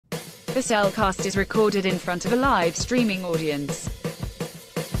The Cellcast is recorded in front of a live streaming audience.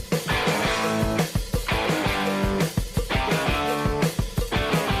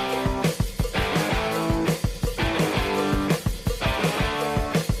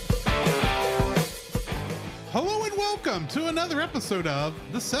 Hello and welcome to another episode of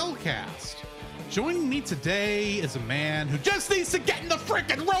The Cellcast. Joining me today is a man who just needs to get in the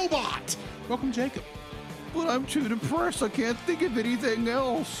frickin' robot. Welcome, Jacob. But I'm too depressed. I can't think of anything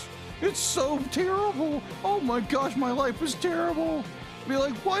else. It's so terrible. Oh my gosh, my life is terrible. Be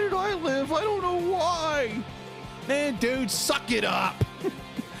like, why did I live? I don't know why. Man, dude, suck it up.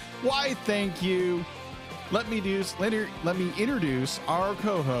 Why, thank you. Let me introduce our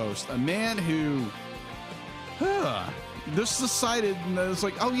co-host, a man who just decided and was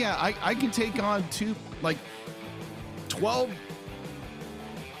like, oh yeah, I can take on 12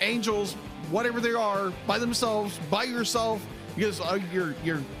 angels, whatever they are, by themselves, by yourself, because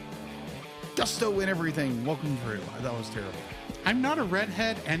your gusto and everything. Welcome through. That was terrible. I'm not a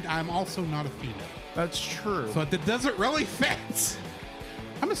redhead, and I'm also not a female. That's true. So that doesn't really fit.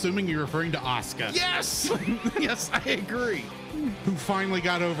 I'm assuming you're referring to Asuka. Yes! Yes, I agree. Who finally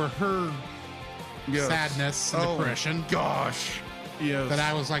got over her sadness and depression. Gosh. Yes. That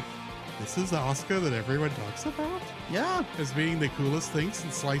I was like, this is Asuka that everyone talks about? Yeah. As being the coolest thing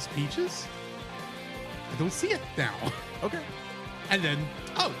since sliced peaches? I don't see it now. Okay. And then,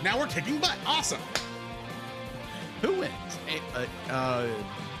 now we're kicking butt. Awesome. Who wins?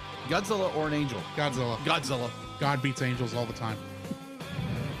 Godzilla or an angel? Godzilla. God beats angels all the time.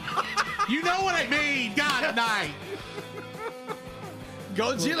 You know what I mean. God and I.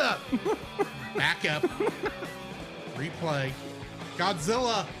 Godzilla. Back up. Replay.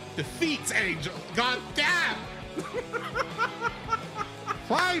 Godzilla defeats angel. God damn.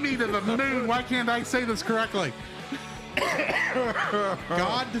 Fly me to the moon. Why can't I say this correctly?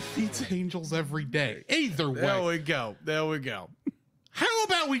 God defeats angels every day. Either way. There we go. How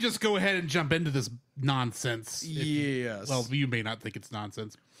about we just go ahead and jump into this nonsense? Yes. Well, you may not think it's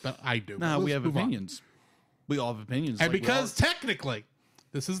nonsense, but I do. No, we have opinions. We all have opinions. And because technically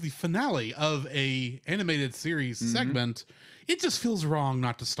this is the finale of a animated series segment, it just feels wrong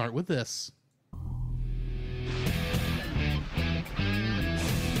not to start with this.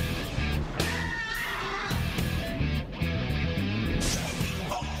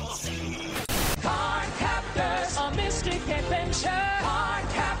 Card Captors, a mystic adventure. Card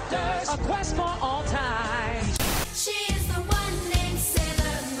Captors, a quest for all time. She is the one named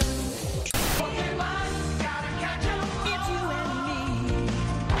Sailor Moon. Pokemon, gotta catch 'em. It's you and me.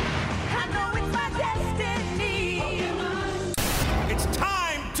 I know it's my destiny. Pokemon. It's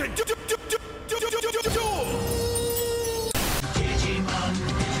time to do. Digimon,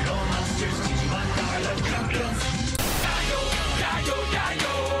 digital monsters, Digimon Darla champions. Yayo,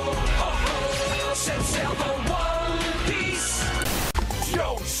 ho-ho, set sail for One Piece. Yo,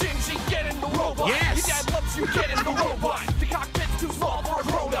 Shinji, get in the robot. Yes! Your dad loves you, get in the robot. The cockpit's too small for a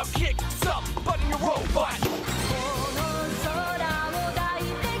grown-up. Kick some butt in your robot.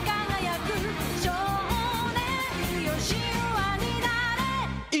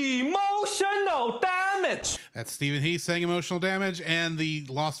 Emotional damage. That's Stephen He saying Emotional Damage and the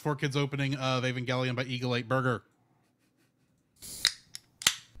Lost 4 Kids opening of Evangelion by Eagle 8 Burger.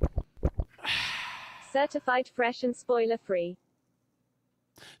 Certified fresh and spoiler free.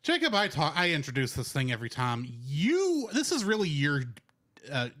 Jacob, I introduce this thing every time. This is really your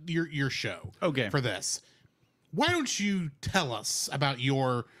show. Okay. For this. Why don't you tell us about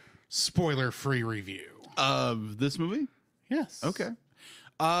your spoiler-free review Of this movie? Yes. Okay.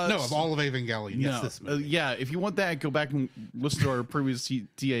 No, of all of Evangelion. Yes, No. this movie. Yeah, if you want that, go back and listen to our previous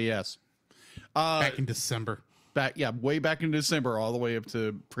TAS. Back in December. Way back in December, all the way up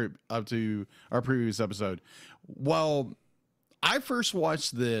to our previous episode. Well, I first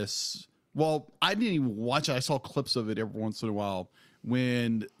watched this. Well, I didn't even watch it. I saw clips of it every once in a while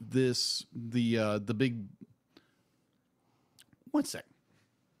when the big. One sec.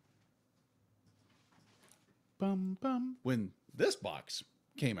 Bum bum. When this box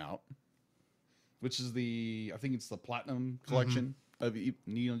came out, which is I think it's the Platinum Collection of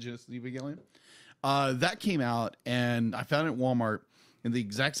Neon Genesis Evangelion. That came out, and I found it at Walmart. And the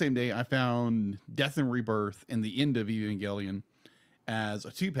exact same day, I found Death and Rebirth and the End of Evangelion as a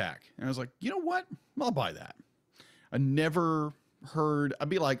 2-pack. And I was like, you know what? I'll buy that. I never heard. I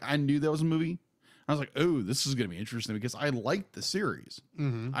knew that was a movie. I was like, oh, this is going to be interesting because I liked the series.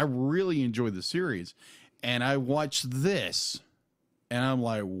 I really enjoyed the series. And I watched this, and I'm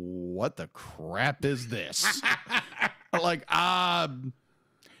like, what the crap is this? Like,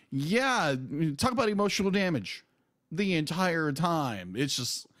 yeah, talk about emotional damage the entire time. It's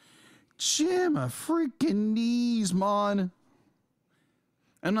just Jim, a freaking knees, Mon.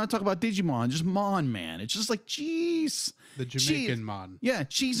 I'm not talking about Digimon, just Mon, man. It's just like, jeez. The Jamaican Mon. Yeah,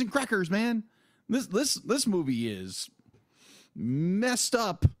 cheese and crackers, man. This movie is messed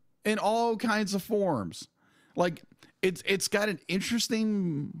up in all kinds of forms. Like, it's got an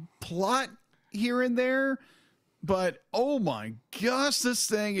interesting plot here and there, but oh my gosh, this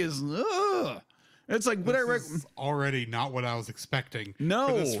thing is it's like what This is already not what I was expecting No.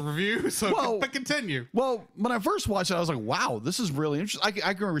 for this review, but continue. Well, when I first watched it, I was like, wow, this is really interesting.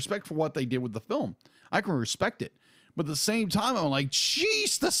 I can respect for what they did with the film. I can respect it. But at the same time, I'm like,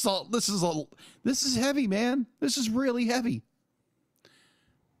 jeez, this is heavy, man. This is really heavy.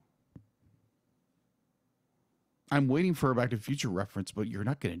 I'm waiting for a Back to the Future reference, but you're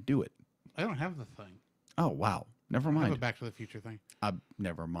not going to do it. I don't have the thing. Oh, wow. Never I have a mind. Back to the Future thing.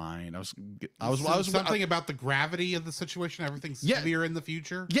 Never mind. I was Something about the gravity of the situation. Everything's heavier in the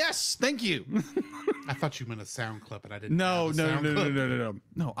future. Yes, thank you. I thought you meant a sound clip, and I didn't. No, have a no, sound no, no, clip. no, no, no.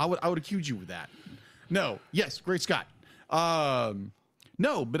 No, I would accuse you with that. No, yes, great Scott.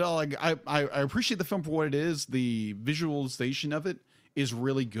 No, but like I appreciate the film for what it is. The visualization of it is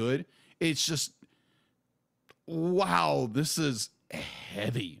really good. It's just wow, this is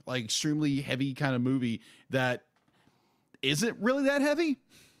heavy, like extremely heavy kind of movie that isn't really that heavy.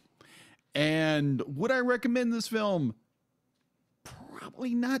 And would I recommend this film?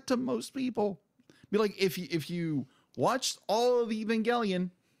 Probably not to most people. Be like, if you watched all of Evangelion,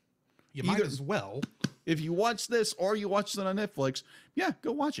 You might as well. if you watch this or you watch it on Netflix, yeah,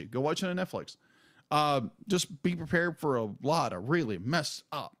 go watch it. Go watch it on Netflix. Just be prepared for a lot of really messed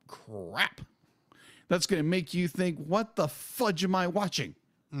up crap. That's going to make you think, what the fudge am I watching?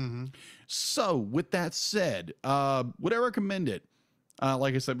 Mm-hmm. So, with that said, would I recommend it?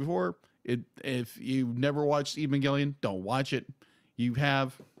 Like I said before, if you've never watched Evangelion, don't watch it. You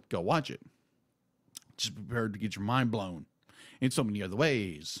have, go watch it. Just be prepared to get your mind blown in so many other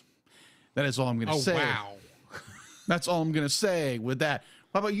ways. That is all I'm going to say. Wow. That's all I'm going to say with that.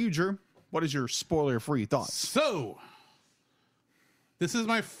 How about you, Drew? What is your spoiler-free thoughts? So, this is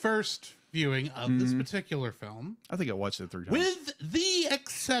my first viewing of this particular film, I think I watched it 3 times. with the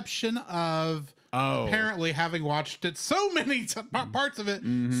exception of apparently having watched it so many parts of it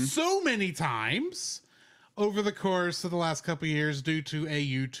so many times over the course of the last couple of years due to a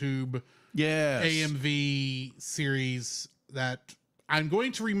YouTube Yes. AMV series that I'm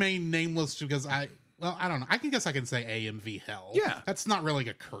going to remain nameless because I don't know. I guess I can say AMV hell. Yeah. That's not really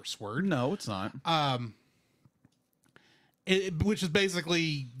a curse word. No, it's not. Which is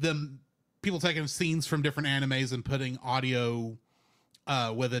basically them people taking scenes from different animes and putting audio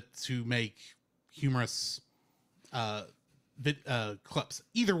with it to make humorous clips.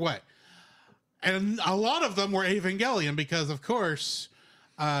 Either way. And a lot of them were Evangelion because, of course,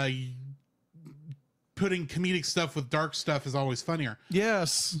 putting comedic stuff with dark stuff is always funnier.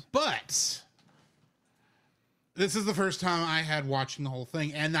 Yes. But this is the first time I had watching the whole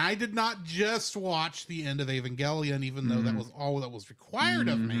thing, and I did not just watch the end of Evangelion, even though that was all that was required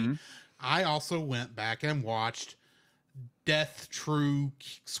of me. I also went back and watched Death True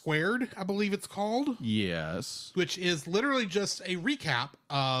Squared, I believe it's called, Yes. which is literally just a recap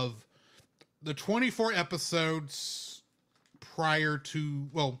of the 24 episodes prior to,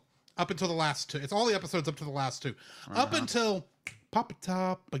 well, up until the last 2. It's all the episodes up to the last 2. Up until Papa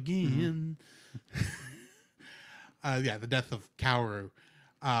Top again. Yeah, the death of Kaoru.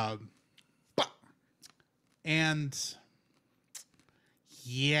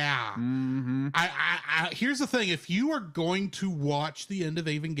 Yeah. I here's the thing. If you are going to watch the end of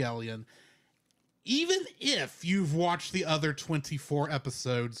Evangelion, even if you've watched the other 24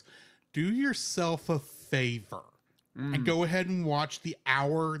 episodes, do yourself a favor and go ahead and watch the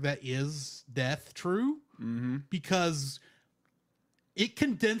hour that is Death True, because it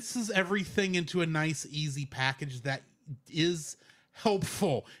condenses everything into a nice, easy package that is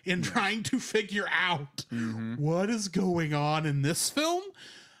helpful in trying to figure out what is going on in this film.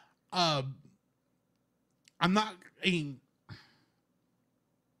 I'm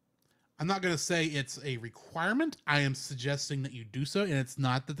not going to say it's a requirement. I am suggesting that you do so, and it's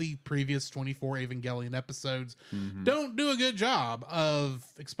not that the previous 24 Evangelion episodes don't do a good job of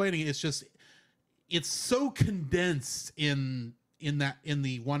explaining it. It's just it's so condensed in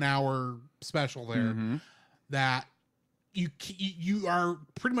the 1 hour special there that you are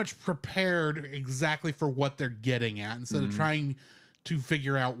pretty much prepared exactly for what they're getting at instead of trying to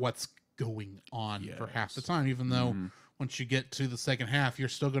figure out what's going on for half the time, even though once you get to the second half, you're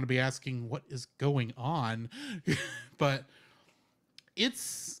still going to be asking what is going on. But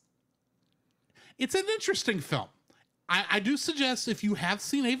it's an interesting film. I do suggest if you have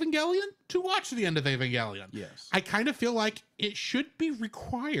seen Evangelion to watch the End of Evangelion. Yes. I kind of feel like it should be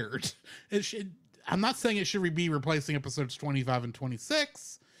required. It should. I'm not saying it should be replacing episodes 25 and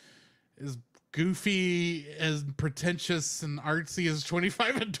 26. As goofy, as pretentious, and artsy as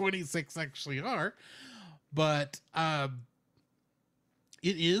 25 and 26 actually are, but it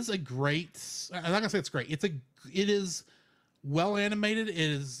is a great. I'm not gonna say it's great. It is well animated. It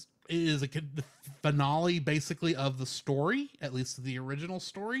is the finale basically of the story, at least the original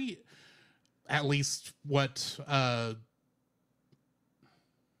story, at least what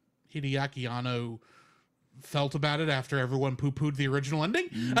Hideaki Anno felt about it after everyone poo-pooed the original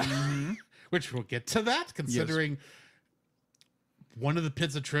ending, which we'll get to that, considering one of the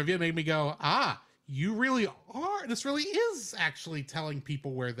bits of trivia made me go, you really are. This really is actually telling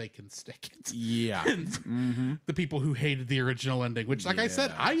people where they can stick it. Yeah. And the people who hated the original ending, which, like I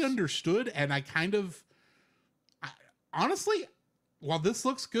said, I understood. And I honestly, while this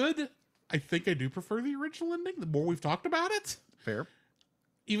looks good, I think I do prefer the original ending the more we've talked about it. Fair.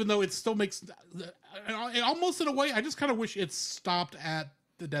 Even though it still makes, almost in a way, I just kind of wish it stopped at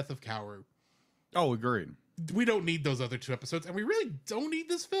the death of Kaoru. Oh, agreed. We don't need those other 2 episodes, and we really don't need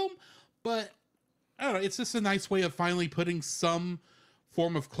this film, but I don't know, it's just a nice way of finally putting some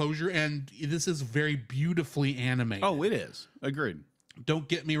form of closure, and this is very beautifully animated. Oh, it is. Agreed. Don't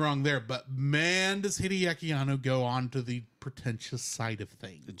get me wrong there, but man, does Hideaki Anno go on to the pretentious side of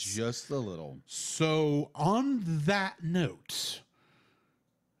things. Just a little. So, on that note,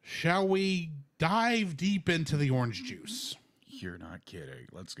 shall we dive deep into the orange juice? You're not kidding.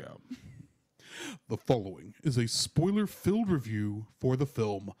 Let's go. The following is a spoiler-filled review for the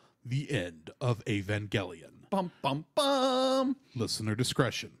film The End of Evangelion. Bum, bum, bum. Listener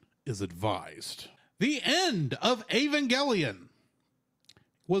discretion is advised. The End of Evangelion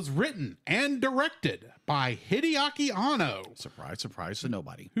was written and directed by Hideaki Anno, Surprise, surprise to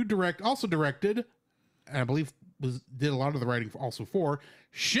nobody. who also directed, and I believe did a lot of the writing for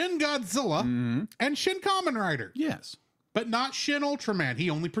Shin Godzilla and Shin Kamen Rider, Yes. but not Shin Ultraman. He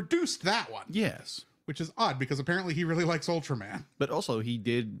only produced that one, Yes. which is odd because apparently he really likes Ultraman. But also, he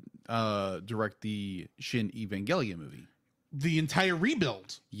did direct the Shin Evangelion movie. The entire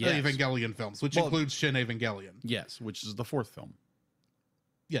rebuild Yes. of Evangelion films, which includes Shin Evangelion. Yes, which is the 4th film.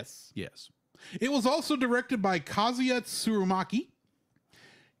 Yes. Yes. It was also directed by Kazuya Tsurumaki.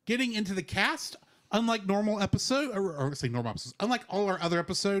 Getting into the cast, unlike normal episodes, unlike all our other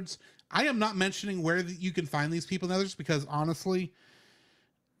episodes, I am not mentioning where you can find these people and others because honestly,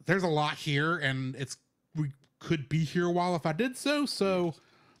 there's a lot here and we could be here a while if I did so. So,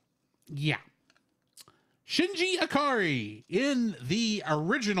 yeah. Shinji Ikari in the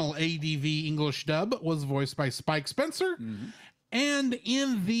original ADV English dub was voiced by Spike Spencer, and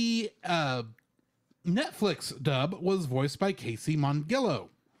in the Netflix dub was voiced by Casey Mongillo.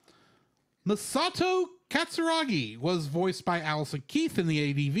 Masato Katsuragi was voiced by Allison Keith in the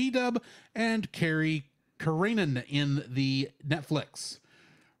ADV dub, and Carrie Karanen in the Netflix.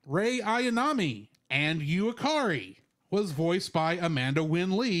 Rei Ayanami and Yu Ikari was voiced by Amanda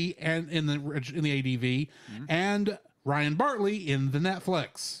Wynn Lee and in the ADV, and Ryan Bartley in the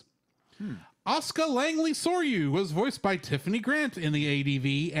Netflix. Asuka Langley Soryu was voiced by Tiffany Grant in the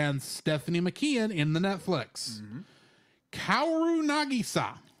ADV and Stephanie McKeon in the Netflix. Kaoru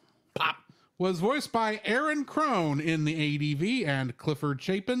Nagisa was voiced by Aaron Crone in the ADV and Clifford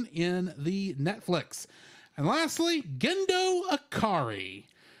Chapin in the Netflix. And lastly, Gendo Akari.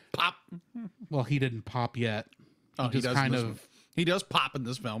 Pop. Well, he didn't pop yet. Oh, he does in this one. He does pop in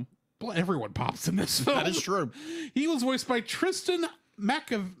this film. Well, everyone pops in this film. That is true. He was voiced by Tristan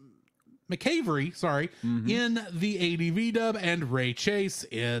McAvery, in the ADV dub, and Ray Chase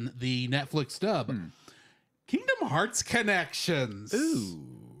in the Netflix dub. Kingdom Hearts connections. Ooh.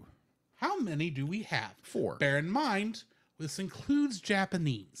 How many do we have? 4. Bear in mind, this includes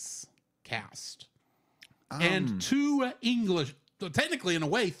Japanese cast and 2 English. So technically, in a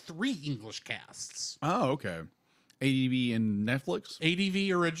way, 3 English casts. Oh, okay. ADV and Netflix?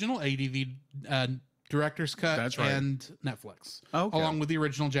 ADV original, ADV director's cut, That's right. and Netflix. Okay. Along with the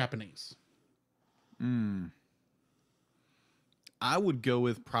original Japanese. I would go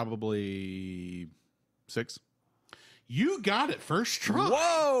with probably 6. You got it first try.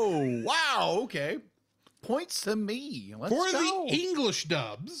 Whoa! Wow, okay. Points to me. Let's For go. the English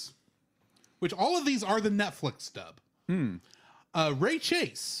dubs, which all of these are the Netflix dub. Ray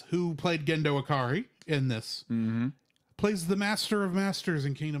Chase, who played Gendo Ikari in this, plays the Master of Masters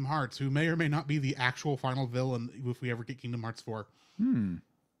in Kingdom Hearts, who may or may not be the actual final villain if we ever get Kingdom Hearts 4.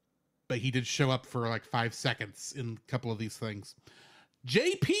 But he did show up for like 5 seconds in a couple of these things.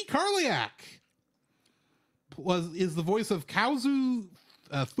 J.P. Karliak is the voice of Kaozu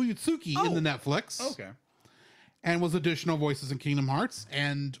Fuyutsuki in the Netflix. Okay. And was additional voices in Kingdom Hearts,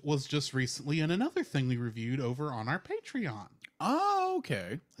 and was just recently in another thing we reviewed over on our Patreon. Oh,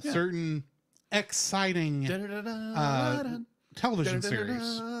 okay. A certain exciting television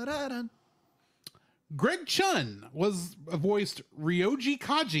series. Greg Chun was voiced Ryoji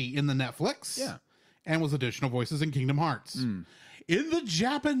Kaji in the Netflix. Yeah. And was additional voices in Kingdom Hearts. In the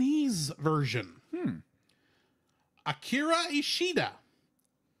Japanese version, Akira Ishida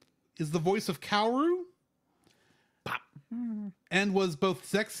is the voice of Kaoru. And was both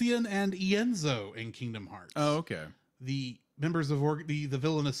Zexion and Ienzo in Kingdom Hearts. Oh, okay. The members of the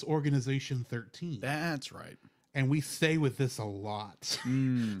villainous Organization 13. That's right. And we stay with this a lot.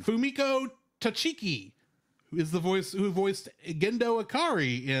 Fumiko Tachiki, who voiced Gendo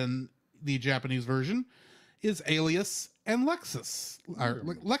Akari in the Japanese version, is Alias and Lexius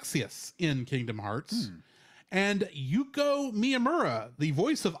in Kingdom Hearts. And Yuko Miyamura, the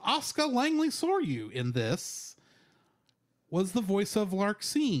voice of Asuka Langley Soryu in this, was the voice of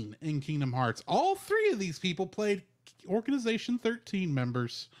Larxene in Kingdom Hearts. All three of these people played Organization 13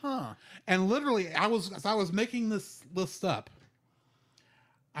 members. Huh. And literally, as I was making this list up,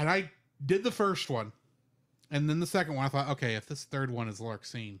 and I did the first one, and then the second one, I thought, okay, if this third one is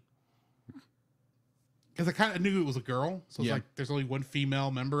Larxene, because I kind of knew it was a girl, so it's like there's only one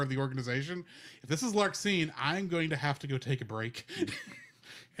female member of the organization. If this is Larxene, I'm going to have to go take a break.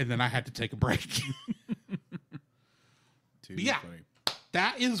 And then I had to take a break. But yeah,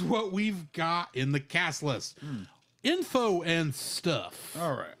 that is what we've got in the cast list. Info and stuff.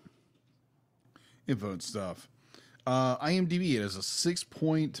 All right. Info and stuff. IMDb, it is a 6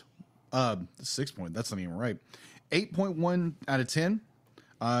 point. That's not even right. 8.1 out of 10.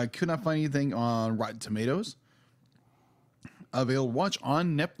 Could not find anything on Rotten Tomatoes. Available to watch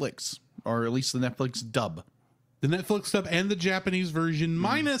on Netflix, or at least the Netflix dub. The Netflix dub and the Japanese version,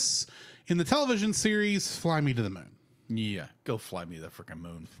 minus in the television series, Fly Me to the Moon. Yeah, go fly me to the freaking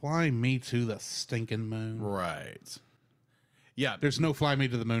moon. Fly me to the stinking moon. Right. Yeah. There's no Fly Me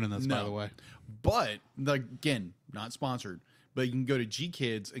to the Moon in this, by the way. But, again, not sponsored, but you can go to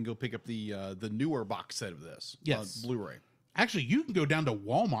G-Kids and go pick up the newer box set of this. Yes. Blu-ray. Actually, you can go down to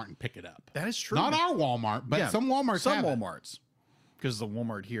Walmart and pick it up. That is true. Not our Walmart, but some Walmarts have it. Some Walmarts. Because the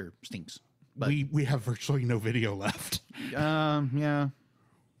Walmart here stinks. But, we have virtually no video left. Yeah.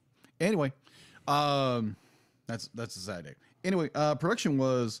 Anyway, that's a sad day. Anyway, production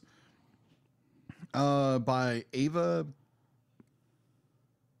was by Ava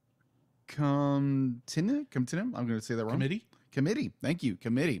Comtina. I'm going to say that wrong. Committee. Thank you.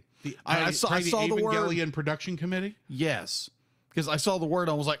 Committee. I saw the Evangelion word. production committee. Yes, because I saw the word.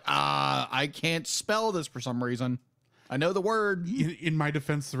 I was like, I can't spell this for some reason. I know the word. In my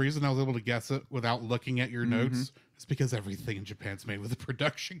defense, the reason I was able to guess it without looking at your notes is because everything in Japan's made with a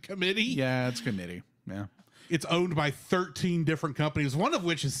production committee. Yeah, it's committee. Yeah. It's owned by 13 different companies, one of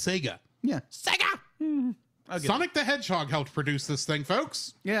which is Sega. Yeah. Sega! Sonic the Hedgehog helped produce this thing,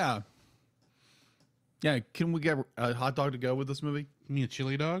 folks. Yeah. Yeah, can we get a hot dog to go with this movie? You mean a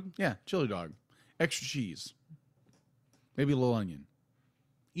chili dog? Yeah, chili dog. Extra cheese. Maybe a little onion.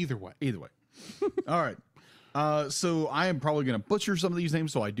 Either way. All right. So I am probably going to butcher some of these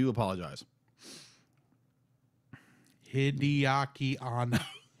names, so I do apologize. Hideaki Anno.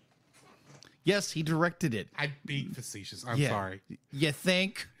 Yes, he directed it. I'd be facetious. I'm sorry. You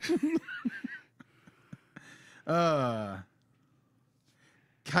think?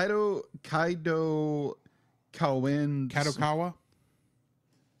 Kaido Kawen. Kadokawa?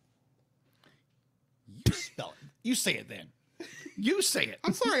 You spell it. You say it then. You say it.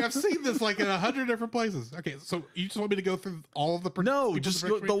 I'm sorry. I've seen this like in 100 different places. Okay, so you just want me to go through all of the... No, just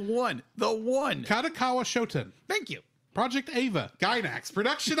go the one. The one. Kadokawa Shoten. Thank you. Project Ava. Gainax.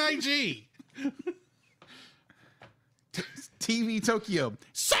 Production IG. TV Tokyo.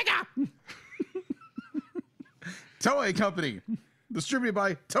 Sega! Toei Company. Distributed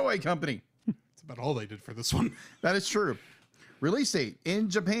by Toei Company. That's about all they did for this one. That is true. Release date in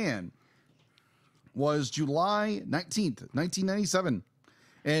Japan was July 19th, 1997.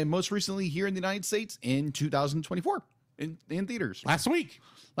 And most recently here in the United States in 2024 in theaters. Last week.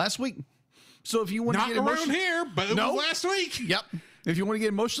 So if you want Not to get around here, but it was last week. Yep. If you want to get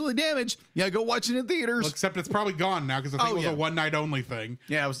emotionally damaged, yeah, go watch it in theaters. Well, except it's probably gone now because I think it was a one night only thing.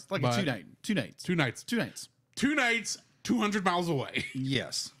 Yeah, it was like a two nights. 2 nights, 200 miles away.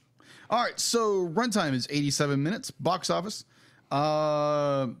 Yes. All right. So runtime is 87 minutes. Box office.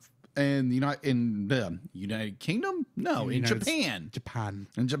 And in the United Kingdom? No, in Japan. Japan.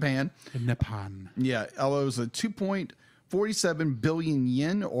 In Japan. In Japan. Yeah. It was a 2.4 47 billion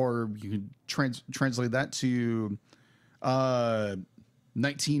yen, or you can translate that to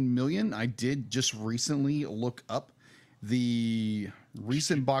 19 million. I did just recently look up the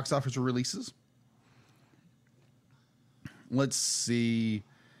recent box office releases. Let's see.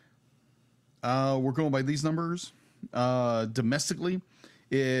 We're going by these numbers. Domestically,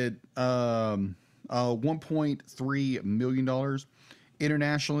 it $1.3 million.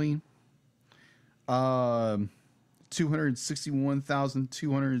 Internationally,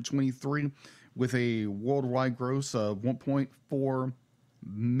 261,223, with a worldwide gross of $1.4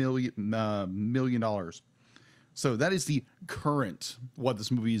 million. So that is the current what this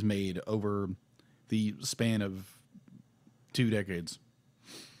movie has made over the span of 2 decades.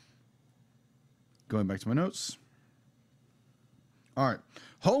 Going back to my notes. All right,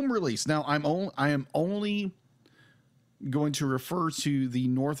 home release. Now I am only going to refer to the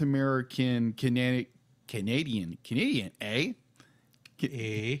North American Canadian A.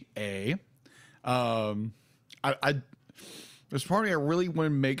 There's part of me I really want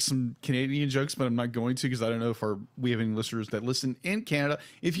to make some Canadian jokes, but I'm not going to because I don't know if we have any listeners that listen in Canada.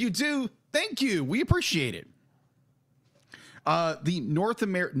 If you do, thank you. We appreciate it. The North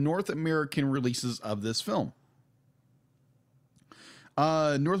American releases of this film.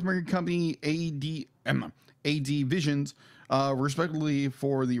 North American company AD Visions, respectively,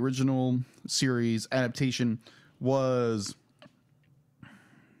 for the original series adaptation, was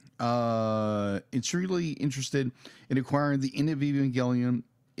extremely interested in acquiring the End of Evangelion's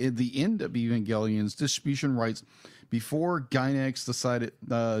distribution rights before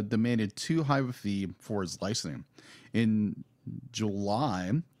Gainax demanded too high of a fee for its licensing. In July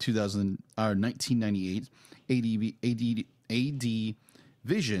 1998,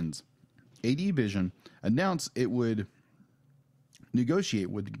 AD Vision announced it would negotiate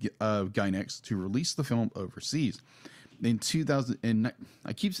with Gainax to release the film overseas. In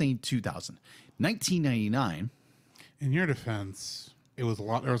 1999. In your defense, there was a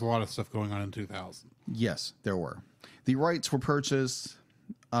lot of stuff going on in 2000. Yes, there were. The rights were purchased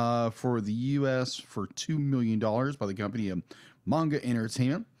for the U.S. for $2 million by the company of Manga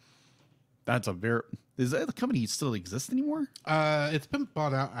Entertainment. Is that the company still exists anymore? It's been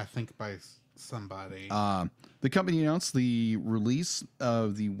bought out, I think, by somebody. The company announced the release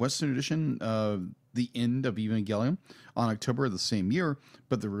of the Western edition of The End of Evangelion on October of the same year,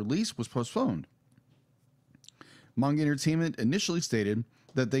 but the release was postponed. Manga Entertainment initially stated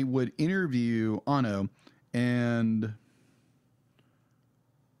that they would interview Anno and...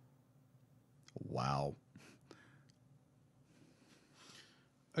 Wow.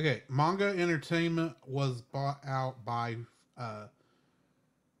 Okay, Manga Entertainment was bought out by...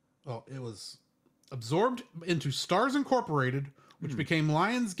 it was absorbed into Stars Incorporated, which became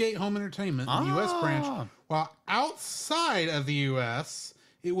Lionsgate Home Entertainment, the U.S. branch, while outside of the U.S.,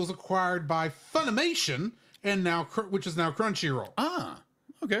 it was acquired by Funimation, which is now Crunchyroll.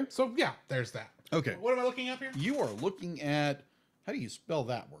 Okay. So, yeah, there's that. Okay. What am I looking up here? You are looking at... How do you spell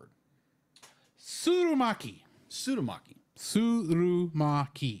that word? Surumaki. Tsurumaki.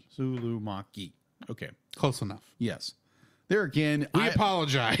 Surumaki. Okay. Close enough. Yes. There again, We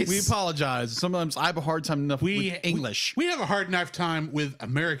apologize. We apologize. Sometimes I have a hard time enough with English. We have a hard enough time with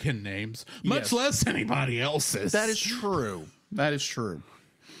American names, much less anybody else's. That is true. That is true.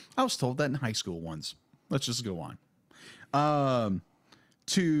 I was told that in high school once. Let's just go on.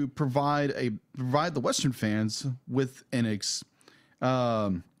 To provide the Western fans with an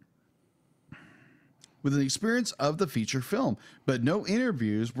experience of the feature film, but no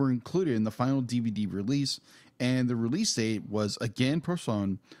interviews were included in the final DVD release, and the release date was again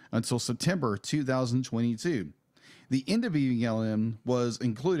postponed until September 2022. The End of Evangelion was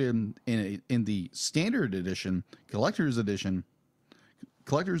included in the standard edition, collector's edition,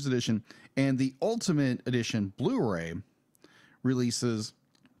 and the Ultimate Edition Blu-ray releases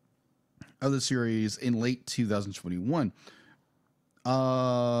of the series in late 2021.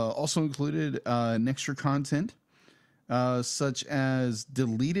 Also included extra content such as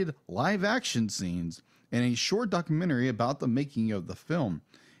deleted live action scenes and a short documentary about the making of the film.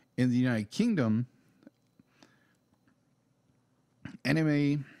 In the United Kingdom,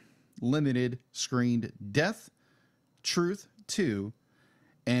 Anime Limited screened Death, Truth 2,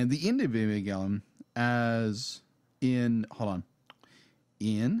 and The End of Evangelion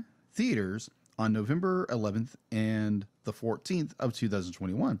in theaters on November 11th and the 14th of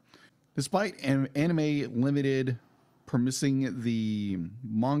 2021. Despite Anime Limited permitting the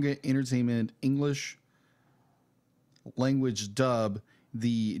Manga Entertainment English language dub,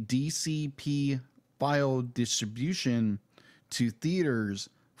 the DCP file distribution to theaters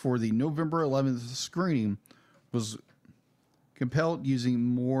for the November 11th screening was compelled using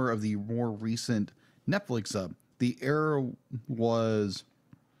more recent Netflix up. The error was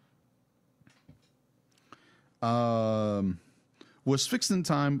fixed in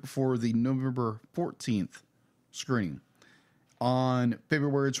time for the November 14th screening. On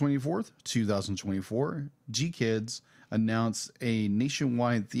February 24th, 2024, G-Kids announced a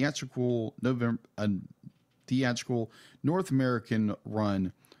nationwide theatrical North American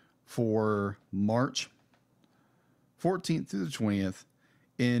run for March 14th through the 20th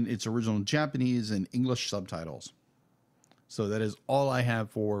in its original Japanese and English subtitles. So that is all I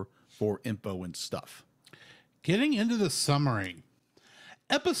have for info and stuff. Getting into the summary.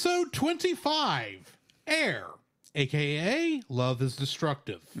 Episode 25, Air, aka Love is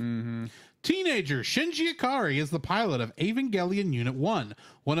Destructive. Teenager Shinji Ikari is the pilot of Evangelion Unit 1,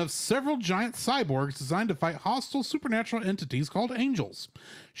 one of several giant cyborgs designed to fight hostile supernatural entities called angels.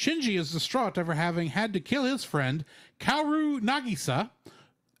 Shinji is distraught over having had to kill his friend, Kaoru Nagisa,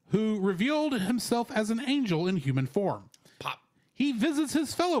 who revealed himself as an angel in human form. He visits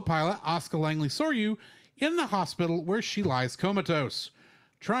his fellow pilot, Asuka Langley Soryu, in the hospital where she lies comatose.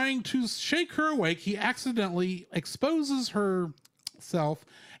 Trying to shake her awake, he accidentally exposes herself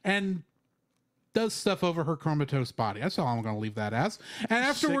and does stuff over her comatose body. That's all I'm going to leave that as. And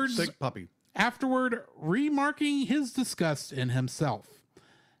afterwards, sick puppy. Afterward, remarking his disgust in himself.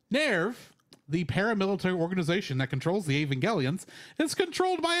 Nerve, the paramilitary organization that controls the Evangelions, is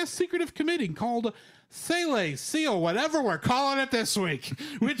controlled by a secretive committee called Sele, Seal, whatever we're calling it this week,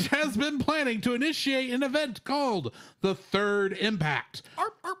 which has been planning to initiate an event called the Third Impact,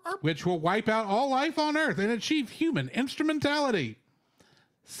 which will wipe out all life on Earth and achieve human instrumentality.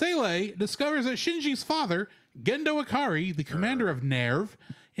 Sele discovers that Shinji's father, Gendo Ikari, the commander of Nerve,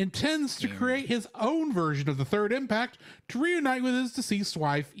 intends to create his own version of the Third Impact to reunite with his deceased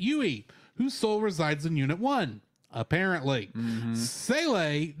wife, Yui, whose soul resides in Unit 1. Apparently.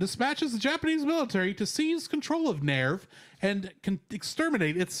 Sele dispatches the Japanese military to seize control of Nerve and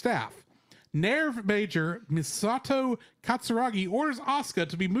exterminate its staff. Nerve Major Misato Katsuragi orders Asuka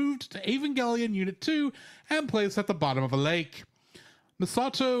to be moved to Evangelion Unit 2 and placed at the bottom of a lake.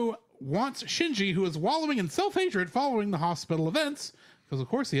 Misato wants Shinji, who is wallowing in self-hatred following the hospital events, because of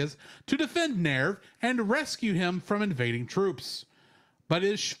course he is, to defend Nerve and rescue him from invading troops, but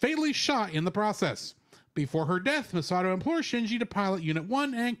is fatally shot in the process. Before her death, Misato implores Shinji to pilot Unit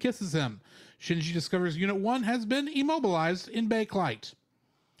 1 and kisses him. Shinji discovers Unit 1 has been immobilized in bakelite.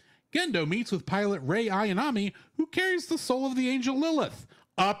 Gendo meets with pilot Rei Ayanami, who carries the soul of the angel Lilith.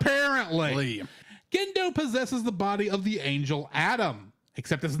 Apparently. Gendo possesses the body of the angel Adam,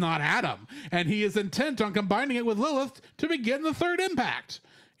 except it's not Adam, and he is intent on combining it with Lilith to begin the Third Impact.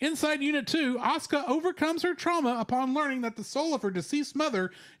 Inside Unit 2, Asuka overcomes her trauma upon learning that the soul of her deceased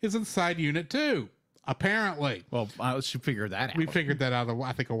mother is inside Unit 2. Apparently. Well, she figured that out. We figured that out,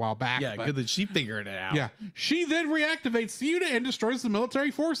 I think, a while back. Yeah, good that she figured it out. Yeah. She then reactivates the unit and destroys the military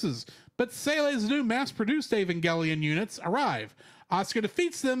forces. But Sele's new mass-produced Evangelion units arrive. Asuka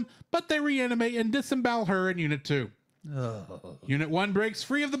defeats them, but they reanimate and disembowel her in Unit 2. Unit 1 breaks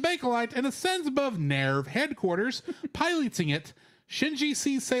free of the Bakelite and ascends above Nerve headquarters, piloting it. Shinji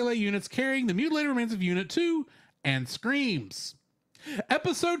sees Sele units carrying the mutilated remains of Unit 2 and screams.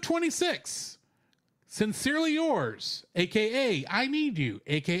 Episode 26. Sincerely Yours, a.k.a. I Need You,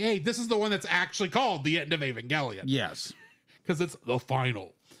 a.k.a. this is the one that's actually called The End of Evangelion. Yes. Because it's the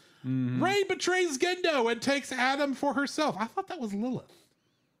final. Rei betrays Gendo and takes Adam for herself. I thought that was Lilith.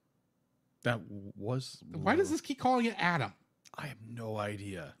 That was... Why does this keep calling it Adam? I have no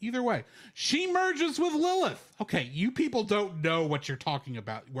idea. Either way, she merges with Lilith. Okay, you people don't know what you're talking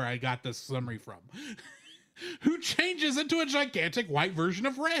about, where I got this summary from. Who changes into a gigantic white version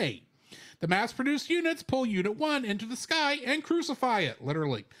of Rei. The mass-produced units pull Unit 1 into the sky and crucify it,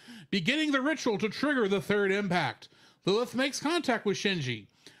 literally, beginning the ritual to trigger the Third Impact. Lilith makes contact with Shinji.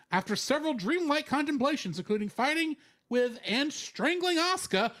 After several dreamlike contemplations, including fighting with and strangling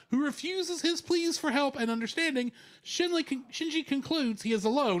Asuka, who refuses his pleas for help and understanding, Shinji concludes he is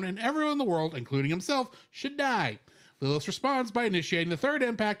alone and everyone in the world, including himself, should die. Lilith responds by initiating the Third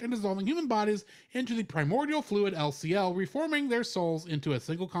Impact and dissolving human bodies into the primordial fluid LCL, reforming their souls into a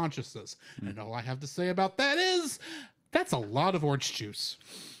single consciousness. And all I have to say about that is, that's a lot of orange juice.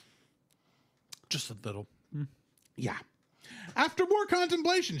 Just a little. Yeah. After more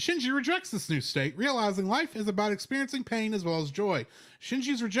contemplation, Shinji rejects this new state, realizing life is about experiencing pain as well as joy.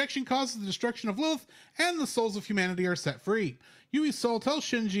 Shinji's rejection causes the destruction of Lilith, and the souls of humanity are set free. Yui's soul tells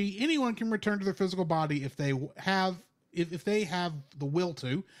Shinji anyone can return to their physical body if they have the will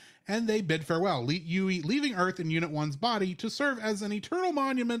to, and they bid farewell, Yui leaving Earth in Unit 1's body to serve as an eternal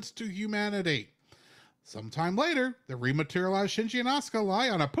monument to humanity. Sometime later, the rematerialized Shinji and Asuka lie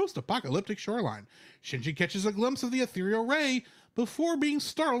on a post-apocalyptic shoreline. Shinji catches a glimpse of the ethereal Rei before being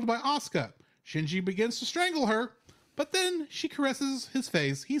startled by Asuka. Shinji begins to strangle her, but then she caresses his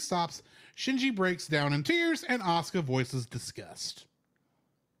face. He stops. Shinji breaks down in tears, and Asuka voices disgust.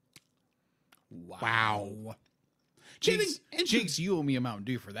 Wow. Jinx, you owe me a Mountain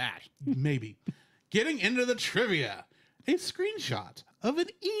Dew for that. Maybe. Getting into the trivia. A screenshot of an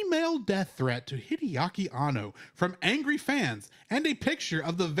email death threat to Hideaki Anno from angry fans and a picture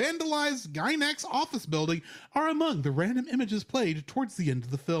of the vandalized Gainax office building are among the random images played towards the end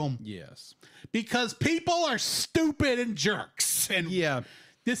of the film. Yes. Because people are stupid and jerks. And Yeah.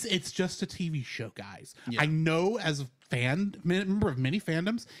 it's just a TV show, guys. Yeah. I know as a member of many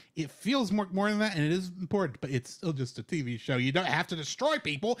fandoms, it feels more than that, and it is important, but it's still just a TV show. You don't have to destroy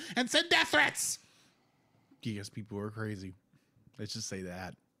people and send death threats. Yes, people are crazy. Let's just say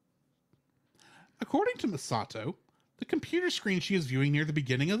that. According to Misato, the computer screen she is viewing near the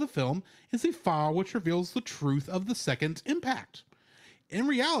beginning of the film is a file which reveals the truth of the second impact. In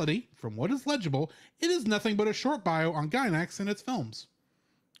reality, from what is legible, it is nothing but a short bio on Gainax and its films.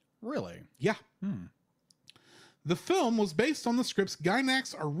 Really? Yeah. The film was based on the scripts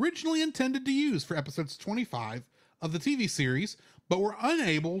Gainax originally intended to use for episodes 25 of the TV series, but were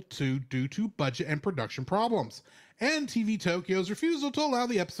unable to due to budget and production problems, and TV Tokyo's refusal to allow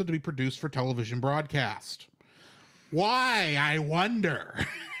the episode to be produced for television broadcast. Why, I wonder?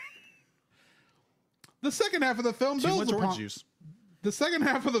 The second half of the film Too builds much orange upon juice. the second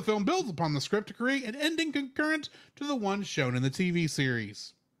half of the film builds upon the script to create an ending concurrent to the one shown in the TV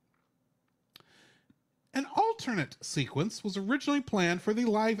series. An alternate sequence was originally planned for the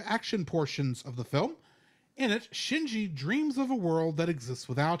live-action portions of the film. In it, Shinji dreams of a world that exists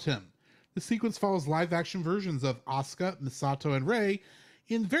without him. The sequence follows live-action versions of Asuka, Misato, and Rei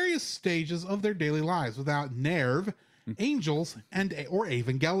in various stages of their daily lives without Nerve, angels, or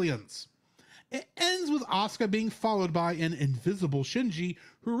Evangelions. It ends with Asuka being followed by an invisible Shinji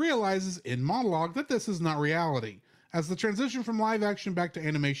who realizes in monologue that this is not reality. As the transition from live action back to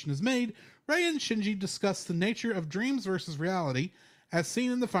animation is made, Rei and Shinji discuss the nature of dreams versus reality as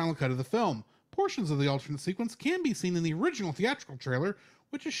seen in the final cut of the film. Portions of the alternate sequence can be seen in the original theatrical trailer,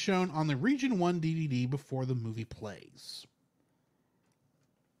 which is shown on the Region 1 DVD before the movie plays.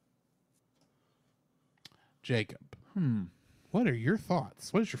 Jacob, what are your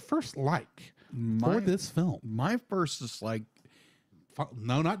thoughts? What is your first like for this film? My first is like,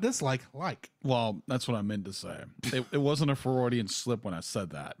 No, not dislike, like. well, that's what I meant to say. It wasn't a Freudian slip when I said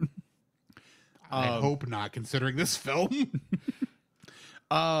that. I hope not, considering this film.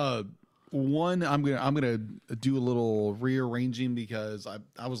 One, I'm gonna do a little rearranging because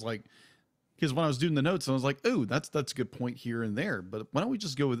I was like, because when I was doing the notes, I was like, oh, that's a good point here and there. But why don't we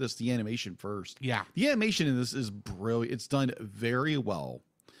just go with this, the animation first? Yeah. The animation in this is brilliant. It's done very well.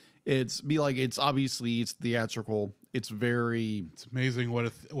 It's obviously it's theatrical. It's amazing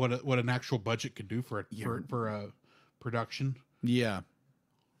what an actual budget could do for a production. Yeah.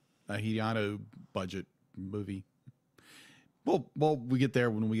 A Hideano budget movie. Well, we get there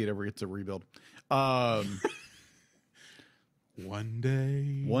when we ever get to rebuild. One day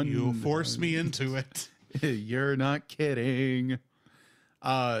you'll force me into it. You're not kidding.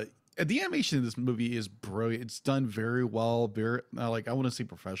 The animation in this movie is brilliant. It's done very well. Very I want to say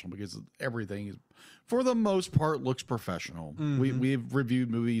professional because everything is, for the most part, looks professional. We've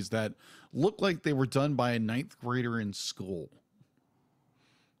reviewed movies that look like they were done by a 9th grader in school.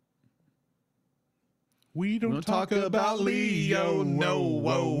 We don't talk about Leo. No,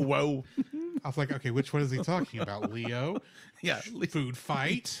 whoa. I was like, okay, which one is he talking about? Leo? Yeah, Food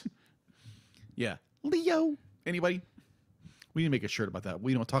fight? yeah. Leo. Anybody? We need to make a shirt about that.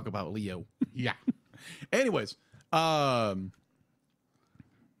 We don't talk about Leo. Yeah. Anyways, the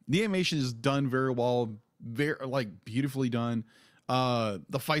animation is done very well, beautifully done.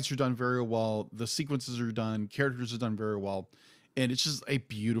 The fights are done very well. The sequences are done. Characters are done very well, and it's just a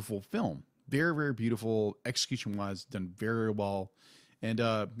beautiful film. Very, very beautiful. Execution wise, done very well. And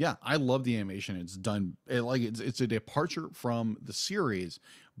yeah, I love the animation. It's done it's a departure from the series,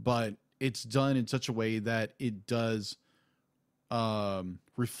 but it's done in such a way that it does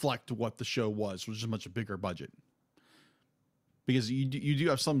reflect what the show was, which is a much bigger budget. Because you do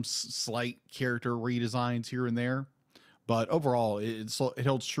have some slight character redesigns here and there, but overall it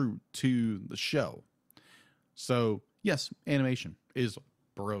holds true to the show. So yes, animation is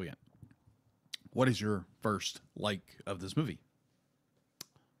brilliant. What is your first like of this movie?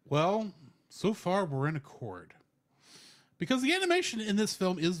 Well, so far we're in accord. because the animation in this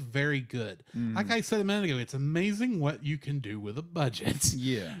film is very good. Like I said a minute ago, it's amazing what you can do with a budget.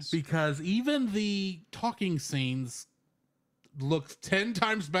 Yes. Because even the talking scenes look 10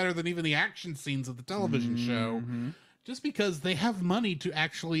 times better than even the action scenes of the television show, just because they have money to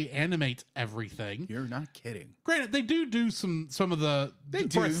actually animate everything. You're not kidding. Granted, they do some of the They for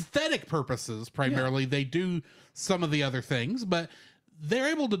do. aesthetic purposes primarily. They do some of the other things, but they're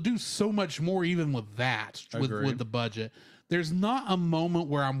able to do so much more even with that Agreed. with the budget. There's not a moment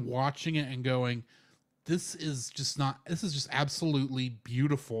where I'm watching it and going, this is just absolutely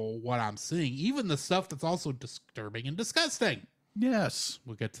beautiful what I'm seeing. Even the stuff that's also disturbing and disgusting. Yes.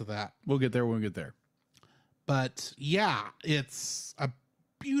 We'll get to that. We'll get there when we get there. But yeah, it's a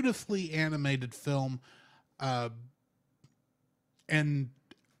beautifully animated film. And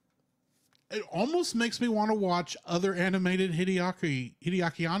it almost makes me want to watch other animated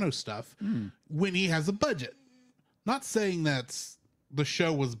Hideaki Anno stuff when he has a budget. Not saying that the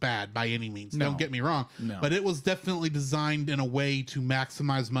show was bad by any means. No. Don't get me wrong. No. But it was definitely designed in a way to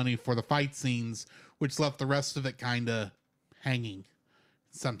maximize money for the fight scenes, which left the rest of it kind of hanging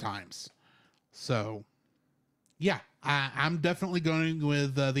sometimes. So, yeah, I'm definitely going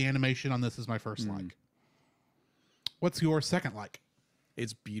with the animation on this as my first like. What's your second like?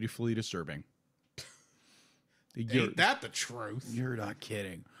 It's beautifully disturbing. Ain't that the truth? You're not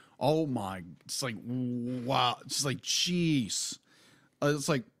kidding. Oh my, it's like, wow. It's like, jeez. It's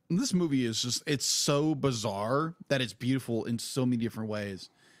like, this movie is just, it's so bizarre that it's beautiful in so many different ways.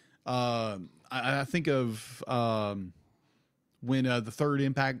 I think of when the third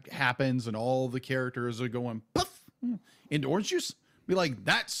impact happens and all the characters are going puff into orange juice. Be like,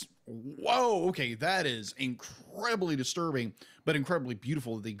 that's, whoa, okay, that is incredibly disturbing, but incredibly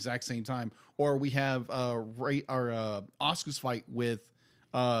beautiful at the exact same time. Or we have Asuka's fight with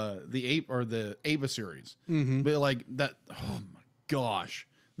the Ava series. But like that, oh my gosh,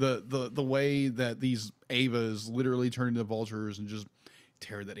 the way that these Avas literally turn into vultures and just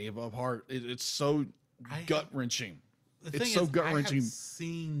tear that Ava apart, it's so gut wrenching. It's so gut I wrenching. have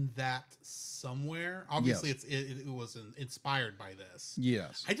seen that somewhere. Obviously, it was inspired by this.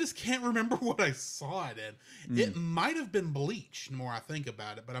 Yes. I just can't remember what I saw it in. It might have been Bleach. The more I think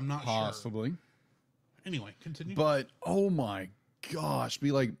about it, but I'm not sure. Possibly. Anyway, continue. But oh my gosh,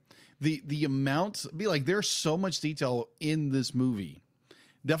 be like the amount, be like there's so much detail in this movie.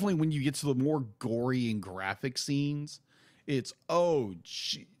 Definitely when you get to the more gory and graphic scenes, it's oh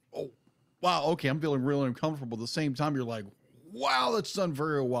wow, okay, I'm feeling really uncomfortable. At the same time, you're like, wow, that's done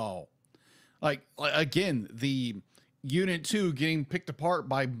very well. Like again, the Unit 2 getting picked apart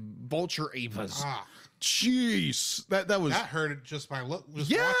by vulture Avas. Jeez, that was that hurt it just by look.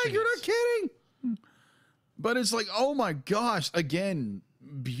 Just yeah, watching you're it. not kidding. But it's like, oh my gosh, again,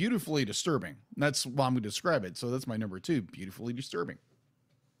 beautifully disturbing. That's why I'm going to describe it. So that's my number 2, beautifully disturbing.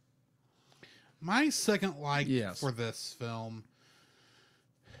 My second like Yes. for this film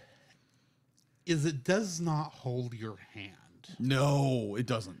is it does not hold your hand. No, it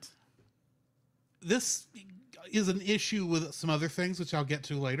doesn't. This is an issue with some other things, which I'll get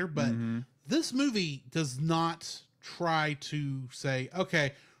to later, but this movie does not try to say,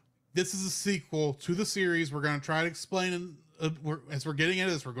 okay, this is a sequel to the series. We're going to try to explain, as we're getting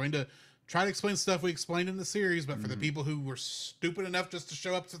into this, we're going to try to explain stuff we explained in the series, but for the people who were stupid enough just to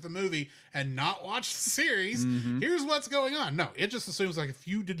show up to the movie and not watch the series, here's what's going on. No, it just assumes like if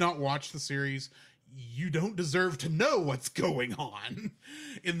you did not watch the series, you don't deserve to know what's going on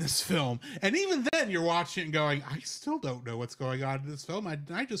in this film. And even then you're watching it and going, I still don't know what's going on in this film.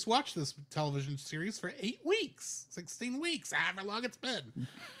 I just watched this television series for 8 weeks, 16 weeks, however long it's been.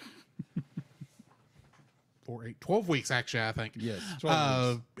 12 weeks actually, I think. Yes,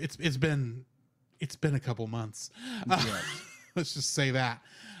 12 weeks. It's been a couple months. Let's just say that.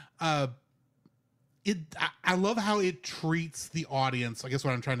 I love how it treats the audience. I guess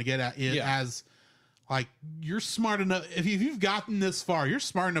what I'm trying to get at is as like, you're smart enough. If you've gotten this far, you're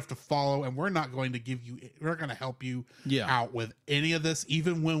smart enough to follow, and we're not going to help you out with any of this,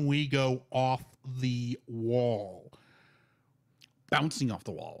 even when we go off the wall. Bouncing off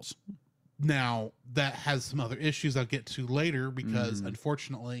the walls. Now, that has some other issues I'll get to later because,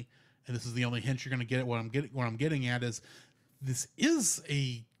 unfortunately, and this is the only hint you're going to get at what I'm getting at is this is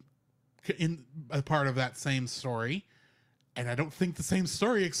a part of that same story, and I don't think the same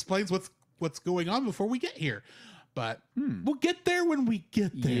story explains what's going on before we get here. But we'll get there when we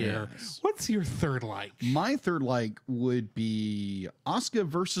get there. Yes. What's your third like? My third like would be Asuka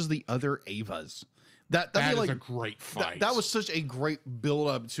versus the other Avas. That That is like a great fight. That was such a great build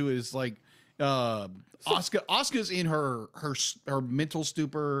up to it. It's like Asuka's in her mental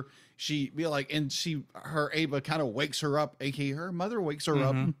stupor. Her Ava kind of wakes her up, aka her mother wakes her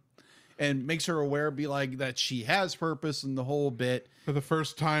up and makes her aware, be like that she has purpose and the whole bit. For the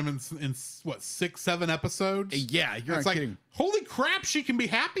first time in what, 6-7 episodes? Yeah, you're It's not like, kidding. holy crap, she can be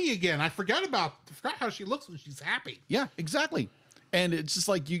happy again. I forgot how she looks when she's happy. Yeah, exactly. And it's just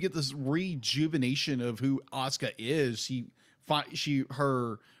like you get this rejuvenation of who Asuka is.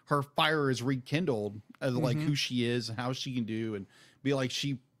 Her fire is rekindled as like who she is and how she can do, and be like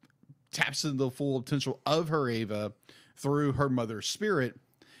she taps into the full potential of her Ava through her mother's spirit.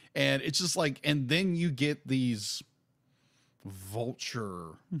 And it's just like, and then you get these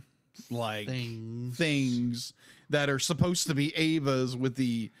vulture like things that are supposed to be Avas with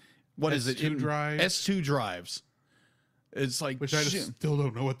the S2 drives. S2 drives. It's like, Which I just still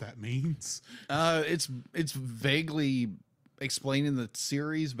don't know what that means. it's vaguely explained in the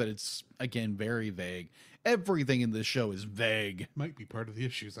series, but it's again very vague. Everything in this show is vague. Might be part of the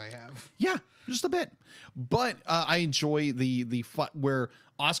issues I have. Yeah, just a bit. But I enjoy the where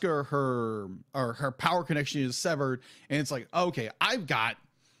Asuka, her power connection is severed, and it's like, okay, I've got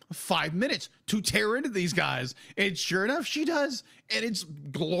 5 minutes to tear into these guys, and sure enough, she does, and it's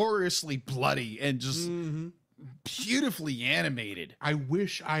gloriously bloody and just beautifully animated. I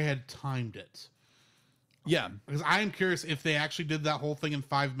wish I had timed it. Yeah, Because I am curious if they actually did that whole thing in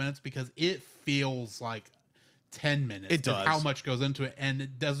 5 minutes, because it feels like 10 minutes. It does. How much goes into it, and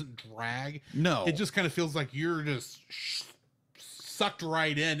it doesn't drag. No. It just kind of feels like you're just sucked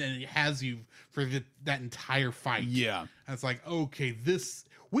right in, and it has you for that entire fight. Yeah. And it's like, okay,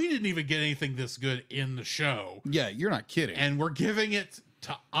 we didn't even get anything this good in the show. Yeah, you're not kidding. And we're giving it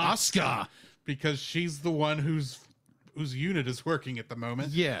to Asuka because she's the one whose unit is working at the moment.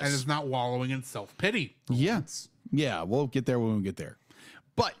 Yes. And is not wallowing in self-pity. Yeah, we'll get there when we get there.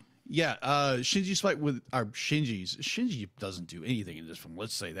 But yeah, Shinji's fight with Shinji doesn't do anything in this film.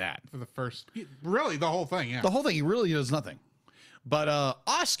 Let's say that. For the first, really, the whole thing, yeah. The whole thing, he really does nothing. But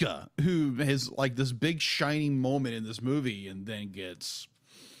Asuka, who has like this big shining moment in this movie, and then gets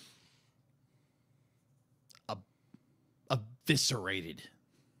eviscerated,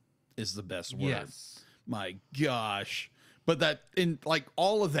 is the best word. Yes. My gosh. But that, in like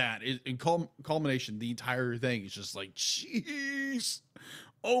all of that, in culmination, the entire thing is just like, jeez,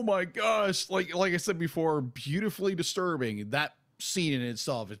 oh my gosh. Like I said before, beautifully disturbing. That scene in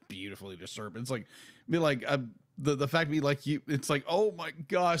itself is beautifully disturbing. It's like, be like, the fact be like, it's like, oh my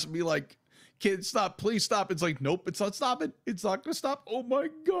gosh, be like, kids, stop, please stop. It's like, nope, it's not stopping. It's not gonna stop. Oh my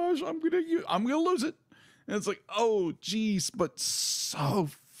gosh, I'm gonna lose it. And it's like, oh geez, but so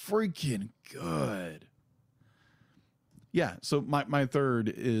freaking good. Yeah, so my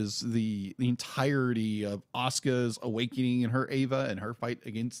third is the entirety of Asuka's awakening in her Ava and her fight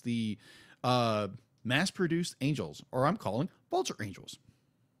against the mass-produced angels, or I'm calling vulture angels.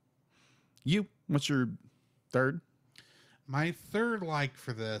 What's your third? My third like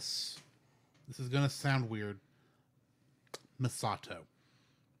for this is going to sound weird, Misato.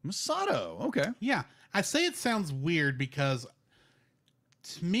 Misato, okay. Yeah, I say it sounds weird because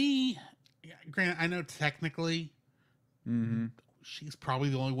to me, granted, I know technically she's probably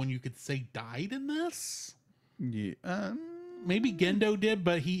the only one you could say died in this. Yeah. Maybe Gendo did,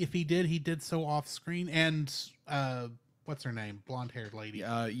 but if he did, he did so off screen. And what's her name? Blonde-haired lady.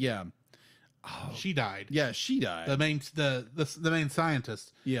 Yeah. She died. Yeah, she died. The main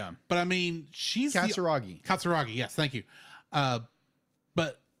scientist. Yeah. But I mean, she's Katsuragi. Katsuragi, yes, thank you.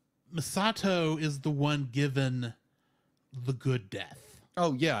 But Misato is the one given the good death.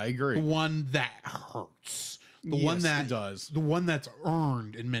 Oh yeah, I agree. The one that hurts. The Yes, one that it does. The one that's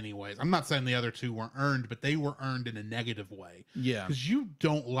earned in many ways. I'm not saying the other two weren't earned, but they were earned in a negative way. Yeah. Because you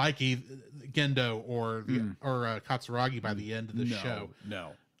don't like Gendo or Katsuragi by the end of the show.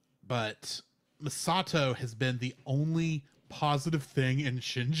 No. But Misato has been the only positive thing in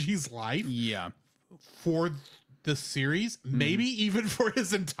Shinji's life Yeah. for the series, maybe even for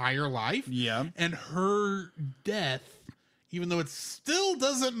his entire life. Yeah. And her death, even though it still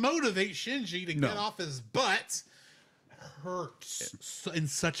doesn't motivate Shinji to get off his butt, hurts in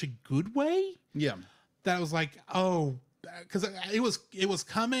such a good way Yeah. that I was like, oh, because it was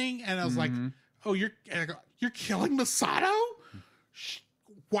coming, and I was like, oh, you're killing Misato?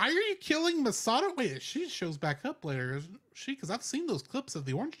 Why are you killing Misato? Wait, she shows back up later, isn't she? Because I've seen those clips of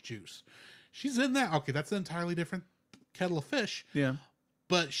the orange juice. She's in that. Okay, that's an entirely different kettle of fish. Yeah.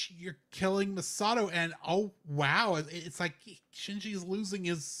 But you're killing Misato, and oh wow, it's like Shinji is losing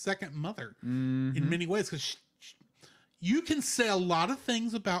his second mother in many ways, because you can say a lot of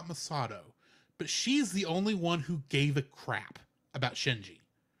things about Misato, but she's the only one who gave a crap about Shinji.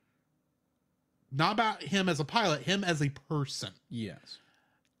 not about him as a pilot, him as a person. Yes.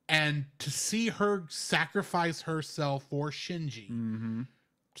 And to see her sacrifice herself for Shinji,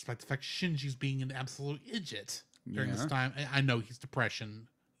 despite the fact Shinji's being an absolute idiot during this time. I know he's depression.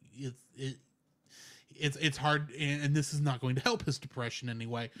 It's hard, and this is not going to help his depression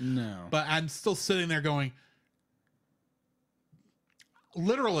anyway. No. But I'm still sitting there going,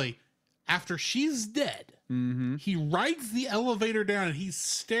 literally, after she's dead, he rides the elevator down and he's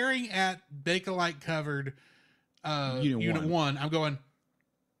staring at Bakelite covered Unit 1. I'm going,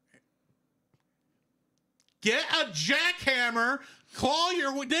 get a jackhammer,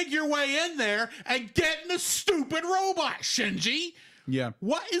 dig your way in there, and get in the stupid robot, Shinji. Yeah.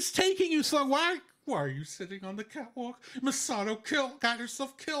 What is taking you so? Why are you sitting on the catwalk? Misato got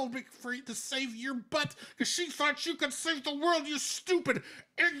herself killed to save your butt because she thought you could save the world. You stupid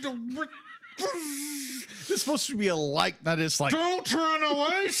ignorant. This is supposed to be a light that is like. Don't run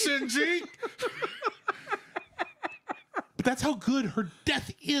away, Shinji. But that's how good her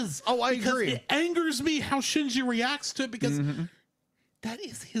death is. Oh, I because agree. It angers me how Shinji reacts to it because that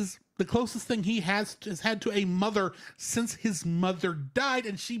is the closest thing he has had to a mother since his mother died,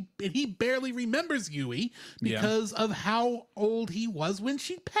 and he barely remembers Yui because of how old he was when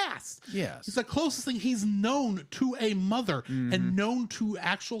she passed. Yes. It's the closest thing he's known to a mother and known to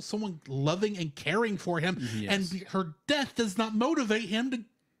actual someone loving and caring for him. Yes. And her death does not motivate him to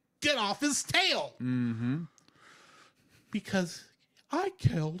get off his tail. Because I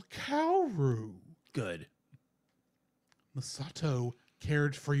killed Kaoru. Good. Masato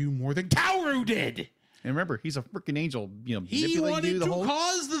cared for you more than Kaoru did. And remember, he's a freaking angel. You know, He wanted to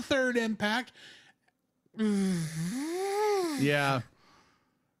cause the third impact. Yeah.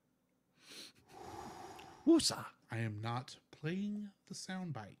 Woosa. I am not playing the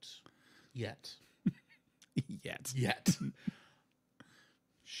soundbite yet. Yet.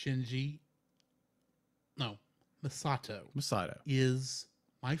 Shinji. No, Masato is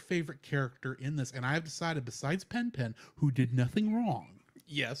my favorite character in this, and I have decided, besides Pen, who did nothing wrong,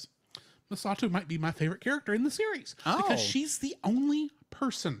 Yes. Masato might be my favorite character in the series because she's the only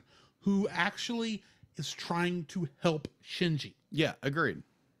person who actually is trying to help Shinji. Yeah, agreed.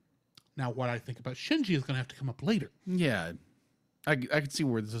 Now, what I think about Shinji is going to have to come up later. Yeah. I can see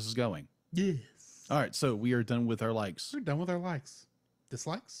where this is going. Yes. All right, so we are done with our likes. We're done with our likes.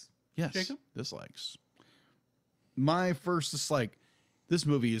 Dislikes? Yes. Jacob? Dislikes. My first dislike, this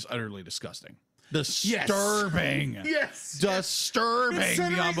movie is utterly disgusting. Disturbing. Yes. Disturbing.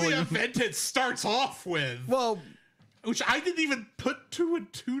 Considering Beyond the belief. event it starts off with. Well, which I didn't even put 2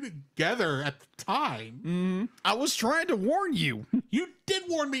 and 2 together at the time. I was trying to warn you. You did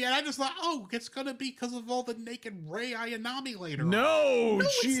warn me, and I just thought, oh, it's going to be because of all the naked Rei Ayanami later. No,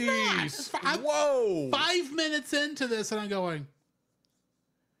 it's not. Whoa. 5 minutes into this, and I'm going,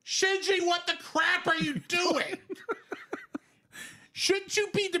 Shinji, what the crap are you doing? Shouldn't you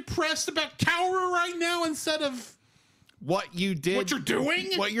be depressed about Kaoru right now instead of what you did? what you're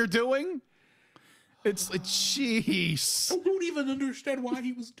doing? What you're doing? It's like, jeez. I don't even understand why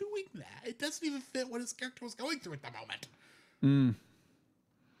he was doing that. It doesn't even fit what his character was going through at the moment.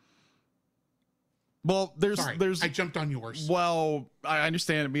 Well, there's I jumped on yours. Well, I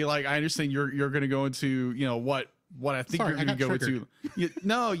understand it. Be like, I understand you're going to go into, you know, what I think you're going to go into.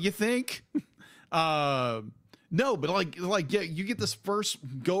 No, you think? No, but like, yeah, you get this first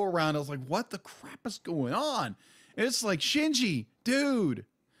go around. I was like, what the crap is going on? And it's like, Shinji, dude,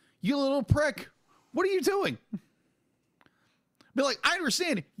 you little prick. What are you doing? Be like, I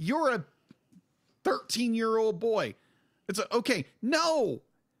understand you're a 13-year-old boy. It's like, okay, no,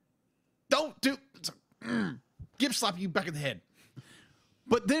 don't do. It's like, give slap you back in the head.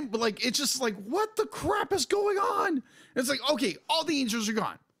 But then, like, it's just like, what the crap is going on? It's like, okay, all the angels are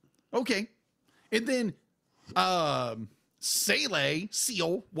gone. Okay, and then,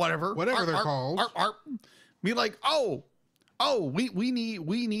 Seal, whatever they're called, be like, we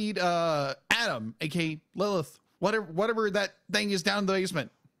need Adam, aka Lilith, whatever that thing is down in the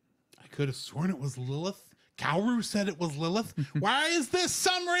basement. I could have sworn it was Lilith. Kaoru said it was Lilith. Why is this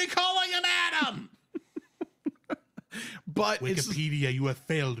summary calling him Adam? But Wikipedia, you have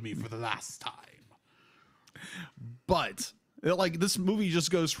failed me for the last time. But like, this movie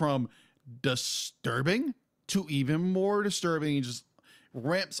just goes from disturbing to even more disturbing. It just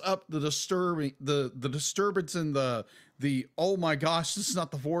ramps up the disturbing, the disturbance, and the oh my gosh, this is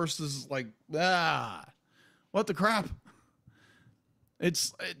not the force. This is like, what the crap?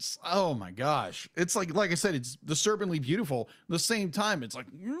 It's oh my gosh. It's like I said, it's disturbingly beautiful. At the same time, it's like,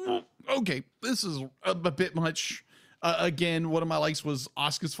 okay, this is a bit much. Again, one of my likes was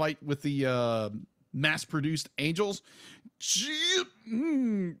Asuka's fight with the mass-produced angels.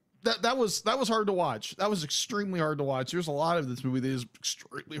 that was hard to watch. That was extremely hard to watch. There's a lot of this movie that is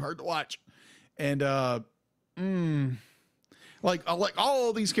extremely hard to watch, and like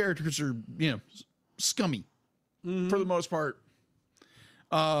all these characters are scummy for the most part.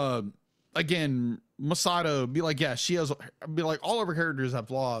 Again, Masato be like, yeah, she has be like all of her characters have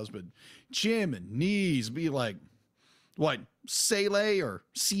flaws, but Jim and Knees be like, what Sele or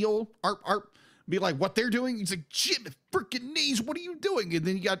Seal Art be like what they're doing. He's like, Jim freaking Knees, what are you doing? And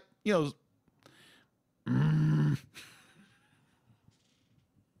then you got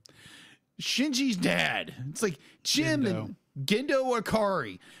Shinji's dad. It's like Jim and Gendo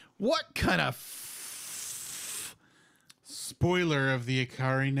Akari. What kind of Spoiler of the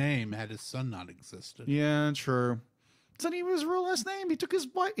Ikari name had his son not existed. Yeah, true. It's not even his real last name. He took his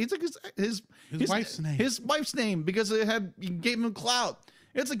wife. He took his wife's name. His wife's name because he gave him clout.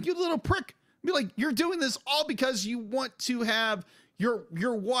 It's like, you little prick. Be like, you're doing this all because you want to have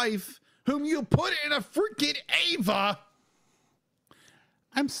your wife, whom you put in a freaking Ava.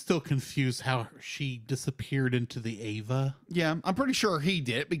 I'm still confused how she disappeared into the Ava. Yeah, I'm pretty sure he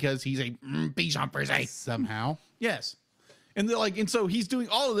did it because he's a Bichon Frise. Somehow. Yes. And they're like, and so he's doing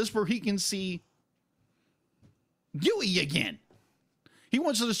all of this where he can see Yui again. He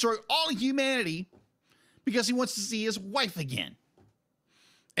wants to destroy all humanity because he wants to see his wife again.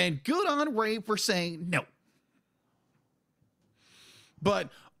 And good on Ray for saying no. But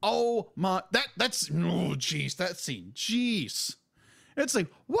oh my, that's oh jeez, that scene, jeez. It's like,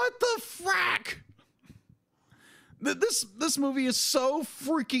 what the frack? This movie is so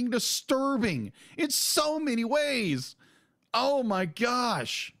freaking disturbing in so many ways. Oh my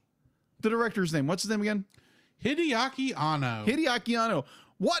gosh. The director's name, what's his name again? Hideaki Anno. Hideaki Anno.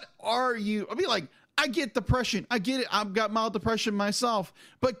 What are you? I mean, like, I get depression. I get it. I've got mild depression myself.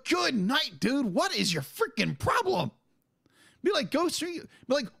 But good night, dude. What is your freaking problem? Be like, go straight.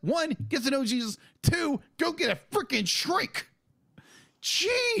 Be like, 1, get to know Jesus. 2, go get a freaking shrink.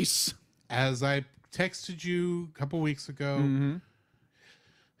 Jeez. As I texted you a couple weeks ago,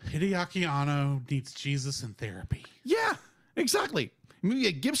 Hideaki Anno needs Jesus in therapy. Yeah, exactly. Maybe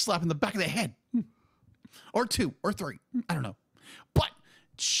a gift slap in the back of the head. Or 2 or 3. I don't know. But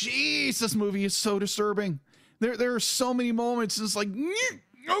jeez, this movie is so disturbing. There are so many moments. It's like,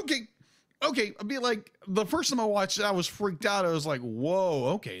 okay. I'd be like, the first time I watched it, I was freaked out. I was like, whoa,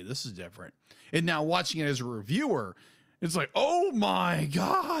 okay, this is different. And now watching it as a reviewer, it's like, oh my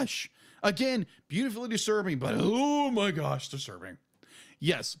gosh. Again, beautifully disturbing, but oh my gosh, disturbing.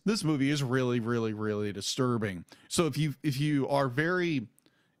 Yes, this movie is really, really, really disturbing. So if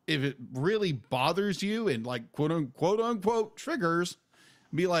it really bothers you and like quote unquote triggers,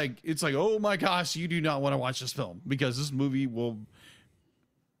 be like, it's like, oh my gosh, you do not want to watch this film because this movie will.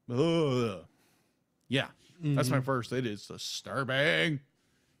 Yeah, that's my first. It is disturbing.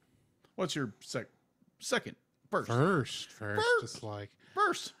 What's your second? First. Dislike.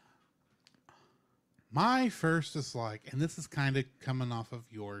 First. My first dislike, and this is kind of coming off of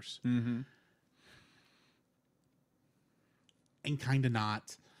yours, and kind of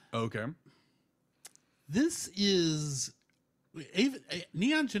not. Okay. This is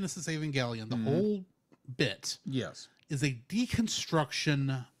Neon Genesis Evangelion. The whole bit, Yes. is a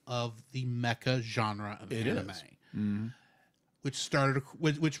deconstruction of the mecha genre of anime. Which started,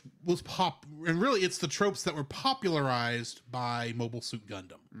 which was and really it's the tropes that were popularized by Mobile Suit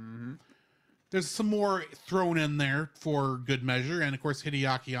Gundam. There's some more thrown in there for good measure, and of course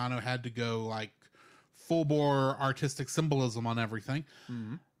Hideaki Anno had to go like full bore artistic symbolism on everything.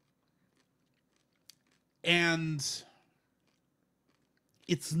 And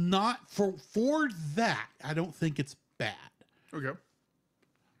it's not for that. I don't think it's bad. Okay.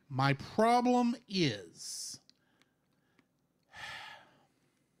 My problem is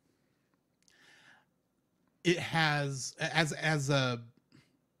it has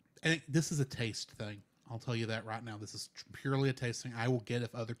and this is a taste thing. I'll tell you that right now. This is purely a taste thing. I will get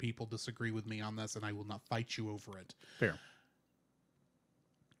if other people disagree with me on this, and I will not fight you over it. Fair.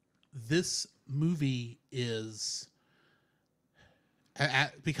 This movie is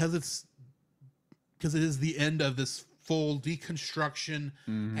because it is the end of this full deconstruction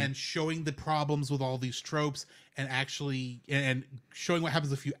and showing the problems with all these tropes and actually and showing what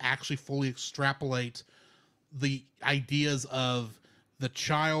happens if you actually fully extrapolate the ideas of the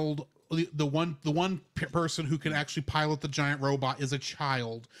child, the one person who can actually pilot the giant robot is a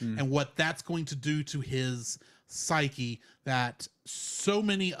child, and what that's going to do to his psyche, that so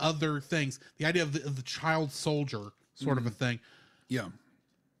many other things, the idea of the child soldier sort of a thing. Yeah.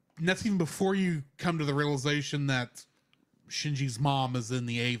 And that's even before you come to the realization that Shinji's mom is in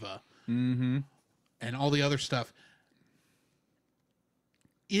the Ava and all the other stuff.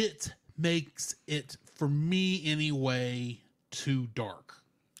 it makes it, for me anyway, too dark.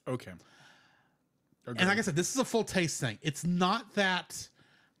 Okay. And like I said, this is a full taste thing. It's not that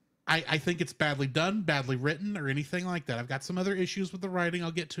I think it's badly done, badly written, or anything like that. I've got some other issues with the writing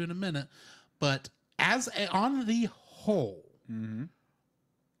I'll get to in a minute. But on the whole,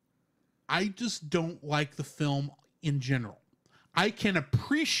 I just don't like the film in general. I can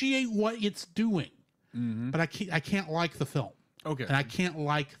appreciate what it's doing, but I can't like the film. Okay. And I can't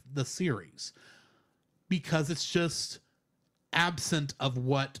like the series because it's just absent of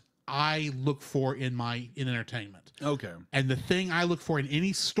what I look for in entertainment. Okay. And the thing I look for in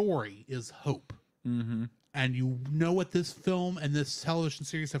any story is hope. Mm-hmm. And you know what this film and this television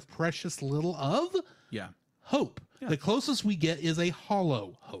series have precious little of? Yeah. Hope. Yeah. The closest we get is a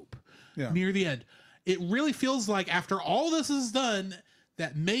hollow hope near the end. It really feels like after all this is done,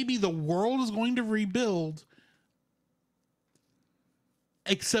 that maybe the world is going to rebuild,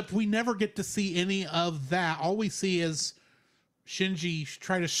 except we never get to see any of that. All we see is Shinji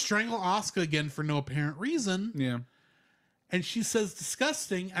try to strangle Asuka again for no apparent reason. Yeah. And she says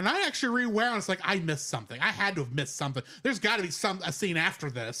disgusting. And I actually rewound. It's like, I missed something. I had to have missed something. There's got to be a scene after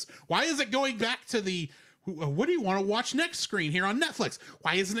this. Why is it going back to the, what do you want to watch next screen here on Netflix?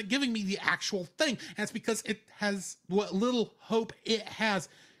 Why isn't it giving me the actual thing? And it's because it has, what little hope it has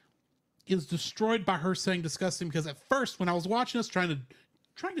is destroyed by her saying disgusting. Because at first, when I was watching this, trying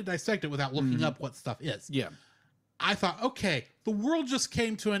to dissect it without looking up what stuff is. Yeah. I thought, okay, the world just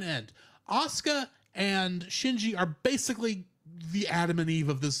came to an end. Asuka and Shinji are basically the Adam and Eve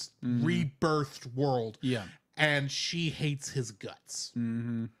of this rebirthed world. Yeah. And she hates his guts.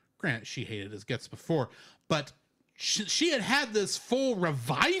 Granted, she hated his guts before, but she had this full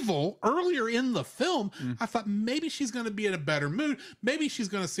revival earlier in the film. I thought maybe she's going to be in a better mood. Maybe she's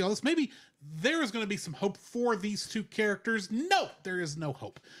going to see all this. Maybe there is going to be some hope for these two characters. No, there is no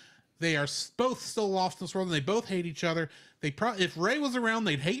hope. They are both still lost in this world, and they both hate each other. They probably, if Rey was around,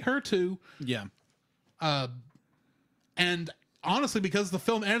 they'd hate her too. Yeah. And honestly, because the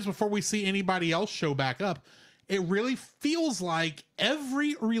film ends before we see anybody else show back up, it really feels like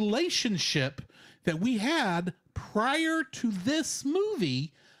every relationship that we had prior to this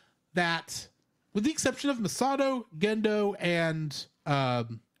movie, that, with the exception of Masato, Gendo, and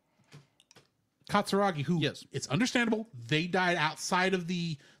Katsuragi, who, it's understandable, they died outside of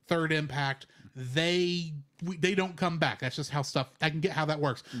the third impact. They don't come back. That's just how stuff, I can get how that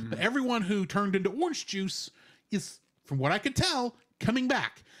works. But everyone who turned into orange juice is, from what I could tell, coming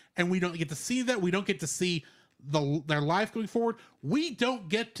back. And we don't get to see that. We don't get to see their life going forward. We don't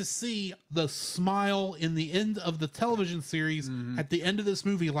get to see the smile in the end of the television series at the end of this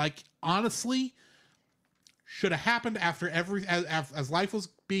movie. Like, honestly, should have happened after as life was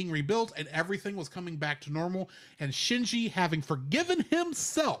being rebuilt and everything was coming back to normal, and Shinji having forgiven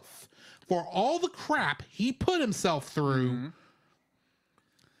himself for all the crap he put himself through.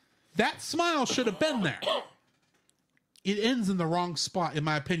 That smile should have been there. It ends in the wrong spot, in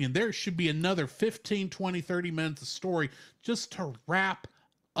my opinion. There should be another 15, 20, 30 minutes of story just to wrap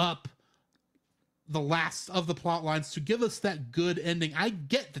up the last of the plot lines, to give us that good ending. I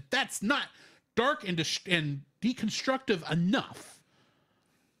get that that's not dark and deconstructive enough.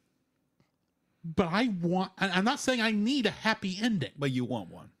 But I'm not saying I need a happy ending. But you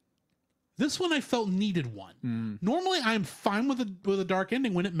want one. This one I felt needed one. Normally I'm fine with a dark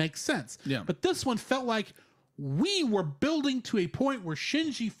ending when it makes sense. Yeah. But this one felt like we were building to a point where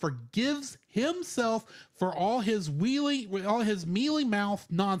Shinji forgives himself for all his mealy mouth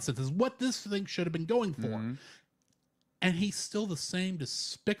nonsense, is what this thing should have been going for. And he's still the same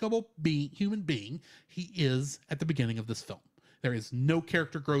despicable human being he is at the beginning of this film. There is no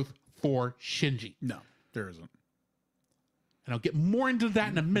character growth for Shinji. No, there isn't. And I'll get more into that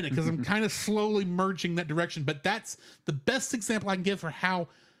in a minute because I'm kind of slowly merging that direction. But that's the best example I can give for how,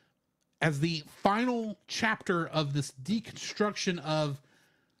 as the final chapter of this deconstruction of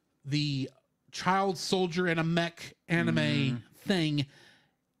the child soldier in a mech anime thing,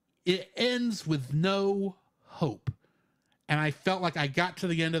 it ends with no hope. And I felt like I got to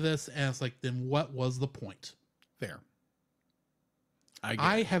the end of this and it's like, then what was the point? Fair.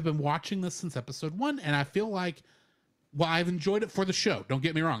 I have been watching this since episode 1, and I feel like, well, I've enjoyed it for the show. Don't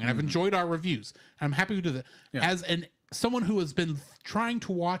get me wrong. And I've enjoyed our reviews. I'm happy to do that. Yeah. As someone who has been trying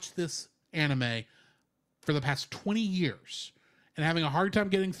to watch this anime for the past 20 years and having a hard time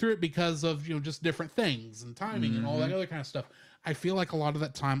getting through it because of, just different things and timing and all that other kind of stuff, I feel like a lot of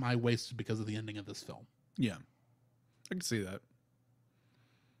that time I wasted because of the ending of this film. Yeah. I can see that.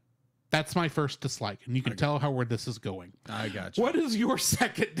 That's my first dislike, and you can tell where this is going. I got you. What is your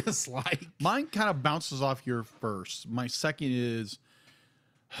second dislike? Mine kind of bounces off your first. My second is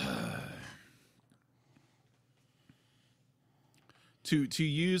To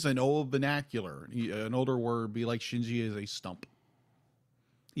use an old vernacular, an older word, be like Shinji is a stump.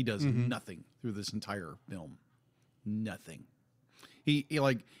 He does nothing through this entire film. Nothing. He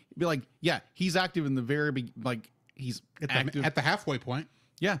like be like, yeah, he's active in the very he's active at the halfway point.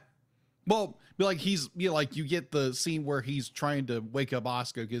 Yeah. Well, be like you get the scene where he's trying to wake up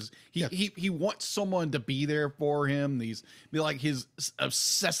Asuka because he wants someone to be there for him. His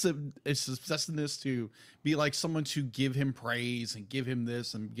obsessiveness to be like someone to give him praise and give him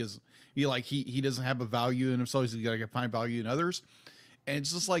this, and because he doesn't have a value in himself, he's got to find value in others, and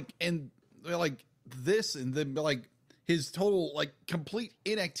it's just like like this, and then like his total like complete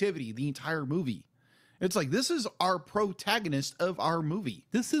inactivity the entire movie. It's like, this is our protagonist of our movie.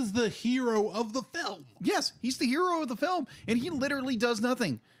 This is the hero of the film. Yes, he's the hero of the film, and he literally does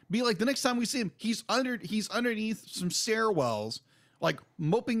nothing. Be like, the next time we see him, he's underneath some stairwells, like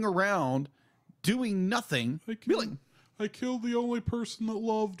moping around, doing nothing. I killed the only person that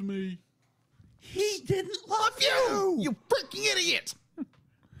loved me. He didn't love you, you freaking idiot.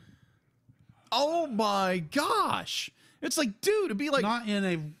 Oh my gosh. It's like, dude, it'd be like, not in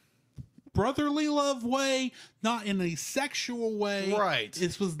a brotherly love way, not in a sexual way. Right.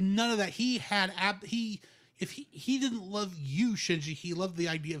 This was none of that. He had he didn't love you, Shinji. He loved the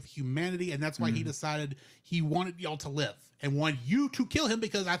idea of humanity, and that's why he decided he wanted y'all to live and wanted you to kill him,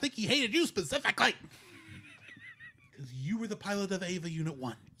 because I think he hated you specifically. Because you were the pilot of Ava Unit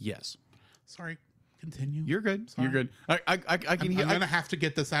 1. yes. Sorry. Continue. You're good. Sorry. You're good. I can hear. I'm gonna have to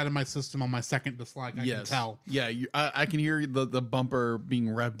get this out of my system on my second dislike. I can tell. Yeah, I can hear the bumper being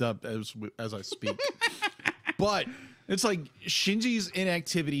revved up as I speak. But it's like Shinji's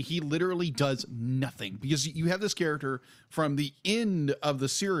inactivity. He literally does nothing, because you have this character from the end of the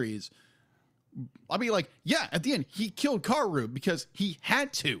series. I'll be like, yeah, at the end he killed Kaoru because he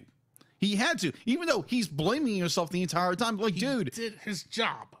had to. He had to, even though he's blaming himself the entire time. Like, dude, did his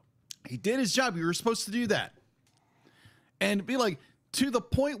job. He did his job. You were supposed to do that. And be like, to the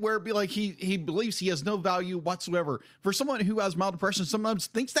point where be like he believes he has no value whatsoever. For someone who has mild depression, sometimes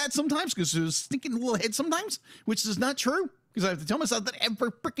thinks that sometimes, because of his stinking little head sometimes, which is not true, because I have to tell myself that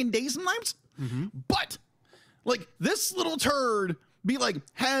every freaking day sometimes. But like, this little turd be like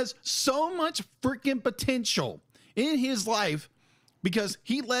has so much freaking potential in his life, because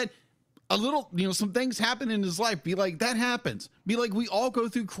he let a little, some things happen in his life. Be like, that happens. Be like, we all go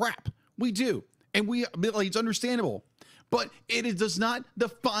through crap. We do. And be like, it's understandable. But it does not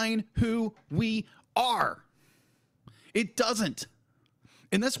define who we are. It doesn't.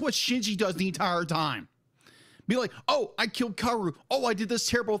 And that's what Shinji does the entire time. Be like, oh, I killed Kaoru. Oh, I did this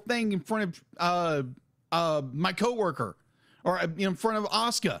terrible thing in front of my coworker. Or in front of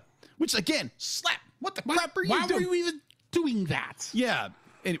Asuka. Which, again, slap. What the crap are you doing? Why were you even doing that? Yeah.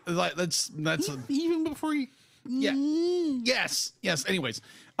 That's even before you. Yeah. Yes. Anyways,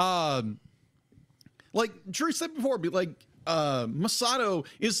 like Drew said before, be like, Masato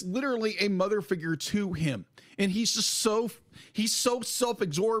is literally a mother figure to him, and he's so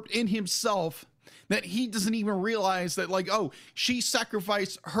self-absorbed in himself that he doesn't even realize that, like, oh, she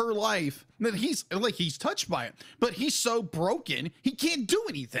sacrificed her life. That he's touched by it, but he's so broken he can't do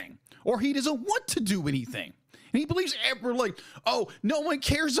anything, or he doesn't want to do anything. And he believes like, oh, no one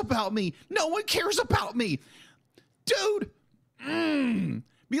cares about me. No one cares about me. Dude,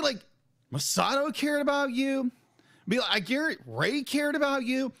 be like, Masato cared about you. Be like, I get it. Ray cared about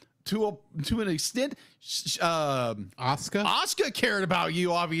you to an extent. Asuka cared about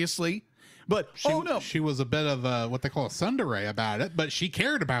you, obviously. But, she was a bit of what they call a tsundere about it, but she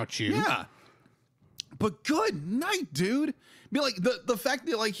cared about you. Yeah. But good night, dude. Be like, the fact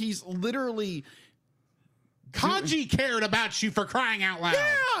that, like, he's literally... Kanji cared about you, for crying out loud.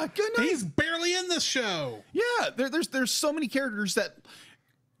 Yeah, good night. He's barely in this show. Yeah, there's so many characters that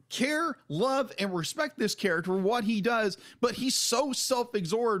care, love, and respect this character, what he does, but he's so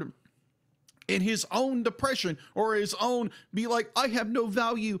self-absorbed in his own depression, or his own, be like, I have no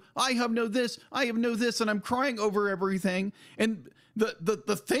value, I have no this, and I'm crying over everything. And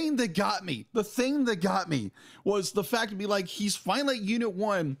the thing that got me was the fact to be like, he's finally at Unit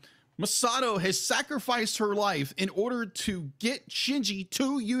 1. Masato has sacrificed her life in order to get Shinji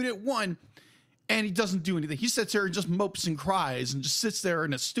to Unit 1, and he doesn't do anything. He sits there and just mopes and cries and just sits there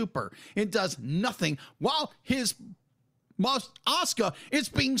in a stupor and does nothing, while his Asuka is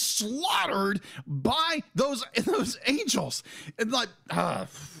being slaughtered by those angels. And like,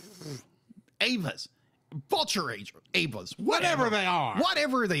 Avas, vulture Avas, whatever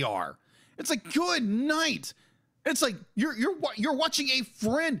they are. It's like, good night. It's like you're watching a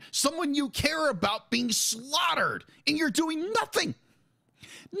friend, someone you care about, being slaughtered, and you're doing nothing.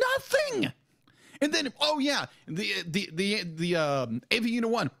 Nothing. And then, oh yeah, the AV Unit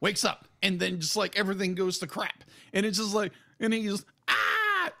 1 wakes up, and then just like everything goes to crap, and it's just like, and he just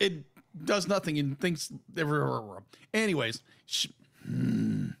it does nothing and thinks. Anyways,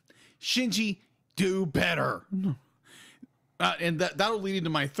 Shinji, do better. And that'll lead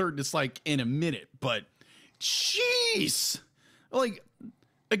into my third dislike in a minute. But jeez, like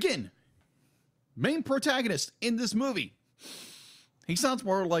again, main protagonist in this movie, he sounds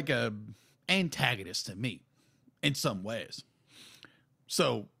more like a antagonist to me in some ways.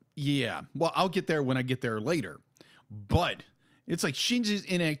 So yeah, well, I'll get there when I get there later. But it's like Shinji's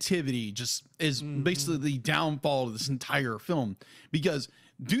inactivity just is basically the downfall of this entire film, because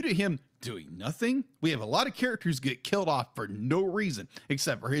due to him doing nothing, we have a lot of characters get killed off for no reason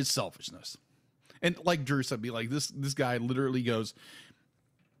except for his selfishness. And like Drew said, be like this guy literally goes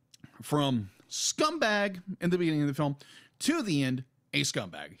from scumbag in the beginning of the film to the end, a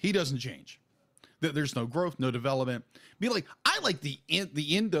scumbag. He doesn't change. There's no growth, no development. Be like, I like the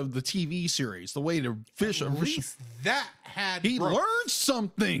end of the TV series, the way to fish. At least that had he growth. learned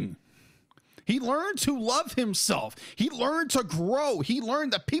something. He learned to love himself. He learned to grow. He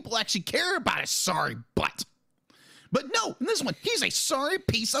learned that people actually care about his sorry butt. But no, in this one, he's a sorry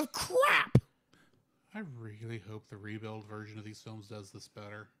piece of crap. I really hope the rebuild version of these films does this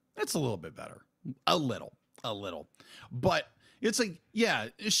better. It's a little bit better. A little. But it's like, yeah,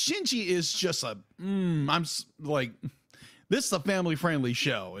 Shinji is just like, this is a family-friendly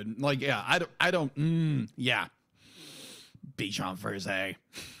show. And like, yeah, I don't, yeah. Bichon Frise.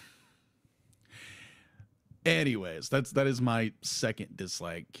 Anyways, that is my second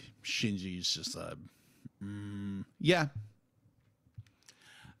dislike. Shinji's just yeah.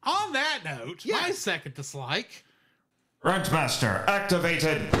 On that note, Yeah. my second dislike. Rentmaster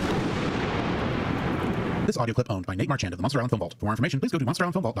activated. This audio clip owned by Nate Marchand of the Monster Island Film Vault. For more information, please go to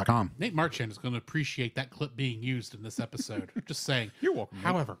monsterislandfilmvault.com. Nate Marchand is going to appreciate that clip being used in this episode. Just saying. You're welcome, Nate.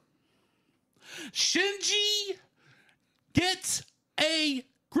 However, Shinji, get a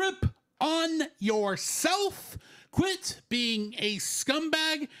grip on yourself. Quit being a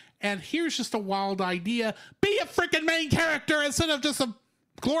scumbag. And here's just a wild idea. Be a freaking main character instead of just a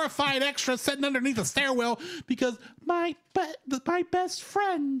glorified extra sitting underneath a stairwell because my best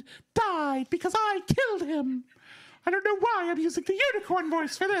friend died because I killed him. I don't know why I'm using the unicorn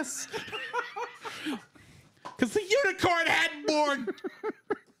voice for this. Because the unicorn had more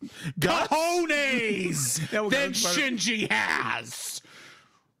cojones than Shinji has.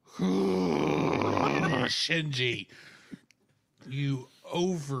 Shinji, you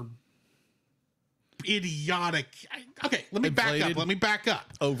over idiotic. Okay, let me back up.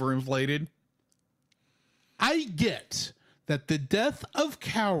 Overinflated. I get that the death of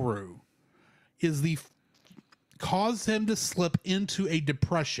Kaoru is caused him to slip into a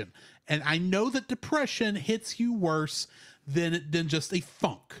depression. And I know that depression hits you worse than just a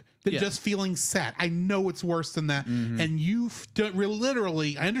funk, than just feeling sad. I know it's worse than that. And you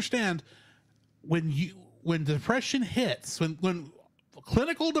literally, I understand when depression hits, when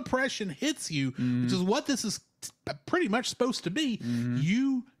clinical depression hits you, which is what this is pretty much supposed to be,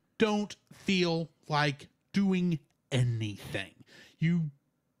 you don't feel like doing anything.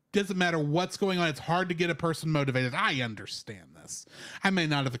 Doesn't matter what's going on. It's hard to get a person motivated. I understand this. I may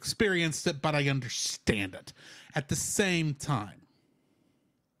not have experienced it, but I understand it. At the same time,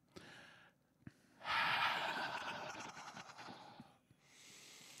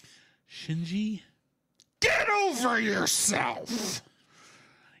 Shinji, get over yourself.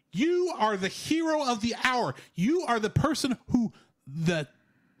 You are the hero of the hour. You are the person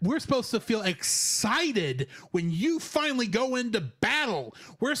we're supposed to feel excited when you finally go into battle.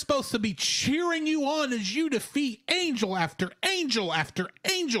 We're supposed to be cheering you on as you defeat angel after angel after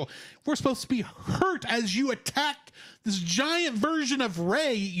angel. We're supposed to be hurt as you attack this giant version of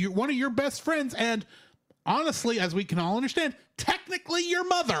Rei, one of your best friends, and honestly, as we can all understand, technically your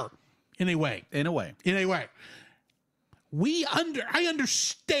mother. In a way. I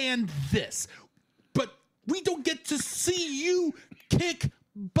understand this, but we don't get to see you kick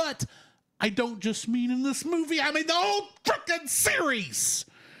butt. I don't just mean in this movie. I mean the whole frickin' series.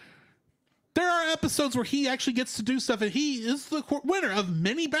 There are episodes where he actually gets to do stuff, and he is the winner of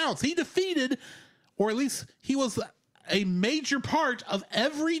many bouts. He defeated, or at least he was a major part of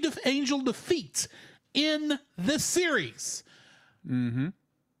every angel defeat in this series. And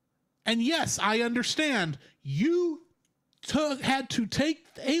yes, I understand you had to take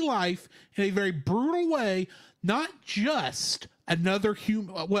a life in a very brutal way, not just another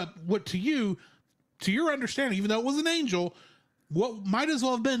human. What to your understanding, even though it was an angel, what might as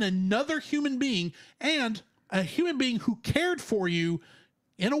well have been another human being, and a human being who cared for you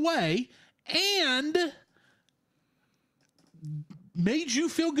in a way and made you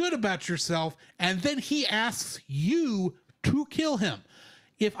feel good about yourself, and then he asks you to kill him.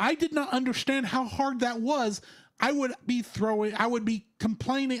 If I did not understand how hard that was, I would have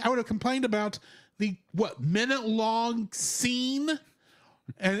complained about the minute long scene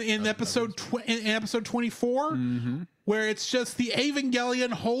in episode 24, where it's just the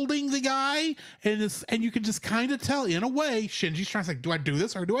Evangelion holding the guy, and you can just kind of tell in a way Shinji's trying to say, do I do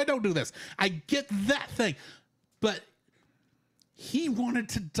this or do I don't do this? I get that thing, but he wanted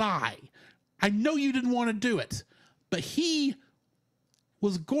to die. I know you didn't want to do it, but he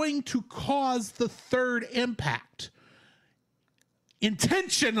was going to cause the third impact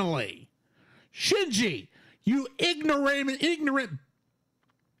intentionally. Shinji, you ignorant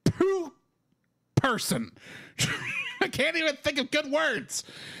poo person. I can't even think of good words.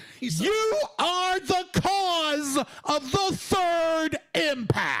 You are the cause of the third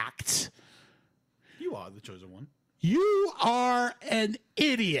impact. You are the chosen one. You are an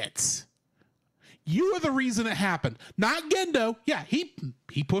idiot. You are the reason it happened. Not Gendo. Yeah, he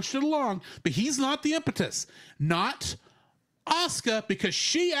pushed it along, but he's not the impetus. Not Asuka, because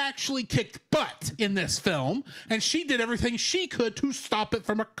she actually kicked butt in this film, and she did everything she could to stop it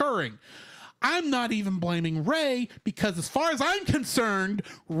from occurring. I'm not even blaming Rei, because as far as I'm concerned,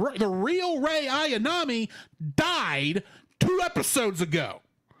 the real Rei Ayanami died 2 episodes ago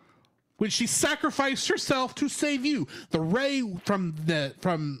when she sacrificed herself to save you. The Rei from the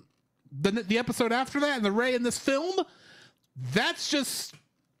episode after that and the Rei in this film, that's just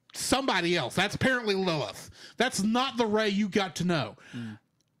somebody else. That's apparently Lilith. That's not the Rei you got to know.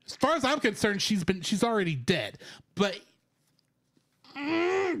 As far as I'm concerned, she's already dead. But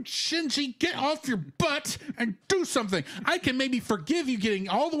Shinji, get off your butt and do something. I can maybe forgive you getting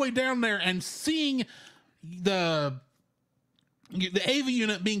all the way down there and seeing the Ava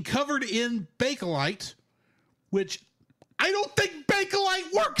unit being covered in Bakelite, which I don't think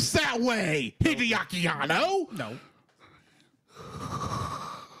Bakelite works that way, Hideaki Anno. No.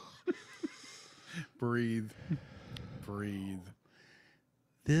 Breathe.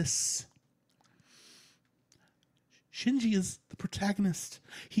 This Shinji is the protagonist.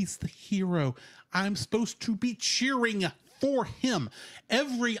 He's the hero. I'm supposed to be cheering for him.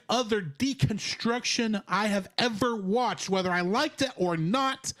 Every other deconstruction I have ever watched, whether I liked it or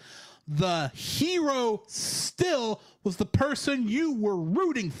not, the hero still was the person you were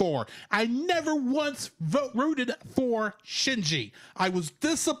rooting for. I never once rooted for Shinji. I was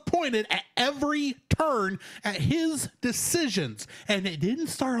disappointed at every turn at his decisions, and it didn't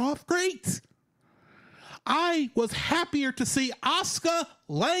start off great. I was happier to see Asuka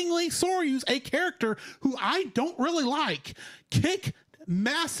Langley Soryus, a character who I don't really like, kick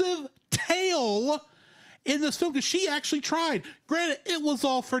massive tail in this film, because she actually tried. Granted, it was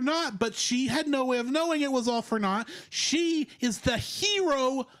all for naught, but she had no way of knowing it was all for naught. She is the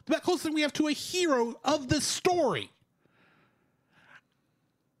hero, the closest thing we have to a hero of this story.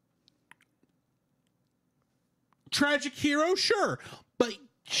 Tragic hero, sure, but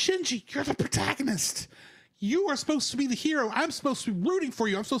Shinji, you're the protagonist. You are supposed to be the hero. I'm supposed to be rooting for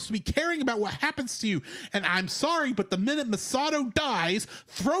you. I'm supposed to be caring about what happens to you. And I'm sorry, but the minute Masato dies,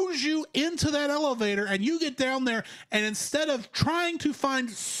 throws you into that elevator, and you get down there, and instead of trying to find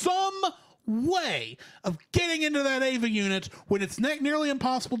some way of getting into that Ava unit when it's nearly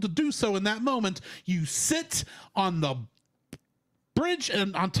impossible to do so in that moment, you sit on the bridge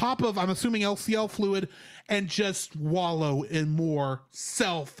and on top of, I'm assuming, LCL fluid, and just wallow in more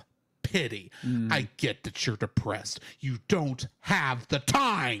self-pity. I get that you're depressed. You don't have the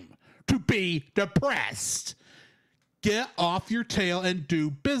time to be depressed. Get off your tail and do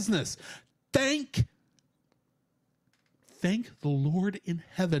business. Thank the Lord in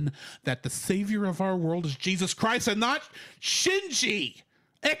heaven that the savior of our world is Jesus Christ and not Shinji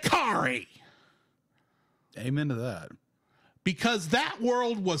Ikari. Amen to that. Because that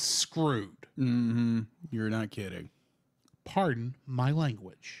world was screwed. You're not kidding. Pardon my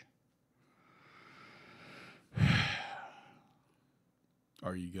language.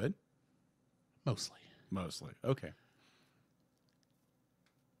 Are you good? Mostly. Okay.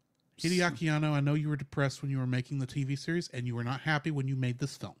 Hideaki Anno, I know you were depressed when you were making the TV series, and you were not happy when you made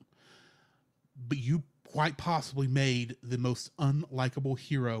this film. But you quite possibly made the most unlikable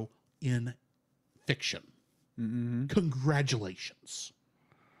hero in fiction. Congratulations.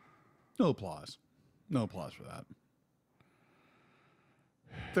 No applause for that.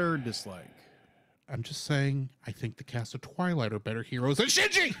 Third dislike. I'm just saying, I think the cast of Twilight are better heroes than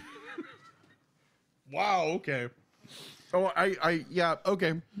Shinji. Wow. Okay. Oh, yeah.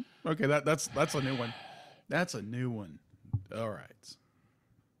 Okay. That's a new one. That's a new one. All right.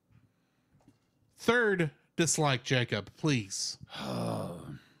 Third dislike, Jacob, please.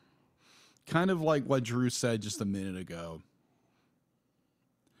 Kind of like what Drew said just a minute ago.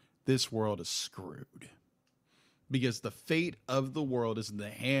 This world is screwed. Because the fate of the world is in the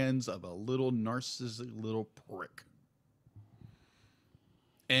hands of a little narcissistic little prick.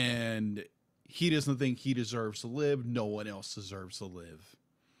 And he doesn't think he deserves to live. No one else deserves to live.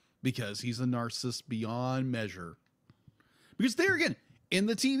 Because he's a narcissist beyond measure. Because there again, in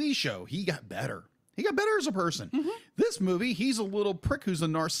the TV show, he got better. He got better as a person. This movie, he's a little prick who's a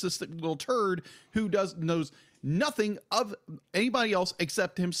narcissistic little turd who knows nothing of anybody else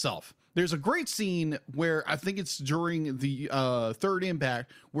except himself. There's a great scene where I think it's during the third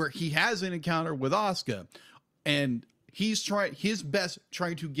impact where he has an encounter with Asuka, and he's trying his best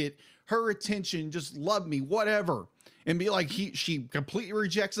trying to get her attention, just love me, whatever, and be like she completely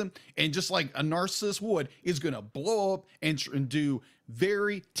rejects him, and just like a narcissist would, is gonna blow up and do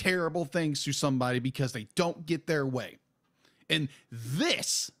very terrible things to somebody because they don't get their way. And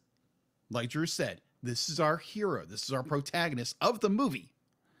this, like Drew said, this is our hero. This is our protagonist of the movie,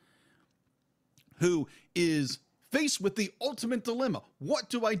 who is faced with the ultimate dilemma. What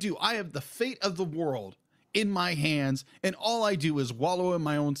do? I have the fate of the world in my hands, and all I do is wallow in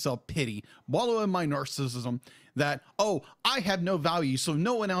my own self-pity, wallow in my narcissism that, oh, I have no value, so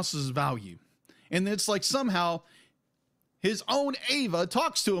no one else's value. And it's like somehow his own Ava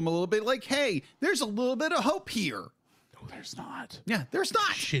talks to him a little bit like, hey, there's a little bit of hope here. No, there's not. Yeah, there's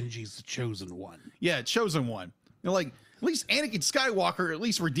not. Shinji's the chosen one. Yeah, chosen one. You're like, at least Anakin Skywalker at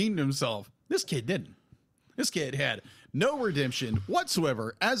least redeemed himself. This kid didn't. This kid had no redemption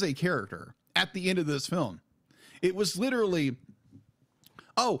whatsoever as a character at the end of this film. It was literally,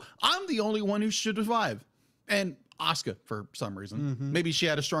 oh, I'm the only one who should survive. And Asuka, for some reason, maybe she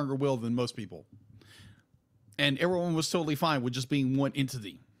had a stronger will than most people. And everyone was totally fine with just being one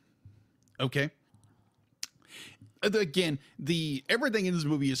entity. Okay. Again, everything in this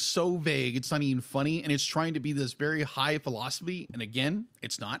movie is so vague, it's not even funny, and it's trying to be this very high philosophy. And again,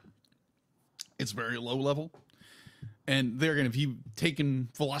 it's not. It's very low level. And there again, if you've taken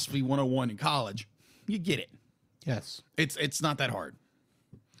philosophy 101 in college, you get it. Yes. It's not that hard.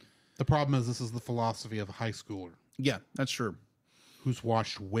 The problem is this is the philosophy of a high schooler Yeah, that's true. who's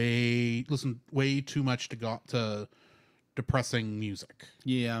watched way too much to depressing music.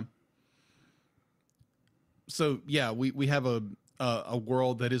 Yeah. So yeah, we have a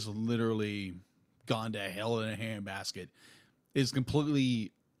world that is literally gone to hell in a handbasket, is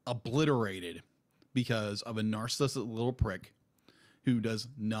completely obliterated because of a narcissistic little prick who does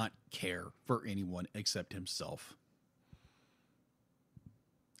not care for anyone except himself.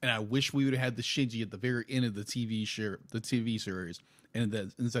 And I wish we would have had the Shinji at the very end of the TV series,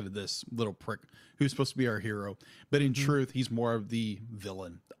 and instead of this little prick who's supposed to be our hero. But in truth, he's more of the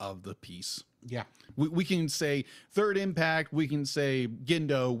villain of the piece. Yeah. We can say Third Impact, we can say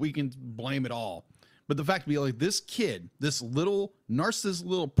Gendo, we can blame it all. But the fact to be like, this kid, this little narcissist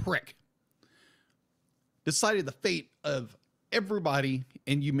little prick, decided the fate of everybody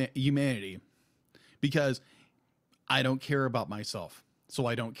in humanity because I don't care about myself, so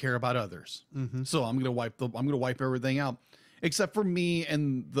I don't care about others. So I'm gonna wipe everything out, except for me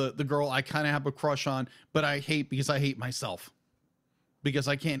and the girl I kind of have a crush on, but I hate because I hate myself because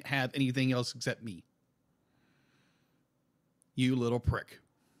I can't have anything else except me. You little prick.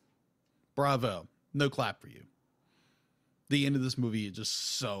 Bravo. No clap for you. The end of this movie is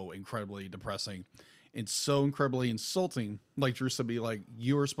just so incredibly depressing and so incredibly insulting. Like Drew said, be like,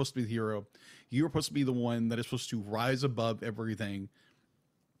 you are supposed to be the hero. You are supposed to be the one that is supposed to rise above everything,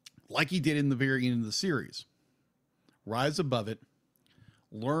 like he did in the very end of the series. Rise above it,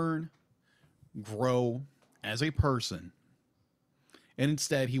 learn, grow as a person. And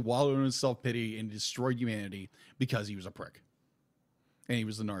instead, he wallowed in his self-pity and destroyed humanity because he was a prick. And he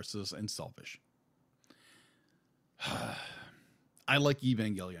was a narcissist and selfish. I like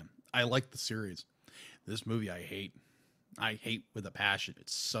Evangelion. I like the series. This movie I hate. I hate with a passion.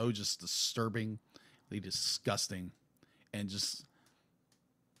 It's so just disturbingly disgusting. And just,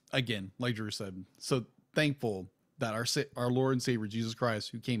 again, like Drew said, so thankful that our Lord and Savior Jesus Christ,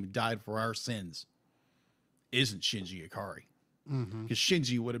 who came and died for our sins, isn't Shinji Ikari. Because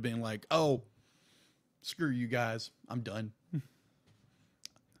Shinji would have been like, oh, screw you guys. I'm done.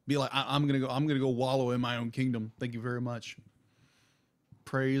 Be like, I'm gonna go wallow in my own kingdom. Thank you very much.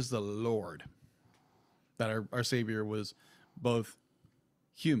 Praise the Lord that our Savior was both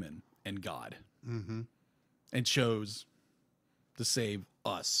human and God, and chose to save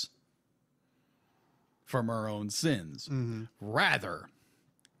us from our own sins, rather,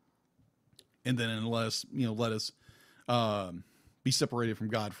 and then let us be separated from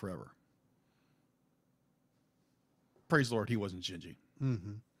God forever. praise the Lord, he wasn't Shinji.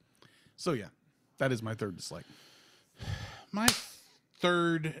 Mm-hmm. So yeah, that is my third dislike. My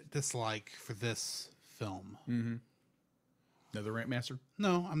third dislike for this film. Mm-hmm. Another rant master?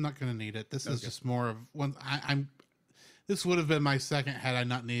 No, I'm not going to need it. This is Okay. just more of one. This would have been my second had I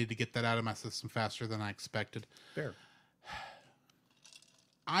not needed to get that out of my system faster than I expected. Fair.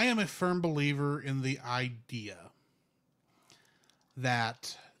 I am a firm believer in the idea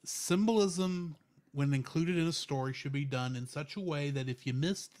that symbolism, when included in a story, should be done in such a way that if you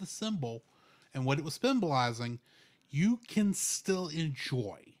missed the symbol and what it was symbolizing, you can still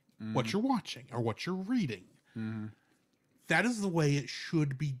enjoy what you're watching or what you're reading. That is the way it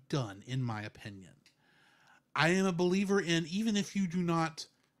should be done, in my opinion. I am a believer in, even if you do not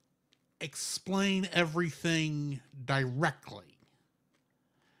explain everything directly,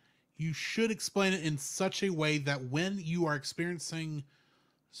 you should explain it in such a way that when you are experiencing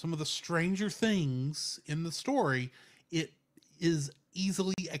some of the stranger things in the story, it is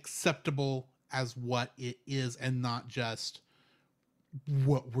easily acceptable as what it is and not just,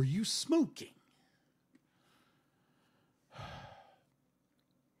 what were you smoking?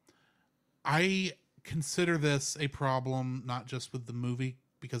 I consider this a problem not just with the movie,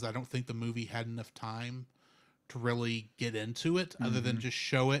 because I don't think the movie had enough time to really get into it other than just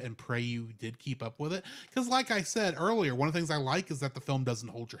show it and pray you did keep up with it. Because like I said earlier, one of the things I like is that the film doesn't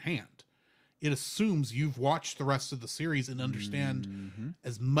hold your hand. It assumes you've watched the rest of the series and understand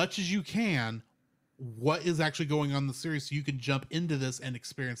as much as you can what is actually going on in the series so you can jump into this and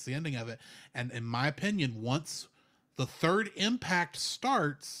experience the ending of it. And in my opinion, once the third impact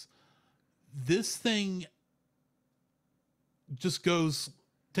starts, this thing just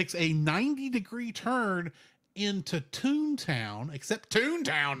takes a 90-degree turn into Toontown, except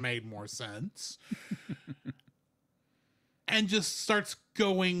Toontown made more sense, and just starts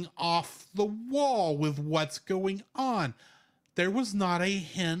going off the wall with what's going on. There was not a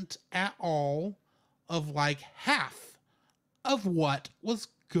hint at all of like half of what was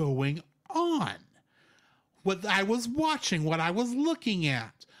going on. What I was watching, what I was looking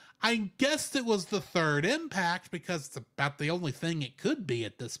at. I guessed it was the third impact because it's about the only thing it could be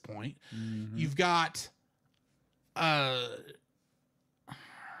at this point. You've got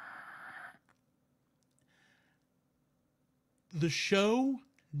the show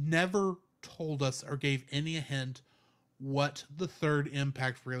never told us or gave any hint what the third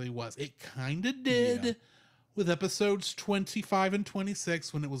impact really was. It kind of did with episodes 25 and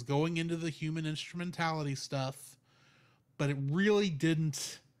 26 when it was going into the human instrumentality stuff, but it really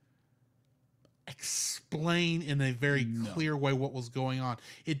didn't explain in a very clear way what was going on.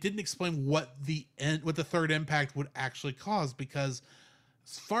 It didn't explain what the third impact would actually cause, because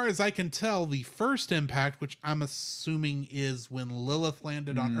as far as I can tell, the first impact, which I'm assuming is when Lilith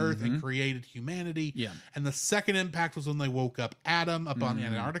landed on Earth and created humanity, and the second impact was when they woke up Adam up on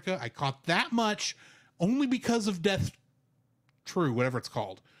Antarctica. I caught that much only because of Death True, whatever it's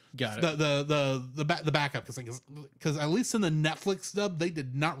called. Got it. The backup, because at least in the Netflix dub, they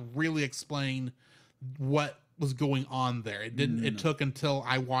did not really explain what was going on there. It didn't. It took until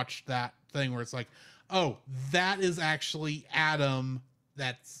I watched that thing where it's like, oh, that is actually Adam.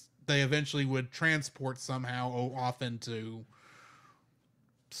 They eventually would transport somehow off into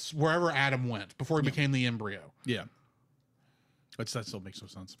wherever Adam went before he became the embryo. Yeah, but that still makes no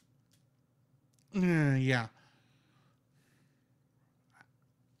sense. Yeah.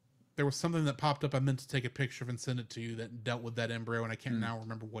 There was something that popped up I meant to take a picture of and send it to you that dealt with that embryo, and I can't now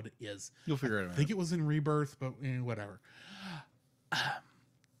remember what it is. You'll figure it out. I think it was in Rebirth, but whatever.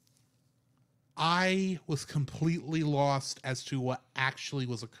 I was completely lost as to what actually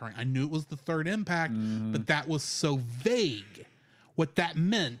was occurring. I knew it was the third impact, but that was so vague. What that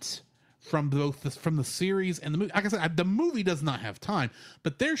meant from both from the series and the movie. Like I said, the movie does not have time,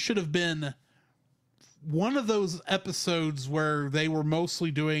 but there should have been one of those episodes where they were mostly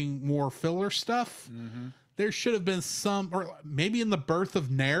doing more filler stuff. There should have been some, or maybe in the birth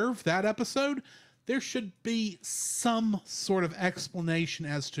of Nerve, that episode, there should be some sort of explanation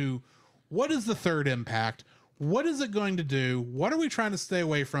as to what is the third impact? What is it going to do? What are we trying to stay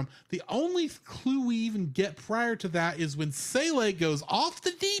away from? The only clue we even get prior to that is when Sele goes off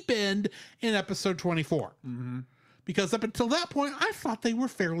the deep end in episode 24. Because up until that point, I thought they were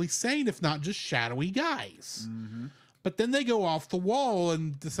fairly sane, if not just shadowy guys. But then they go off the wall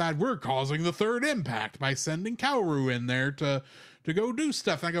and decide we're causing the third impact by sending Kaoru in there to go do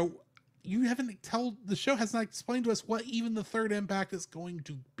stuff. And I go, you haven't the show has not explained to us what even the third impact is going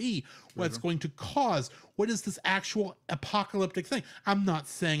to be, what it's going to cause. What is this actual apocalyptic thing? I'm not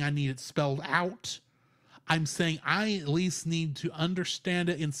saying I need it spelled out. I'm saying I at least need to understand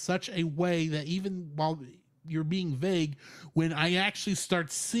it in such a way that even while you're being vague when I actually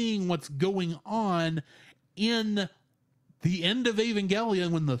start seeing what's going on in the end of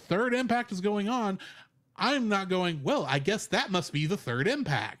Evangelion when the third impact is going on. I'm not going, well, I guess that must be the third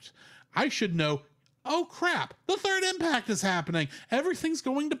impact. I should know, oh crap, the third impact is happening. Everything's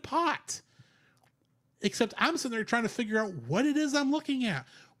going to pot. Except I'm sitting there trying to figure out what it is I'm looking at.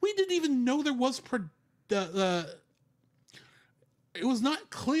 We didn't even know there was it was not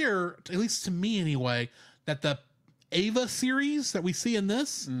clear, at least to me anyway, that the Ava series that we see in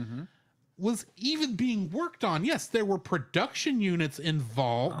this was even being worked on. Yes, there were production units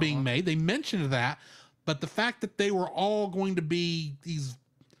involved being made. They mentioned that, but the fact that they were all going to be these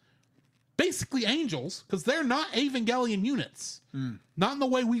basically angels, because they're not Evangelion units. Not in the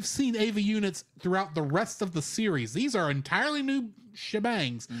way we've seen Ava units throughout the rest of the series. These are entirely new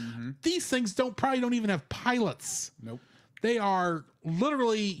shebangs. These things probably don't even have pilots. Nope. They are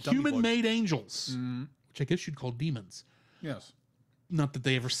literally Dummy human-made angels, which I guess you'd call demons. Yes. Not that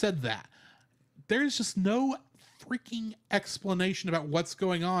they ever said that. There's just no freaking explanation about what's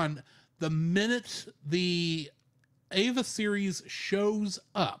going on. The minute the Ava series shows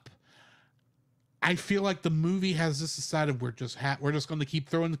up, I feel like the movie has just decided we're just going to keep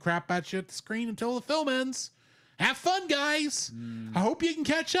throwing the crap at you at the screen until the film ends. Have fun, guys. I hope you can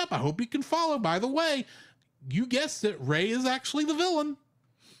catch up. I hope you can follow. By the way, you guessed it, Rey is actually the villain.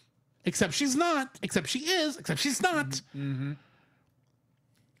 Except she's not. Except she is. Except she's not.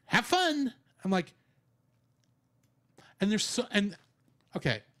 Have fun. I'm like, and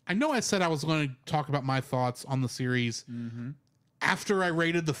okay. I know I said I was going to talk about my thoughts on the series after I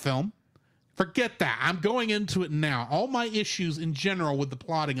rated the film. Forget that. I'm going into it now. All my issues in general with the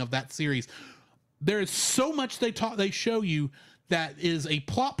plotting of that series. There is so much they show you that is a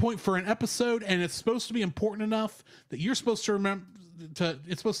plot point for an episode, and it's supposed to be important enough that you're supposed to remember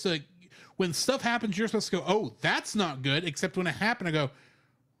it's supposed to, when stuff happens, you're supposed to go, oh, that's not good. Except when it happened, I go,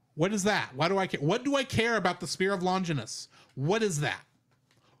 what is that? Why do I care? What do I care about the Spear of Longinus? What is that?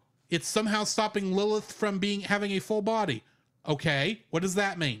 It's somehow stopping Lilith from having a full body. Okay, what does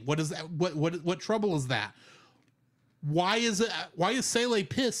that mean? What is that? What trouble is that? Why is Sele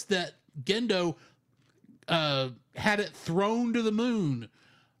pissed that Gendo had it thrown to the moon?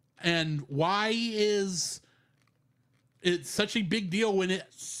 And why is it such a big deal when it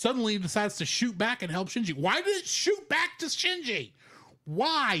suddenly decides to shoot back and help Shinji? Why did it shoot back to Shinji?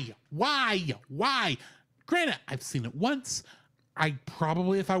 Why? Granted, I've seen it once. I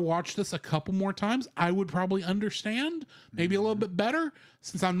probably, if I watched this a couple more times, I would probably understand maybe a little bit better,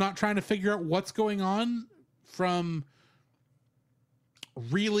 since I'm not trying to figure out what's going on from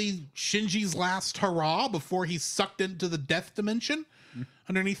really Shinji's last hurrah before he's sucked into the death dimension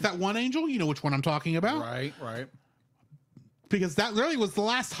underneath that one angel. You know which one I'm talking about. Right. Because that really was the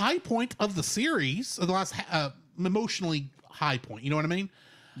last high point of the series, or the last emotionally high point. You know what I mean?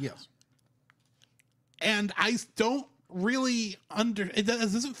 Yes. And I don't really it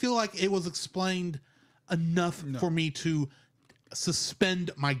doesn't feel like it was explained enough for me to suspend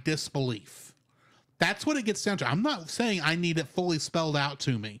my disbelief. That's what it gets down to. I'm not saying I need it fully spelled out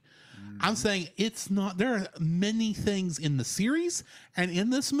to me. I'm saying it's not. There are many things in the series and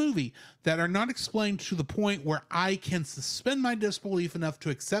in this movie that are not explained to the point where I can suspend my disbelief enough to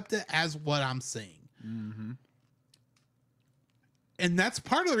accept it as what I'm seeing. And that's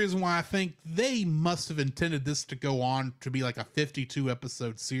part of the reason why I think they must have intended this to go on to be like a 52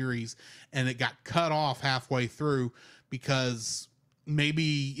 episode series, and it got cut off halfway through because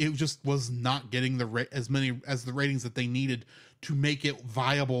maybe it just was not getting as many as the ratings that they needed to make it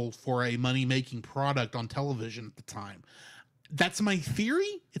viable for a money-making product on television at the time. That's my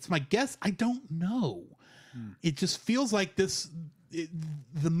theory. It's my guess. I don't know. It just feels like the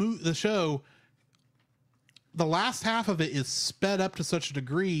show, the last half of it is sped up to such a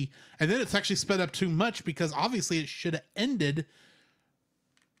degree, and then it's actually sped up too much because obviously it should have ended,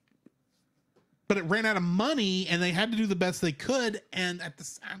 but it ran out of money and they had to do the best they could. And at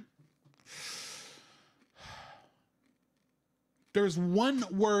the time, there's one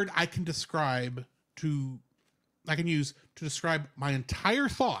word I can use to describe my entire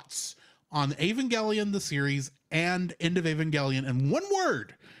thoughts on Evangelion, the series, and End of Evangelion, and one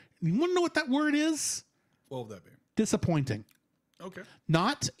word. You want to know what that word is? What would that be? Disappointing. Okay.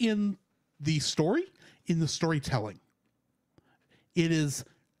 Not in the story, in the storytelling. It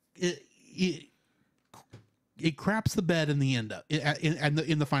craps the bed in the end of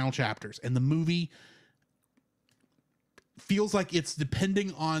in the final chapters, and the movie feels like it's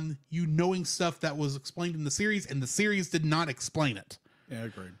depending on you knowing stuff that was explained in the series, and the series did not explain it. Yeah, I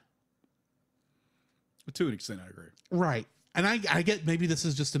agree. But to an extent, I agree. Right. And I get maybe this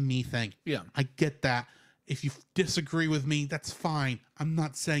is just a me thing. Yeah. I get that. If you disagree with me, that's fine. I'm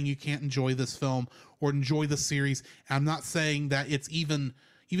not saying you can't enjoy this film or enjoy the series. I'm not saying that it's even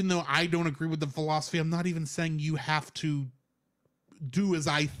though I don't agree with the philosophy, I'm not even saying you have to do as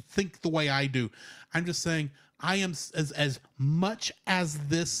I think the way I do. I'm just saying I am as much as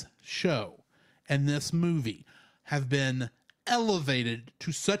this show and this movie have been elevated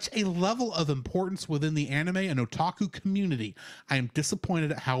to such a level of importance within the anime and otaku community. I am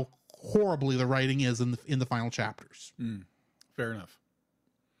disappointed at how horribly the writing is in the final chapters. Fair enough.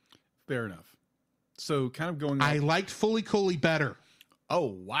 Fair enough. So kind of going I liked Fully Cooley better. Oh,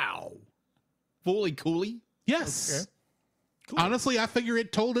 wow. Fully Cooley? Yes. Okay. Cool. Honestly, I figure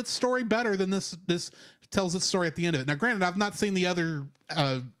it told its story better than this tells its story at the end of it. Now, granted, I've not seen the other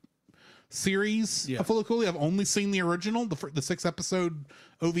series of Fully Cooley. I've only seen the original, the 6-episode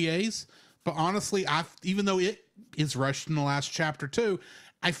OVAs. But honestly, even though it is rushed in the last chapter too,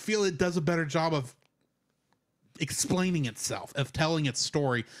 I feel it does a better job of explaining itself, of telling its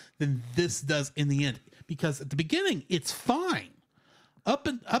story than this does in the end. Because at the beginning, it's fine. Up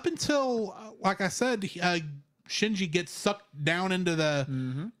until, like I said, Shinji gets sucked down into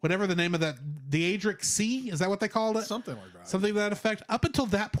the whatever the name of that, the Adric Sea, is that what they called it? Something like that. Something to that effect. Up until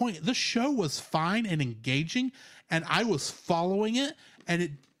that point, the show was fine and engaging, and I was following it.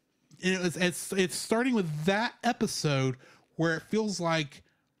 And it's starting with that episode where it feels like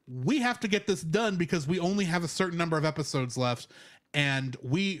we have to get this done because we only have a certain number of episodes left, and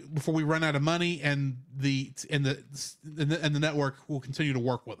before we run out of money, and the network will continue to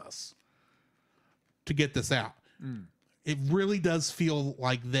work with us to get this out. It really does feel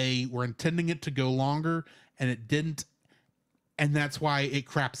like they were intending it to go longer, and it didn't, and that's why it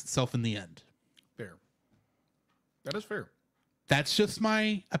craps itself in the end. Fair. That is fair. That's just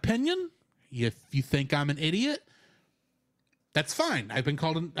my opinion. If you think I'm an idiot, that's fine. I've been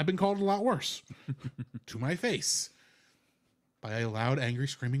called a lot worse to my face by a loud, angry,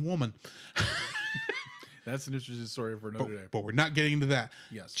 screaming woman. That's an interesting story for another day. But we're not getting into that.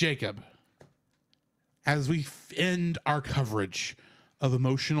 Yes. Jacob, as we end our coverage of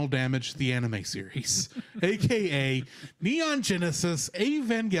Emotional Damage, the anime series, aka Neon Genesis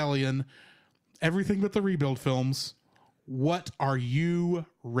Evangelion, everything but the rebuild films, what are you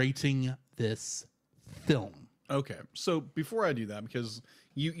rating this film? Okay, so before I do that, because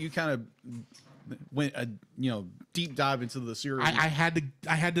you kind of went a deep dive into the series, I had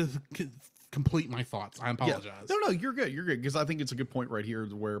to complete my thoughts. I apologize. Yeah. No, you're good. You're good, because I think it's a good point right here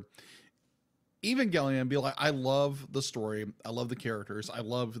where Evangelion be like, I love the story, I love the characters, I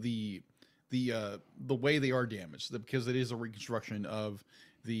love the way they are damaged, because it is a reconstruction of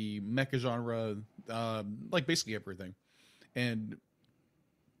the mecha genre, like basically everything, and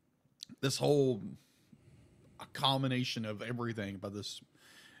this whole a combination of everything about this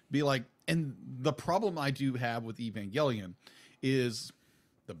be like, and the problem I do have with Evangelion is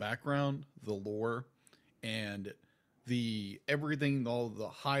the background, the lore, and the everything, all the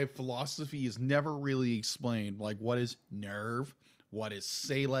high philosophy is never really explained. Like, what is nerve? What is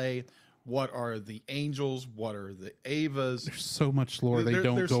Sele? What are the angels? What are the Avas? There's so much lore they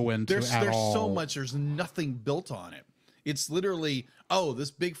don't go into at all. There's so much. There's nothing built on it. It's literally, oh, this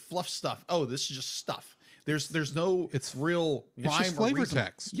big fluff stuff. Oh, this is just stuff. There's no, it's real It's rhyme just or flavor reason.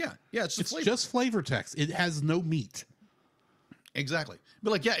 text. Yeah, it's Just flavor text. It has no meat. Exactly. But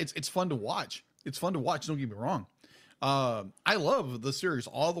like, yeah, it's fun to watch. It's fun to watch. Don't get me wrong. I love the series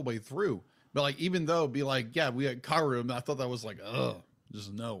all the way through. But like, even though be like, yeah, we had Karu, and I thought that was like,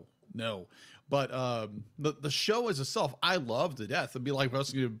 just no. But the show as itself, I love to death. It'd be like, if I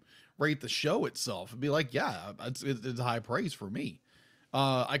was going to rate the show itself, it'd be like, yeah, it's high praise for me.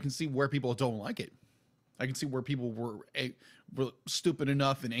 I can see where people don't like it. I can see where people were stupid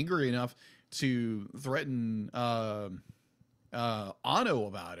enough and angry enough to threaten Ano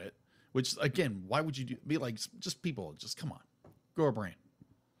about it. Which, again, why would you be like, just people, just come on, grow a brain.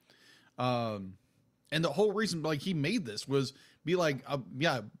 And the whole reason, like, he made this was be like, be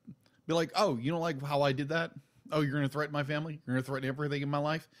like, oh, you don't like how I did that? Oh, you're gonna threaten my family? You're gonna threaten everything in my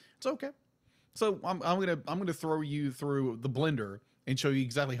life? It's okay. So I'm gonna throw you through the blender and show you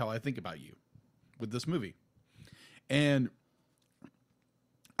exactly how I think about you with this movie. And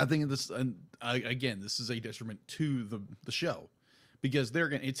I think this, again, this is a detriment to the show. Because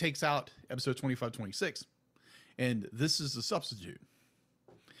it takes out episode 25, 26, and this is the substitute.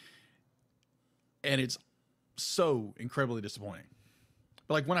 And it's so incredibly disappointing.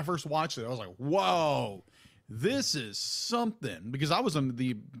 But like, when I first watched it, I was like, whoa, this is something. Because I was under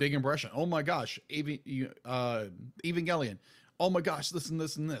the big impression, oh my gosh, Evangelion, oh my gosh, this and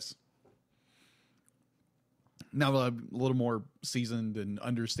this and this. Now that I'm a little more seasoned and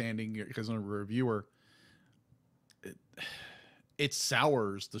understanding because I'm a reviewer, it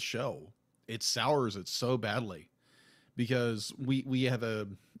sours the show. It sours it so badly because we have a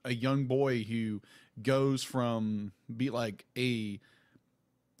young boy who goes from be like I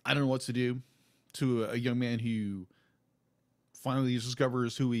don't know what to do to a young man who finally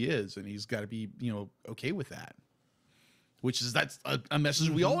discovers who he is, and he's got to be, okay with that, that's a message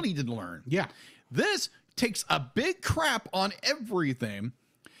we all need to learn. Yeah. This takes a big crap on everything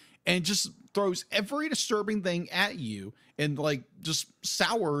and just throws every disturbing thing at you and like just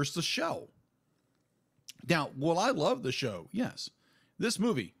sours the show. Now, will I love the show? Yes. This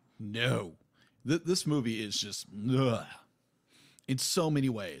movie, no. This movie is just ugh. In so many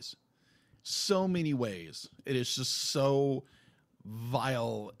ways. So many ways. It is just so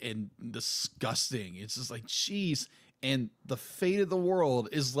vile and disgusting. It's just like, geez. And the fate of the world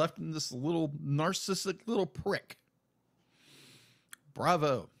is left in this little narcissistic little prick.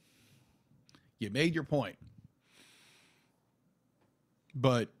 Bravo. You made your point.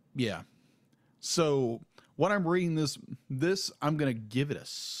 But yeah. So when I'm reading this I'm going to give it a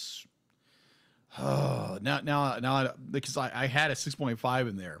now because I had a 6.5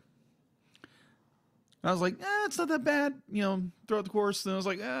 in there. I was like, it's not that bad, throughout the course. And I was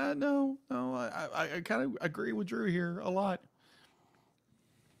like, no, I kind of agree with Drew here a lot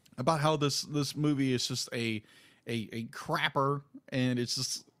about how this movie is just a crapper, and it's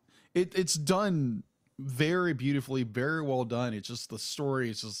just it's done very beautifully, very well done. It's just the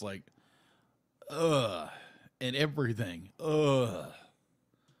story is just like, and everything, I'm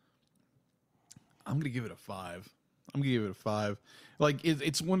gonna give it a 5. Like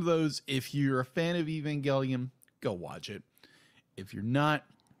it's one of those, if you're a fan of Evangelion, go watch it. If you're not,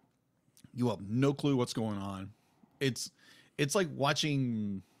 you have no clue what's going on. It's like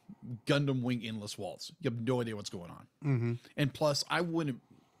watching Gundam Wing Endless Waltz. You have no idea what's going on. Mm-hmm. And plus, I wouldn't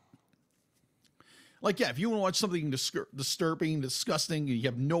if you want to watch something disturbing, disgusting, and you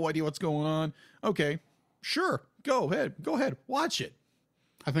have no idea what's going on, okay, sure, go ahead, watch it.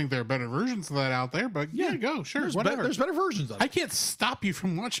 I think there are better versions of that out there, but yeah, go, sure, whatever. There's better versions of it. I can't stop you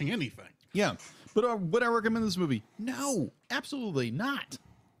from watching anything. Yeah, but would I recommend this movie? No, absolutely not.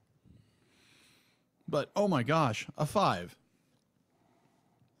 But oh my gosh, a 5.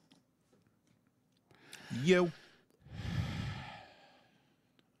 Yo.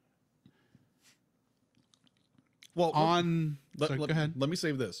 Well, go ahead. Let me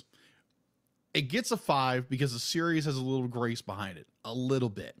save this. It gets a 5 because the series has a little grace behind it. A little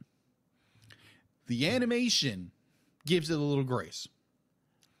bit. The animation gives it a little grace.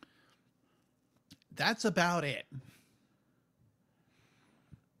 That's about it.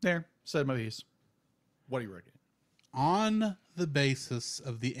 There. Said my piece. What do you reckon? On the basis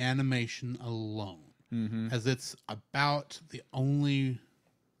of the animation alone, as it's about the only...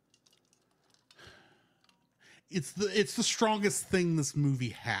 It's the strongest thing this movie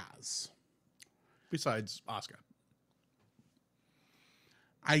has. Besides Asuka.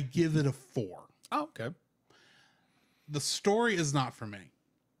 I give it a 4. Oh, okay. The story is not for me.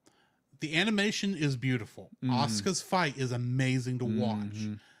 The animation is beautiful. Asuka's fight is amazing to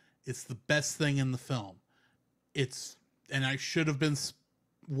watch. It's the best thing in the film. And I should have been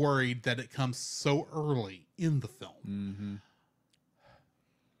worried that it comes so early in the film.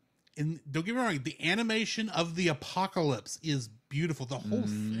 And don't get me wrong, the animation of the apocalypse is beautiful. The whole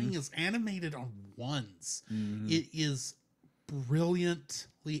thing is animated on ones. It is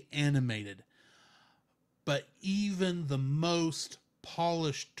brilliantly animated. But even the most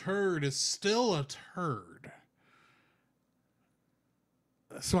polished turd is still a turd.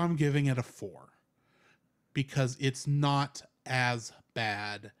 So I'm giving it a 4. Because it's not as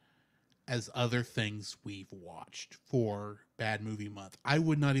bad as other things we've watched for Bad Movie Month. I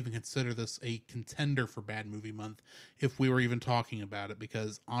would not even consider this a contender for Bad Movie Month if we were even talking about it,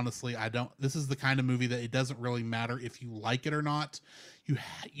 because honestly, this is the kind of movie that it doesn't really matter if you like it or not.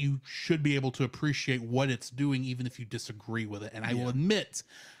 You should be able to appreciate what it's doing even if you disagree with it. And I will admit,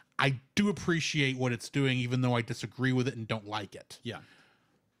 I do appreciate what it's doing even though I disagree with it and don't like it. Yeah.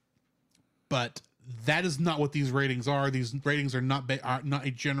 But that is not what these ratings are. These ratings are not a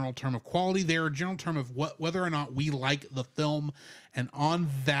general term of quality. They're a general term of whether or not we like the film. And on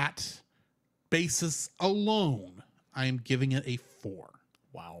that basis alone, I am giving it a 4.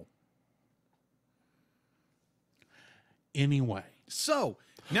 Wow. Anyway. So,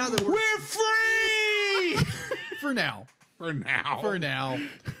 now that we're free! For now. For now.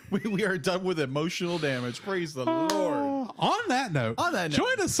 We are done with emotional damage. Praise the Lord. On that note,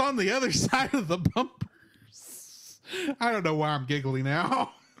 join us on the other side of the bumpers. I don't know why I'm giggling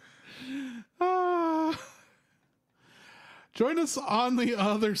now. Join us on the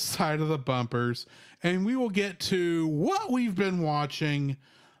other side of the bumpers, and we will get to what we've been watching,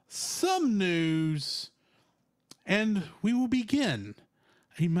 some news, and we will begin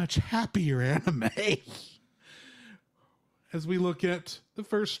a much happier anime as we look at the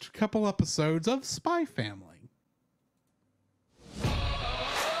first couple episodes of Spy Family.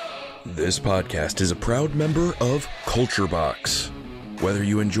 This podcast is a proud member of Culture Box. Whether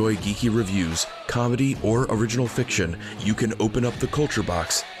you enjoy geeky reviews, comedy, or original fiction, you can open up the Culture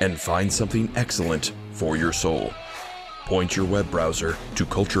Box and find something excellent for your soul. Point your web browser to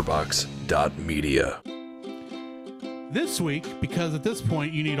culturebox.media. This week, because at this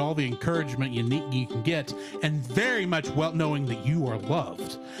point you need all the encouragement you can get, and very much well knowing that you are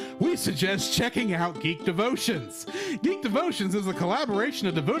loved, we suggest checking out Geek Devotions. Geek Devotions is a collaboration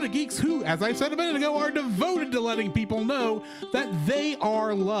of devoted geeks who, as I said a minute ago, are devoted to letting people know that they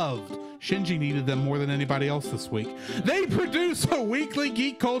are loved. Shinji needed them more than anybody else this week. They produce a weekly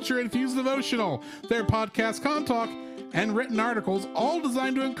geek culture infused devotional. Their podcast, Con Talk, and written articles, all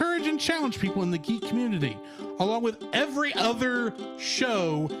designed to encourage and challenge people in the geek community, along with every other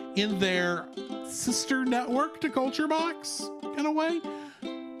show in their sister network to Culture Box, in a way.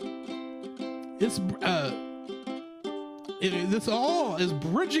 This all is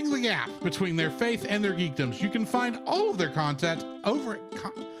bridging the gap between their faith and their geekdoms. You can find all of their content over at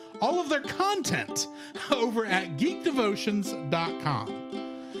geekdevotions.com.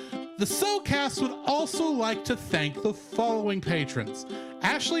 The Cellcast would also like to thank the following patrons: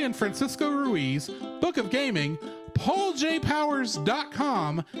 Ashley and Francisco Ruiz, Book of Gaming,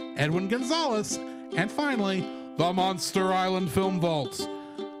 PaulJPowers.com, Edwin Gonzalez, and finally, the Monster Island Film Vault,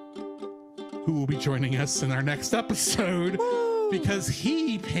 who will be joining us in our next episode because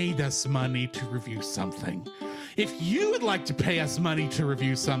he paid us money to review something. If you would like to pay us money to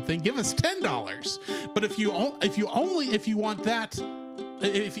review something, give us $10. But if you want that,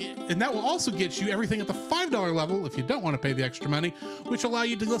 and that will also get you everything at the $5 level if you don't want to pay the extra money, which will allow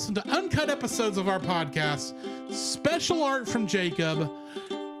you to listen to uncut episodes of our podcast, special art from Jacob,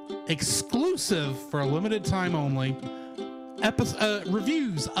 exclusive for a limited time only,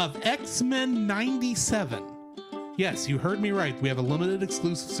 reviews of X-Men 97. Yes, you heard me right. We have a limited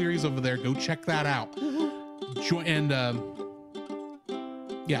exclusive series over there. Go check that out.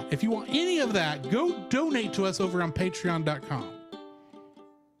 Yeah, if you want any of that, go donate to us over on patreon.com.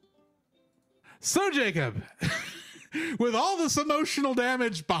 So, Jacob, with all this emotional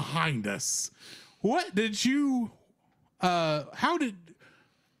damage behind us, what did you, how did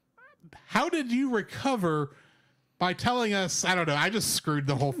you recover by telling us, I don't know, I just screwed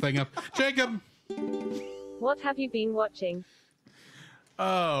the whole thing up. Jacob. What have you been watching?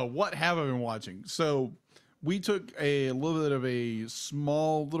 What have I been watching? So we took a little bit of a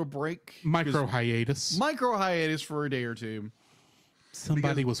small little break. Micro hiatus for a day or two.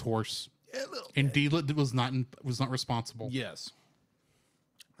 Somebody was hoarse. And Deedlit was not responsible. Yes.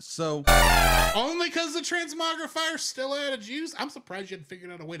 So only because the transmogrifier still out of juice. I'm surprised you hadn't figured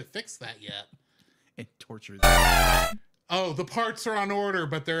out a way to fix that yet. And torture them. Oh, the parts are on order,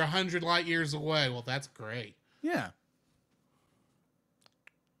 but they're 100 light years away. Well, that's great. Yeah.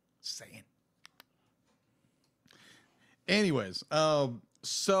 Saying. Anyways,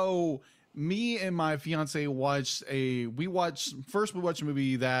 so me and my fiance watched a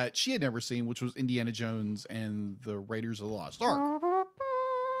movie that she had never seen, which was Indiana Jones and the Raiders of the Lost Ark.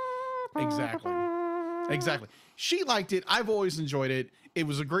 Exactly. She liked it. I've always enjoyed it. It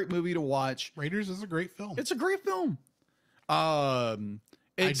was a great movie to watch. Raiders is a great film. It's a great film. I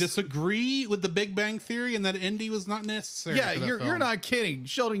disagree with the Big Bang Theory and that Indy was not necessary. Yeah, you're not kidding.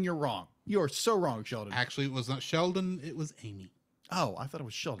 Sheldon, you're wrong. You are so wrong, Sheldon. Actually, it was not Sheldon. It was Amy. Oh, I thought it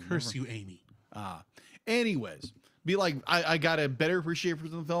was Sheldon. Curse you, Amy. Anyways, I got a better appreciation for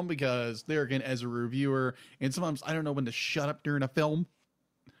the film because there again, as a reviewer, and sometimes I don't know when to shut up during a film.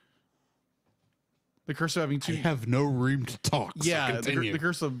 The curse of having I have no room to talk. Yeah, so the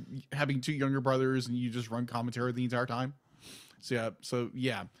curse of having two younger brothers and you just run commentary the entire time. So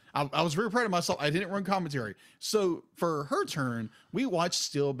yeah, I was very proud of myself. I didn't run commentary. So for her turn, we watched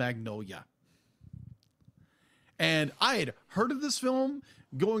Steel Magnolia. And I had heard of this film,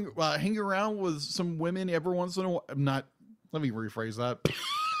 hanging around with some women every once in a while. Let me rephrase that.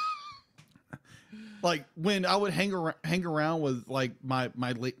 Like when I would hang around with like my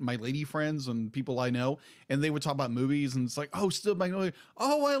lady friends and people I know, and they would talk about movies, and it's like, oh, Steel Magnolia.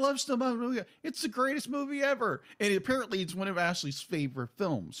 Oh, I love Steel Magnolia. It's the greatest movie ever. And apparently it's one of Ashley's favorite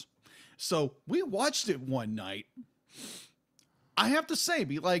films. So we watched it one night. I have to say,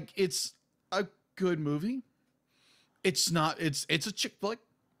 it's a good movie. It's a chick flick,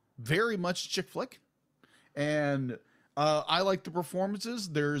 very much chick flick. And I like the performances.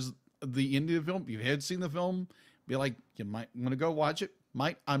 There's the end of the film. If you had seen the film, be like, you might want to go watch it.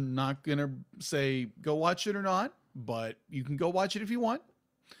 I'm not going to say go watch it or not, but you can go watch it if you want.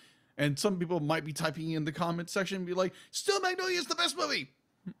 And some people might be typing in the comment section and be like, still Magnolia is the best movie.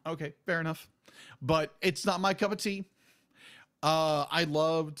 Okay, fair enough. But it's not my cup of tea. I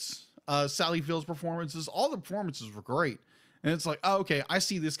loved Sally Field's performances. All the performances were great. And it's like, oh, okay, I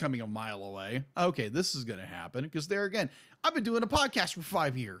see this coming a mile away. Okay, this is going to happen. Because there again, I've been doing a podcast for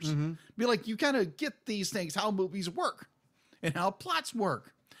 5 years. Be like, you kind of get these things, how movies work and how plots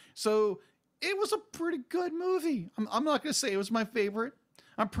work. So it was a pretty good movie. I'm not going to say it was my favorite.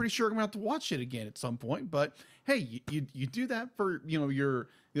 I'm pretty sure I'm going to have to watch it again at some point. But hey, you do that for, the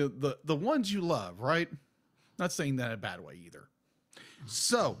ones you love, right? Not saying that in a bad way either.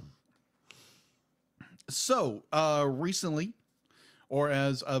 So recently, or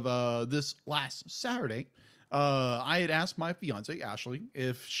as of this last Saturday, I had asked my fiance Ashley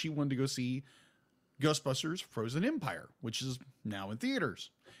if she wanted to go see Ghostbusters Frozen Empire, which is now in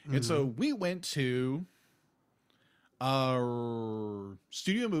theaters. And so we went to our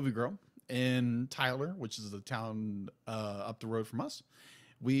Studio Movie Grill in Tyler, which is the town up the road from us.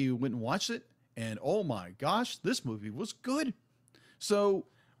 We went and watched it, and oh my gosh, this movie was good. So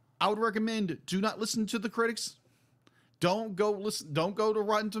I would recommend, do not listen to the critics. Don't go to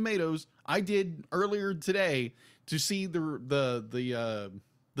Rotten Tomatoes. I did earlier today to see the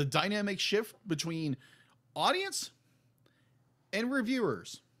dynamic shift between audience and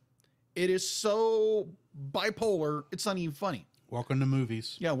reviewers. It is so bipolar, it's not even funny. Welcome to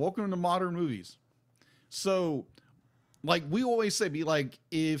movies. Yeah, welcome to modern movies. So, like we always say, be like,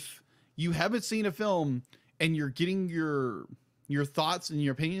 if you haven't seen a film and you're getting your thoughts and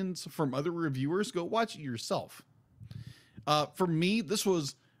your opinions from other reviewers, go watch it yourself. For me, this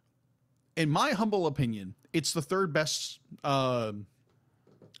was, in my humble opinion, it's the third best Ghostbusters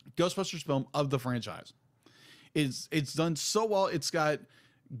film of the franchise. It's done so well. It's got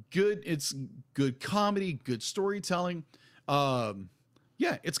good comedy, good storytelling.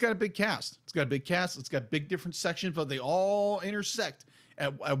 Yeah, it's got a big cast. It's got big different sections, but they all intersect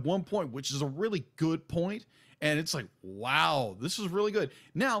at one point, which is a really good point. And it's like, wow, this is really good.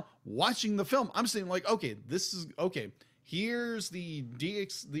 Now, watching the film, I'm saying like, okay, this is okay. Here's the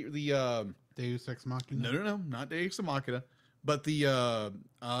Deus Ex Machina. No, not Deus Ex Machina, but the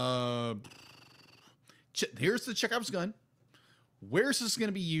here's the Chekhov's gun. Where's this going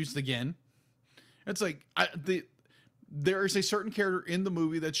to be used again? It's like there is a certain character in the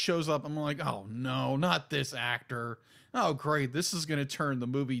movie that shows up. I'm like, oh no, not this actor. Oh great, this is going to turn the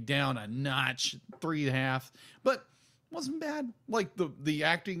movie down a notch, 3.5. But wasn't bad. Like the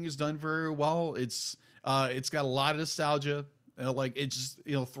acting is done very well. It's got a lot of nostalgia. Like it just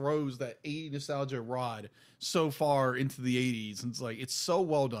throws that 80 nostalgia rod so far into the 80s, and it's like it's so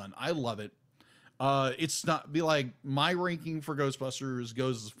well done. I love it. It's not be like my ranking for Ghostbusters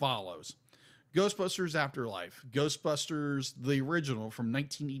goes as follows: Ghostbusters Afterlife, Ghostbusters the original from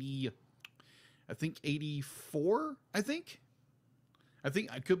 1980, I think 84. I think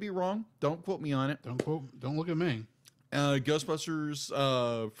I could be wrong. Don't quote me on it. Don't look at me. Ghostbusters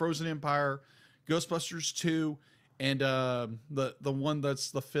Frozen Empire, Ghostbusters 2, and the one that's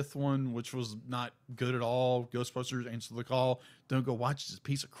the fifth one, which was not good at all. Ghostbusters Answer the Call. Don't go watch this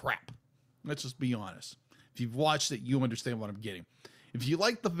piece of crap. Let's just be honest. If you've watched it, you understand what I'm getting. If you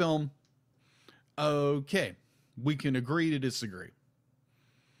like the film, okay, we can agree to disagree.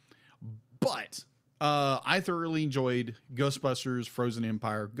 But I thoroughly enjoyed Ghostbusters Frozen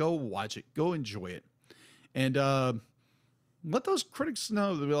Empire. Go watch it. Go enjoy it. And let those critics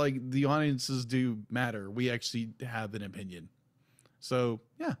know that like the audiences do matter. We actually have an opinion. So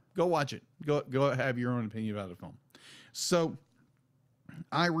yeah, go watch it. Go have your own opinion about the film. So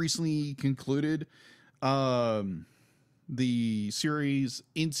I recently concluded the series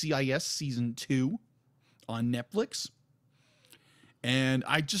NCIS Season 2 on Netflix. And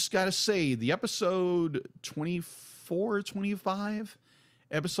I just got to say, the episode 24, 25,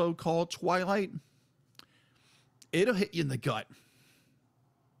 episode called Twilight, it'll hit you in the gut.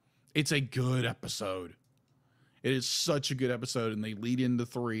 It's a good episode. It is such a good episode, and they lead into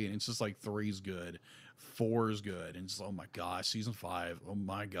 3, and it's just like 3 is good. 4 is good, and it's oh my gosh, season 5, oh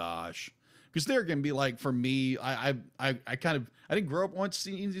my gosh, because they're gonna be like, for me, I didn't grow up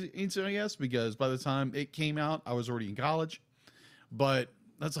watching NCIS because by the time it came out, I was already in college, but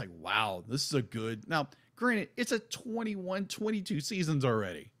that's like, wow, this is a good. Now, granted, it's a 21, 22 seasons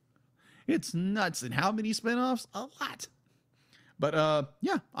already. It's nuts, and how many spinoffs? A lot. But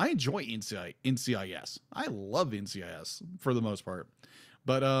yeah, I enjoy NCIS. I love NCIS for the most part,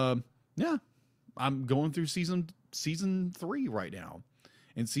 but yeah. I'm going through season season 3 right now.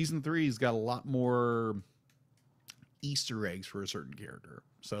 And season 3's got a lot more Easter eggs for a certain character.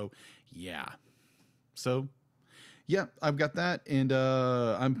 So, yeah. I've got that. And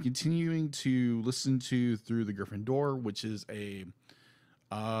I'm continuing to listen to Through the Griffin Door, which is a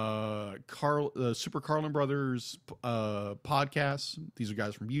Super Carlin Brothers podcast. These are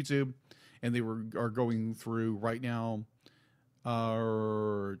guys from YouTube. And they are going through right now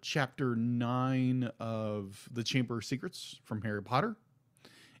chapter 9 of The Chamber of Secrets from Harry Potter.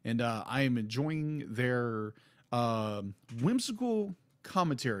 And I am enjoying their whimsical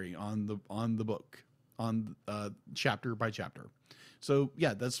commentary on the book, on chapter by chapter. So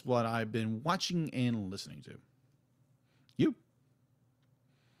yeah, that's what I've been watching and listening to. You?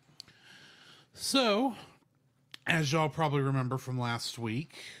 So, as y'all probably remember from last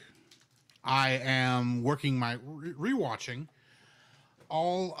week, I am working my rewatching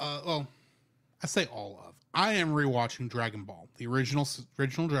all. I say all of. I am rewatching Dragon Ball, the original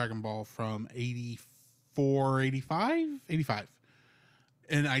Dragon Ball from 84, 85,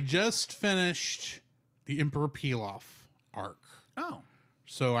 and I just finished the Emperor Pilaf arc. Oh,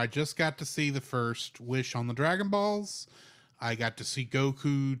 so I just got to see the first wish on the Dragon Balls. I got to see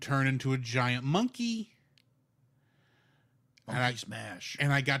Goku turn into a giant monkey. and Smash.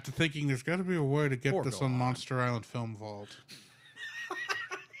 And I got to thinking there's got to be a way to get Or this go on on. Monster Island Film Vault.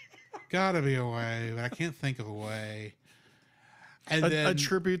 Gotta be a way, but I can't think of a way. And then A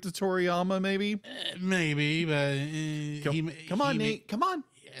tribute to Toriyama, maybe? maybe, but Come on, Nate. Come on.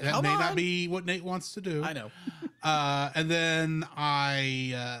 That Come may on. not be what Nate wants to do. I know. And then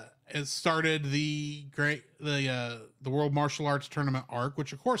I started the World Martial Arts Tournament arc,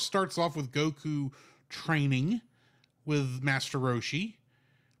 which of course starts off with Goku training with Master Roshi,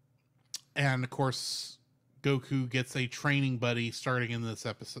 and of course Goku gets a training buddy starting in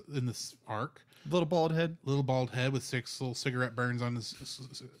this arc. Little bald head with 6 little cigarette burns on his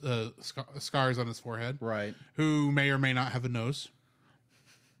scars on his forehead. Right. Who may or may not have a nose.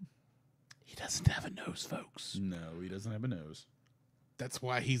 He doesn't have a nose, folks. No, he doesn't have a nose. That's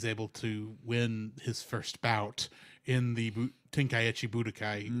why he's able to win his first bout in the Tenkaichi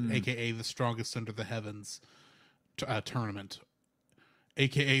Budokai, aka the strongest under the heavens tournament,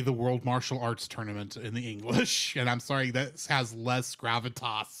 aka the World Martial Arts Tournament in the English. And I'm sorry, that has less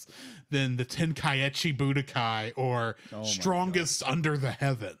gravitas than the Tenkaichi Budokai or strongest under the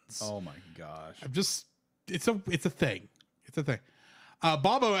heavens. Oh my gosh. It's a thing. It's a thing.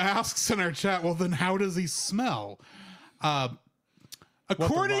 Bobo asks in our chat, well, then how does he smell?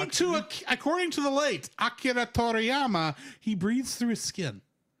 According to the late Akira Toriyama, he breathes through his skin.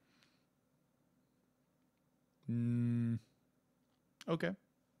 Okay.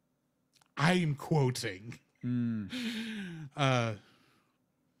 I am quoting.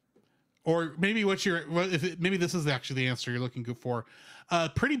 Or maybe maybe this is actually the answer you're looking for.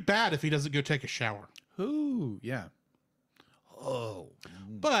 Pretty bad if he doesn't go take a shower. Ooh, yeah. Oh,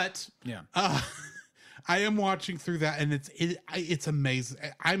 but yeah. I am watching through that, and it's amazing.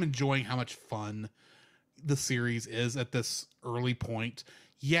 I'm enjoying how much fun the series is at this early point.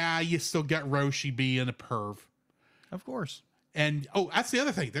 Yeah, you still get Roshi being a perv, of course. And that's the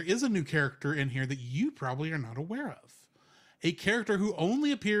other thing. There is a new character in here that you probably are not aware of. A character who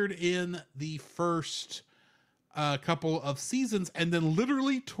only appeared in the first couple of seasons, and then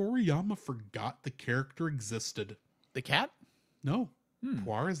literally Toriyama forgot the character existed. The cat? No,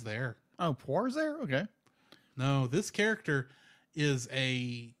 Poir is there. Oh, Poir is there? Okay. No, this character is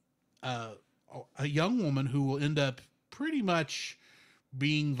a young woman who will end up pretty much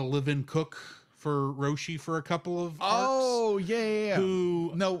being the live-in cook for Roshi for a couple of arcs. Oh, yeah.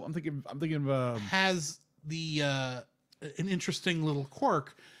 Who I'm thinking of has the an interesting little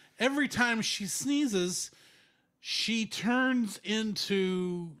quirk. Every time she sneezes, she turns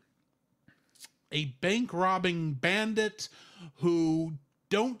into a bank robbing bandit who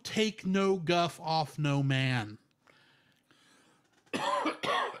don't take no guff off no man.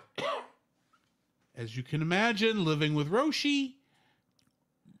 As you can imagine, living with Roshi.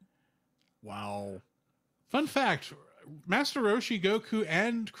 Wow. Fun fact, Master Roshi, Goku,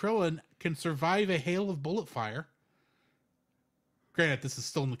 and Krillin can survive a hail of bullet fire. Granted, this is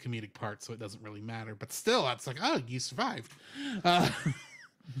still in the comedic part, so it doesn't really matter. But still, that's like, oh, you survived.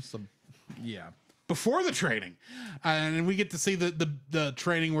 Yeah. Before the training, and we get to see the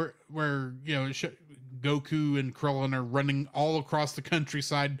training where Goku and Krillin are running all across the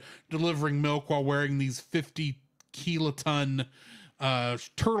countryside delivering milk while wearing these 50 kiloton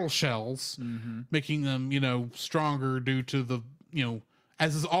turtle shells, making them stronger due to the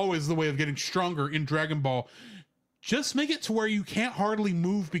as is always the way of getting stronger in Dragon Ball. just make it to where you can't hardly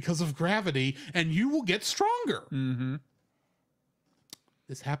move because of gravity, and you will get stronger. Mm-hmm.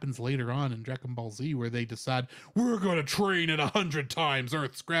 This happens later on in Dragon Ball Z, where they decide, we're going to train at 100 times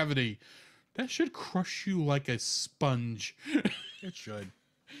Earth's gravity. That should crush you like a sponge. It should.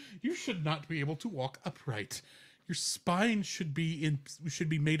 You should not be able to walk upright. Your spine should be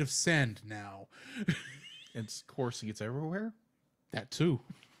made of sand now. It's coursing. It's everywhere. That too.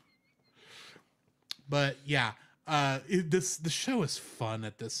 But yeah, the show is fun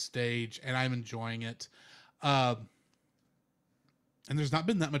at this stage, and I'm enjoying it. And there's not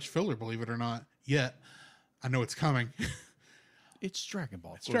been that much filler, believe it or not, yet. I know it's coming. It's Dragon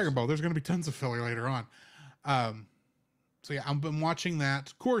Ball. It's Dragon Ball. There's going to be tons of filler later on. So yeah, I've been watching that.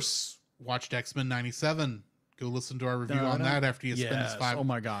 Of course, watched X-Men 97. Go listen to our review on that after you spend us Oh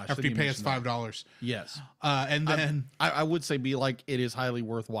my gosh! After you pay us $5. Yes. And then I would say be like, it is highly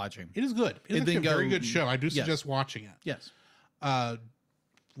worth watching. it is good. It's a very good show. I do Yes. suggest watching it. Yes.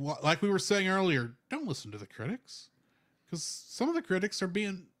 Like we were saying earlier, don't listen to the critics, because some of the critics are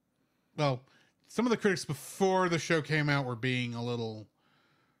being, some of the critics before the show came out were being a little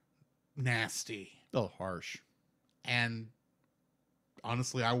nasty. Oh, harsh. And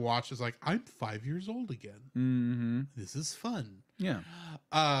honestly, I watched, it's like, I'm 5 years old again. Mm-hmm. This is fun. Yeah.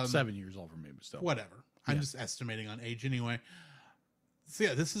 7 years old for me, but still. Whatever. I'm just estimating on age anyway. So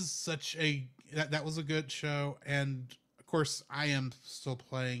yeah, this is such a, that was a good show. And of course, I am still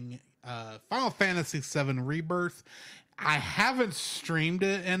playing Final Fantasy VII Rebirth. I haven't streamed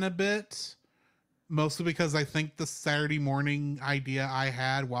it in a bit, mostly because I think the Saturday morning idea I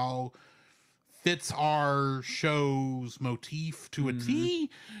had, while fits our show's motif to a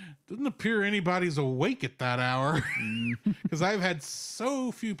T, doesn't appear anybody's awake at that hour, because I've had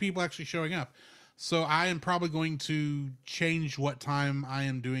so few people actually showing up. So I am probably going to change what time I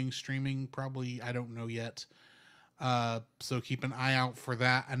am doing streaming. Probably, I don't know yet. So keep an eye out for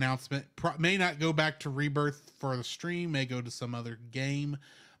that announcement. May not go back to Rebirth for the stream, may go to some other game,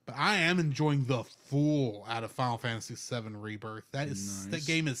 but I am enjoying the fool out of Final Fantasy VII Rebirth. That is That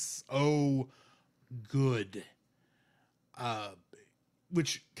game is so good.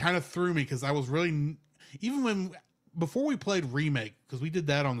 Which kind of threw me, because I was really, even before we played Remake, because we did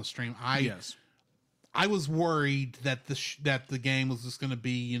that on the stream, I was worried that the game was just going to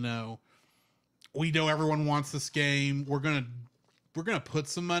be, we know everyone wants this game. We're gonna put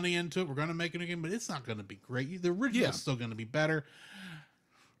some money into it. We're gonna make it a game, but it's not gonna be great. The original is still gonna be better.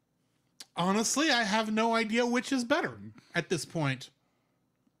 Honestly, I have no idea which is better at this point.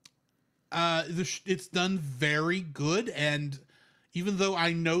 It's done very good, and even though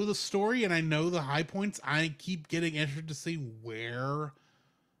I know the story and I know the high points, I keep getting interested to see where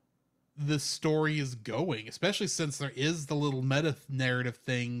the story is going, especially since there is the little meta narrative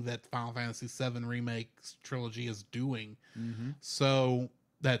thing that Final Fantasy VII Remake trilogy is doing. So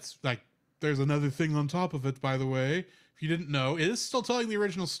that's like, there's another thing on top of it, by the way. If you didn't know, it is still telling the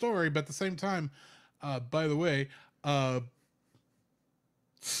original story, but at the same time, by the way,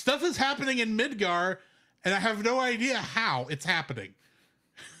 stuff is happening in Midgar, and I have no idea how it's happening.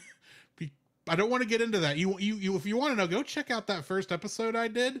 I don't want to get into that. You if you want to know, go check out that first episode I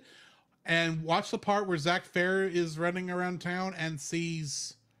did, and watch the part where Zach Fair is running around town and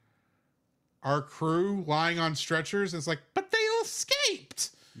sees our crew lying on stretchers. And it's like, but they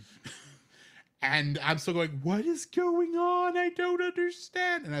escaped. And I'm still going, what is going on? I don't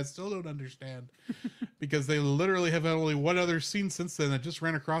understand. And I still don't understand, because they literally have had only one other scene since then. I just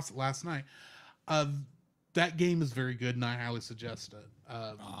ran across it last night. That game is very good, and I highly suggest it.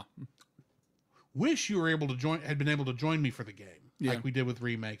 Wish you were had been able to join me for the game, like we did with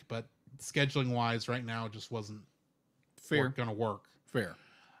Remake, but scheduling wise right now it just wasn't gonna work. Fair.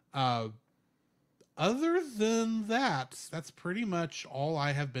 Other than that, that's pretty much all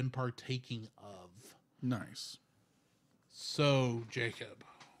I have been partaking of. Nice. So, Jacob,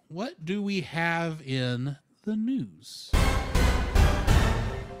 what do we have in the news?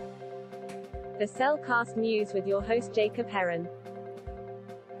 The Cellcast News with your host Jacob Heron.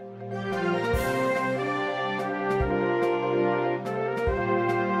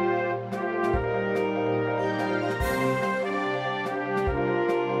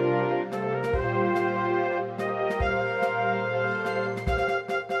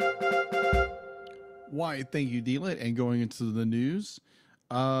 Why, thank you, D-Lit. And going into the news,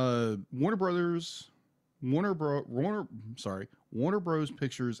 Warner Bros.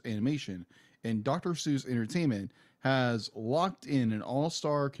 Pictures Animation and Dr. Seuss Entertainment has locked in an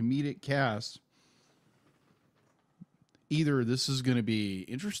all-star comedic cast. Either this is going to be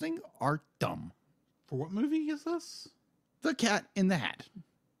interesting or dumb. For what movie is this? The Cat in the Hat.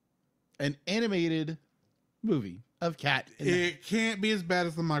 An animated movie of cat. It can't be as bad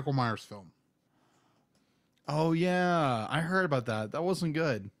as the Michael Myers film. Oh yeah, I heard about that. That wasn't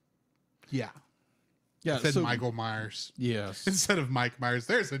good. Yeah. Yeah, It said Michael Myers. Yes. Instead of Mike Myers.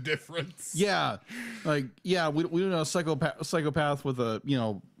 There's a difference. Yeah, like we don't know psychopath with a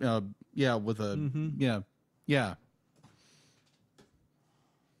with a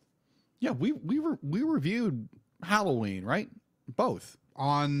we reviewed Halloween, right? Both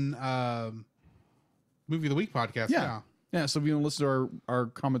on Movie of the Week podcast. Yeah. So if you want to listen to our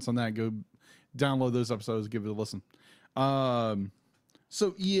comments on that, go download those episodes, give it a listen.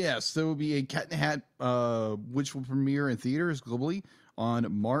 So yes, there will be a Cat in the Hat, which will premiere in theaters globally on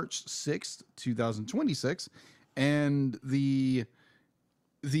March 6th, 2026. And the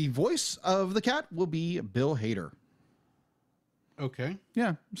voice of the cat will be Bill Hader. Okay.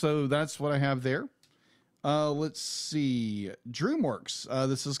 Yeah. So that's what I have there. Let's see. DreamWorks.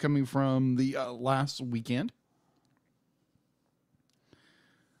 This is coming from the last weekend.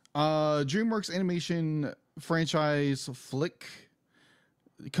 DreamWorks animation franchise flick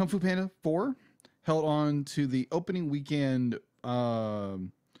Kung Fu Panda 4 held on to the opening weekend,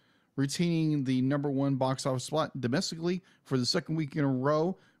 retaining the #1 box office spot domestically for the second week in a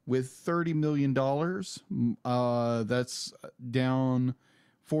row with $30 million. That's down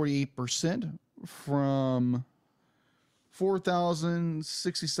 48% from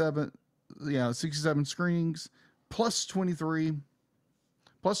 4,067 67 screenings plus 23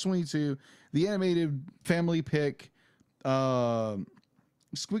 plus 22. The animated family pick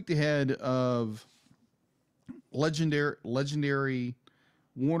squeaked ahead of legendary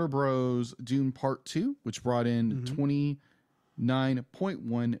Warner Bros. Dune Part 2, which brought in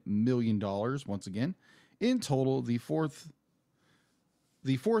 $29.1 million once again. In total, the fourth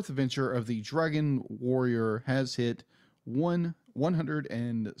adventure of the Dragon Warrior has hit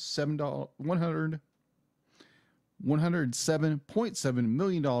 $107.7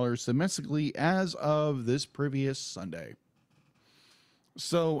 million domestically as of this previous Sunday.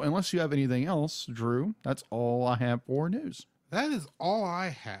 So, unless you have anything else, Drew, that's all I have for news. That is all I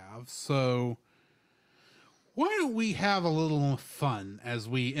have. So, why don't we have a little fun as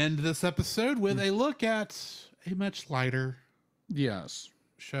we end this episode with a look at a much lighter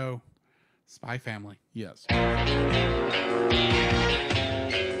show, Spy Family. Yes. Bond.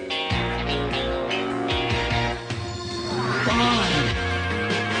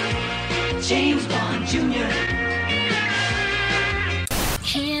 James Bond Jr.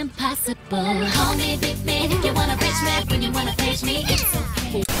 Impossible. Call me Big Man if you wanna reach me. When you wanna face me, it's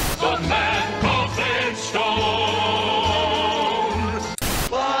okay. The man of Red Stone.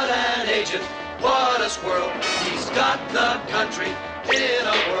 What an agent, what a squirrel. He's got the country in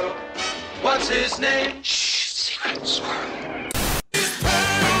a whirl. What's his name? Shh, secret swirl.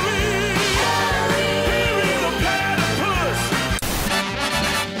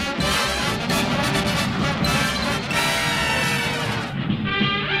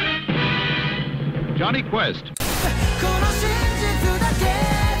 Johnny Quest.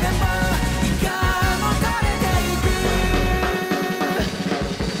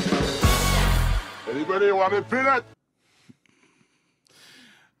 Anybody want a peanut?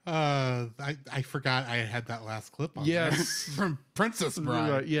 I forgot I had that last clip on there from Princess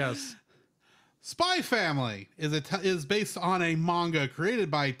Bride. Yes. Spy Family is based on a manga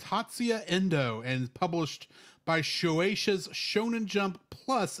created by Tatsuya Endo and published by Shueisha's Shonen Jump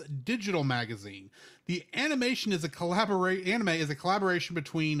Plus digital magazine. The anime is a collaboration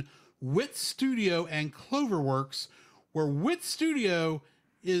between Wit Studio and Cloverworks, where Wit Studio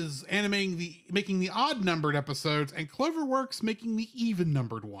is making the odd numbered episodes and Cloverworks making the even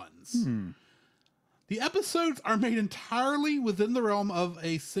numbered ones. The episodes are made entirely within the realm of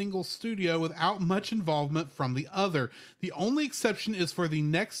a single studio without much involvement from the other. The only exception is for the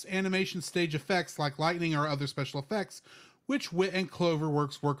next animation stage effects like lightning or other special effects, which Wit and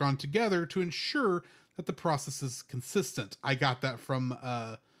Cloverworks work on together to ensure that the process is consistent. I got that from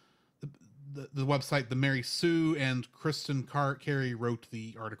the website The Mary Sue, and Kristen Carey wrote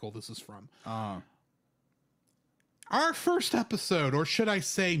the article this is from. Our first episode, or should I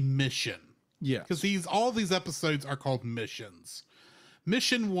say mission? Yeah. Because all these episodes are called missions.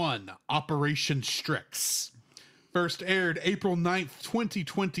 Mission 1, Operation Strix. First aired April 9th,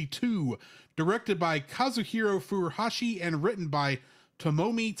 2022. Directed by Kazuhiro Furuhashi and written by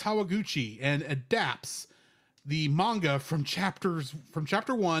Tomomi Tawaguchi, and adapts the manga from chapter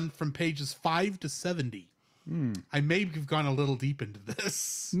 1 from pages 5 to 70. I may have gone a little deep into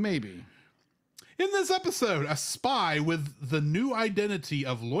this. Maybe. In this episode, a spy with the new identity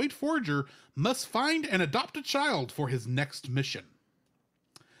of Lloyd Forger must find and adopt a child for his next mission.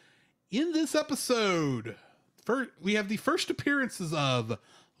 In this episode, we have the first appearances of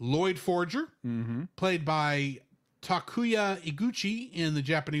Lloyd Forger, played by Takuya Iguchi in the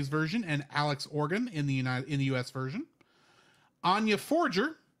Japanese version and Alex Organ in the US version. Anya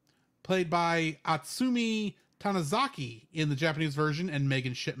Forger, played by Atsumi Tanizaki in the Japanese version and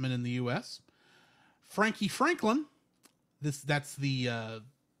Megan Shipman in the US. Frankie Franklin, that's the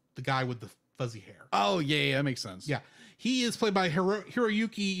guy with the fuzzy hair. Oh, yeah, that makes sense. Yeah. He is played by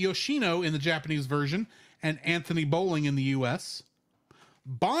Hiroyuki Yoshino in the Japanese version and Anthony Bowling in the US.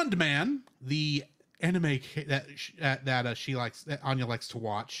 Bondman, the anime that Anya likes to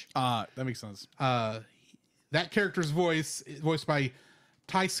watch. That makes sense. That character's voiced by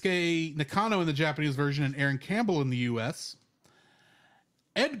Taisuke Nakano in the Japanese version and Aaron Campbell in the US.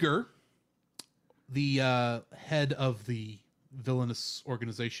 Edgar, the head of the villainous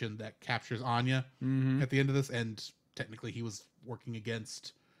organization that captures Anya at the end of this, and technically he was working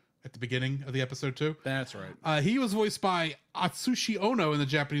against at the beginning of the episode too. That's right. He was voiced by Atsushi Ono in the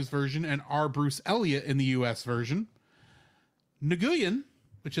Japanese version and R. Bruce Elliott in the US version. Nguyen,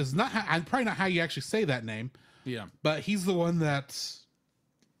 which is probably not how you actually say that name. Yeah. But he's the one that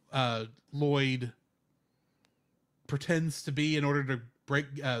Lloyd pretends to be in order to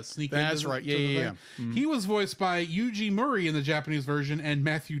sneak in. That's right. Yeah. He was voiced by Yuji Murray in the Japanese version and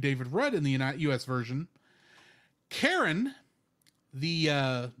Matthew David Rudd in the US version. Karen,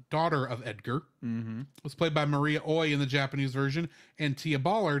 the daughter of Edgar, was played by Maria Oi in the Japanese version and Tia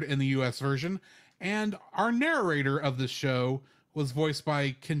Ballard in the US version. And our narrator of this show was voiced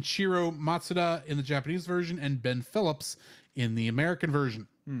by Kenshiro Matsuda in the Japanese version and Ben Phillips in the American version.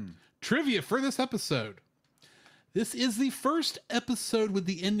 Trivia for this episode. This is the first episode with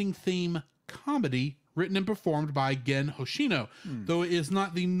the ending theme comedy written and performed by Gen Hoshino, though it is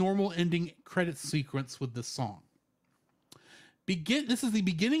not the normal ending credit sequence with this song. This is the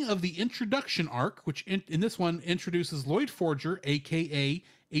beginning of the introduction arc, which in this one introduces Lloyd Forger, aka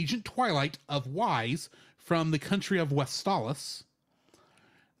Agent Twilight of Wise, from the country of Westalis.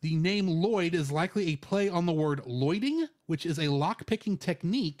 The name Lloyd is likely a play on the word lloyding, which is a lock-picking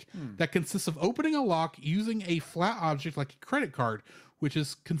technique that consists of opening a lock using a flat object like a credit card, which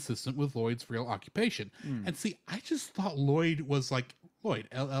is consistent with Lloyd's real occupation. And see, I just thought Lloyd was like Lloyd,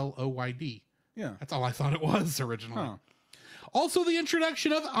 L-L-O-Y-D. Yeah. That's all I thought it was originally. Huh. Also, the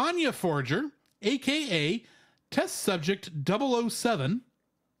introduction of Anya Forger, aka Test Subject 007.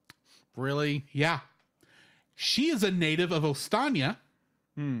 Really? Yeah. She is a native of Ostania,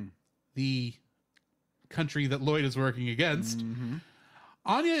 the country that Lloyd is working against.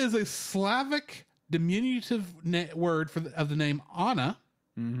 Anya is a Slavic diminutive word of the name Anna,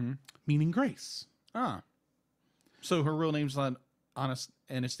 meaning grace. Ah. So her real name's not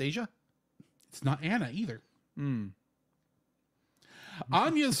Anastasia? It's not Anna either.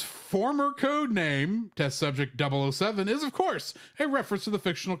 Anya's former code name, Test Subject 007, is, of course, a reference to the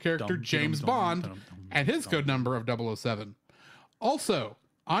fictional character James Bond and his code number of 007. Also,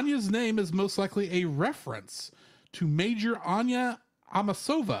 Anya's name is most likely a reference to Major Anya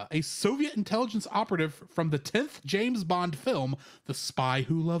Amasova, a Soviet intelligence operative from the 10th James Bond film, The Spy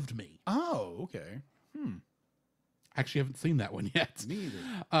Who Loved Me. Oh, okay. Actually, haven't seen that one yet. Me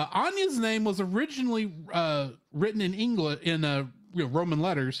either. Anya's name was originally written in English in Roman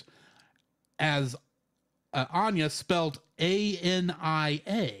letters as Anya, spelled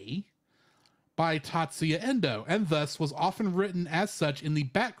A-N-I-A, by Tatsuya Endo, and thus was often written as such in the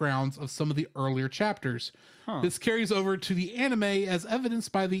backgrounds of some of the earlier chapters. This carries over to the anime as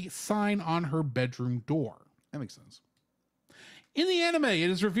evidenced by the sign on her bedroom door. That makes sense. In the anime, it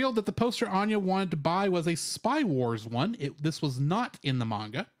is revealed that the poster Anya wanted to buy was a Spy Wars one. This was not in the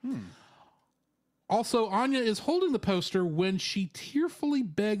manga. Also, Anya is holding the poster when she tearfully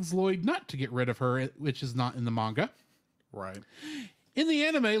begs Lloyd not to get rid of her, which is not in the manga. Right. In the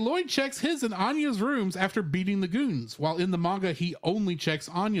anime, Lloyd checks his and Anya's rooms after beating the goons, while in the manga, he only checks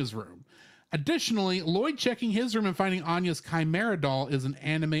Anya's room. Additionally, Lloyd checking his room and finding Anya's Chimera doll is an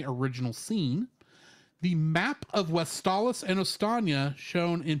anime original scene. The map of Westalis and Ostania,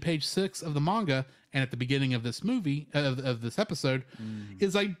 shown in page 6 of the manga and at the beginning of this movie, of this episode,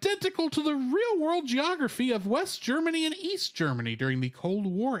 is identical to the real-world geography of West Germany and East Germany during the Cold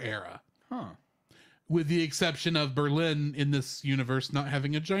War era. With the exception of Berlin in this universe not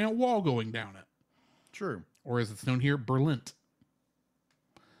having a giant wall going down it. True. Or as it's known here, Berlin.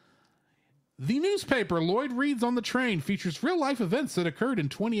 The newspaper Lloyd reads on the train features real-life events that occurred in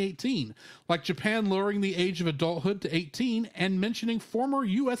 2018, like Japan lowering the age of adulthood to 18 and mentioning former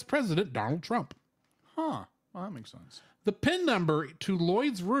U.S. President Donald Trump. Well, that makes sense. The PIN number to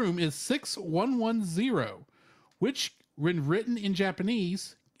Lloyd's room is 6110, which, when written in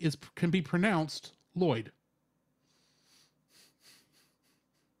Japanese, can be pronounced Lloyd.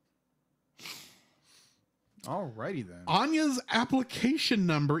 Alrighty then. Anya's application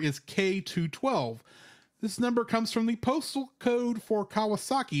number is K212. This number comes from the postal code for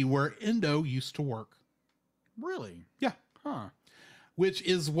Kawasaki, where Endo used to work. Really? Yeah. Huh. Which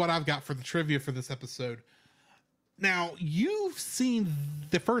is what I've got for the trivia for this episode. Now, you've seen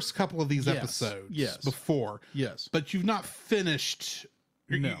the first couple of these episodes before. Yes. But you've not finished.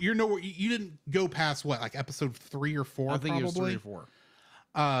 No. You're nowhere. You didn't go past what, like episode 3 or 4? I think probably? it was 3 or 4.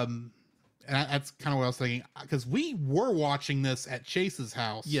 And that's kind of what I was thinking, because we were watching this at Chase's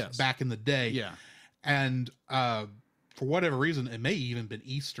house back in the day. Yeah. And for whatever reason, it may even been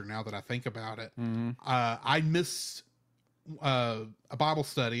Easter now that I think about it. I missed a Bible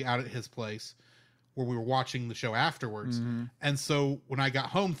study out at his place where we were watching the show afterwards. And so when I got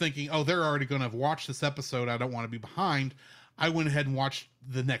home thinking, oh, they're already going to have watched this episode, I don't want to be behind, I went ahead and watched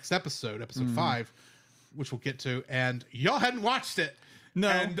the next episode, episode 5, which we'll get to, and y'all hadn't watched it. No.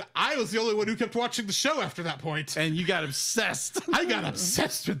 And I was the only one who kept watching the show after that point. And you got obsessed. I got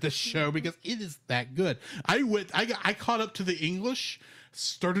obsessed with this show because it is that good. I caught up to the English,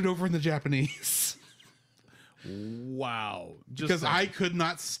 started over in the Japanese. Wow. Because I could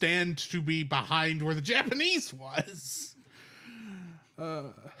not stand to be behind where the Japanese was.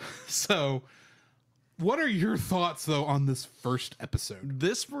 So what are your thoughts though on this first episode?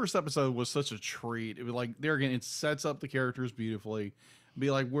 This first episode was such a treat. It was like, there again, it sets up the characters beautifully. Be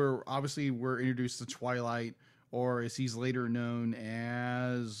like, we're introduced to Twilight, or as he's later known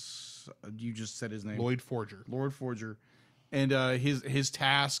as, you just said his name, Lord Forger. And his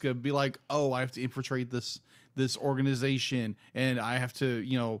task of be like, oh, I have to infiltrate this organization, and I have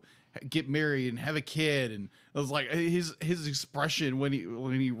to, get married and have a kid. And it was like his expression when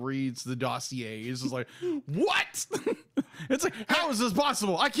he reads the dossier is just like, what? It's like, how is this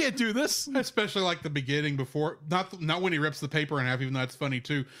possible? I can't do this. Especially like the beginning before, not when he rips the paper in half, even though that's funny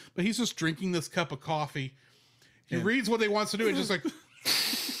too, but he's just drinking this cup of coffee. He reads what he wants to do. It's just like,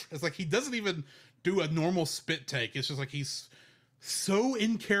 it's like he doesn't even do a normal spit take. It's just like he's so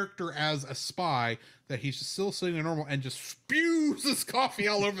in character as a spy that he's just still sitting there normal and just spews his coffee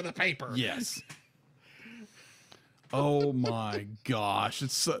all over the paper. Yes. Oh my gosh.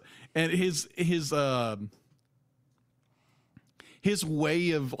 It's so, and his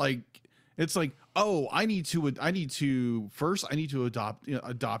way of like, it's like, oh, I need to adopt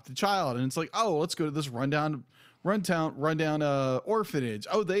a child. And it's like, oh, let's go to this rundown orphanage.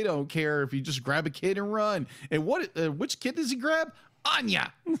 Oh, they don't care if you just grab a kid and run. And which kid does he grab?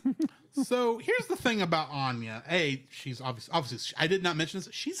 Anya. So here's the thing about Anya. She's obviously I did not mention this.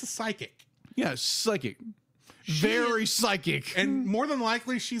 She's a psychic. Yeah, psychic. Very psychic. And more than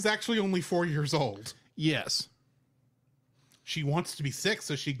likely, she's actually only 4 years old. Yes. She wants to be 6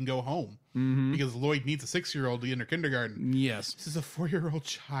 so she can go home. Because Lloyd needs a 6-year-old to enter kindergarten. Yes. This is a 4-year-old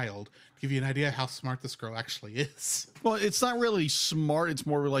child. To give you an idea how smart this girl actually is. Well, it's not really smart. It's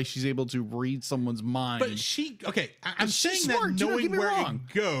more like she's able to read someone's mind. But I'm saying smart, that knowing where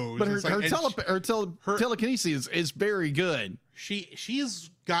it goes. But her telekinesis is very good. She's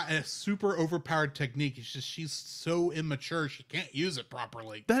got a super overpowered technique. It's just she's so immature she can't use it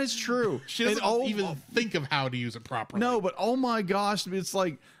properly. That is true. She doesn't even think of how to use it properly. No, but oh my gosh, it's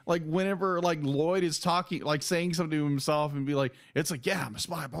like whenever like Lloyd is talking, like saying something to himself and be like, it's like, yeah, I'm a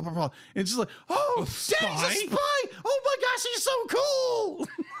spy, blah blah blah. And it's just like, oh, Daddy's a spy. Oh my gosh, he's so cool.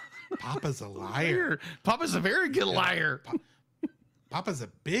 Papa's a liar. Papa's a very good liar. Papa's a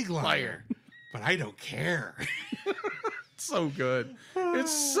big liar. But I don't care. So good.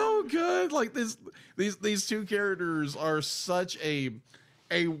 It's so good. Like these two characters are such a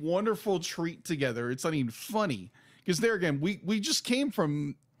wonderful treat together. It's not even funny. Because there again, we just came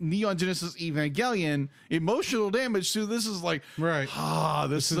from Neon Genesis Evangelion, emotional damage to this is like, right.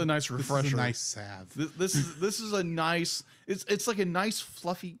 This is a nice refresher. This is a nice salve. This is a nice, it's like a nice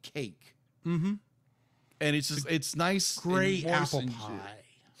fluffy cake. And it's just, it's nice. Great apple pie.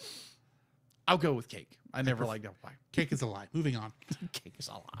 I'll go with cake. I never liked apple pie. Cake is a lie. Moving on. Cake is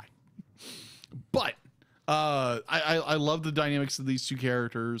a lie. But I love the dynamics of these two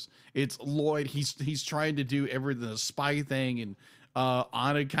characters. It's Lloyd. He's trying to do everything, the spy thing, and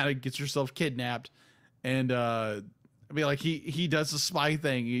Anna kind of gets herself kidnapped, and I mean, like he does the spy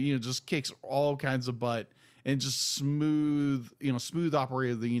thing. Just kicks all kinds of butt and just smooth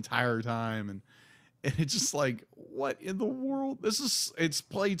operated the entire time, and it's just like, what in the world? It's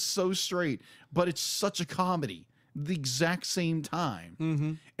played so straight, but it's such a comedy the exact same time.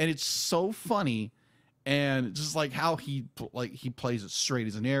 And it's so funny. And just like how he plays it straight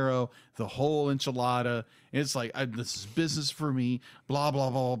as an arrow, the whole enchilada. It's like, this is business for me, blah,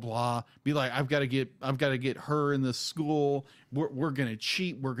 blah, blah, blah. Be like, I've got to get her in the school. We're going to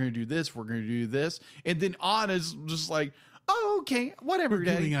cheat. We're going to do this. We're going to do this. And then Anna's just like, oh, okay, whatever. We're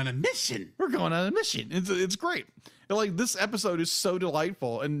going on a mission. We're going on a mission. It's great. And like, this episode is so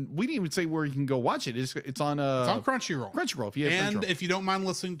delightful. And we didn't even say where you can go watch it. It's on Crunchyroll. Crunchyroll. If you have Crunchyroll. If you don't mind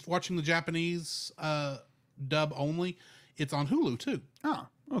watching the Japanese dub only, it's on Hulu too. Oh,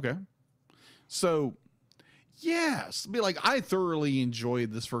 okay. So, yes, I thoroughly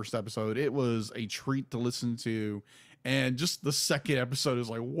enjoyed this first episode. It was a treat to listen to, and just the second episode is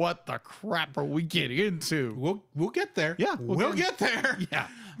like, what the crap are we getting into? We'll get there. Yeah, we'll get there.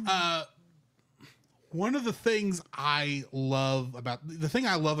 Yeah. One of the things I love about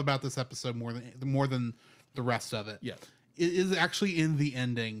this episode more than the rest of it, is actually in the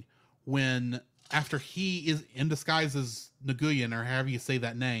ending, when after he is in disguise as Naguyan, or however you say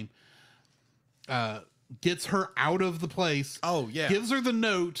that name, gets her out of the place. Oh yeah. Gives her the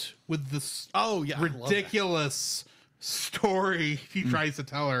note with this ridiculous story he tries to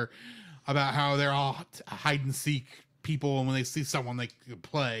tell her about how they're all hide and seek people, and when they see someone they could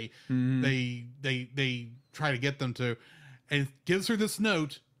play, they try to get them to, and gives her this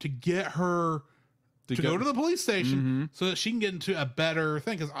note to get her to go to the police station so that she can get into a better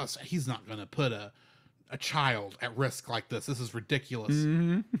thing, because he's not going to put a child at risk like this. This is ridiculous.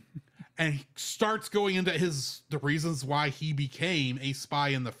 And he starts going into the reasons why he became a spy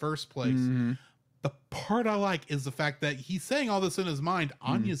in the first place. The part I like is the fact that he's saying all this in his mind.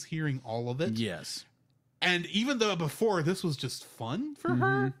 Anya's hearing all of it. Yes. And even though before this was just fun for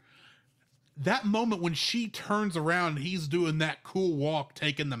her, that moment when she turns around, he's doing that cool walk,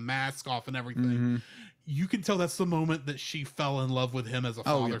 taking the mask off and everything. You can tell that's the moment that she fell in love with him as a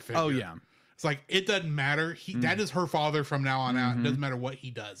father figure. Oh yeah. It's like, it doesn't matter. That is her father from now on out. It doesn't matter what he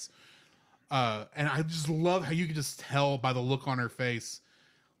does. And I just love how you can just tell by the look on her face,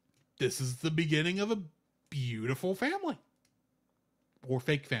 this is the beginning of a beautiful family. Or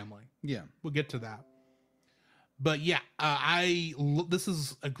fake family. Yeah. We'll get to that. But yeah, this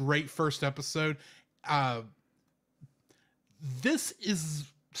is a great first episode. This is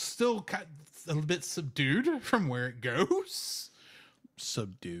still a little bit subdued from where it goes.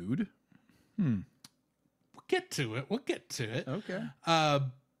 Subdued? We'll get to it. Okay. So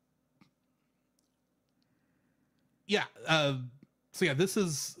yeah, I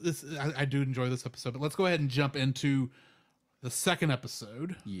do enjoy this episode, but let's go ahead and jump into the second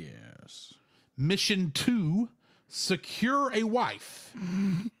episode. Yes. Mission 2, Secure a Wife,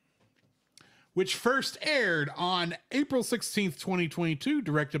 which first aired on April 16th, 2022,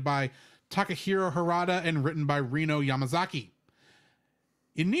 directed by Takahiro Harada and written by Rino Yamazaki.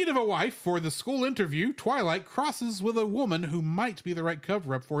 In need of a wife for the school interview, Twilight crosses with a woman who might be the right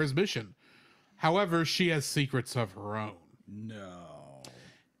cover-up for his mission. However, she has secrets of her own. No.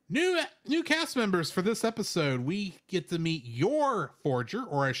 New cast members for this episode. We get to meet Yor Forger,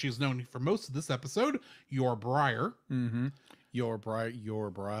 or as she's known for most of this episode, Yor Briar. Your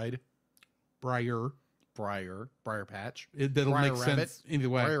bride. Briar Patch. That'll Briar make Rabbit. sense either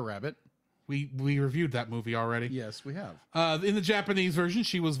way. Briar Rabbit. We reviewed that movie already. Yes, we have. In the Japanese version,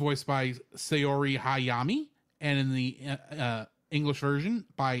 she was voiced by Sayori Hayami, and in the English version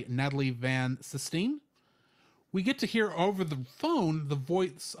by Natalie Van Sistine. We get to hear over the phone the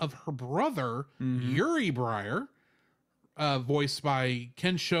voice of her brother, Yuri Briar, voiced by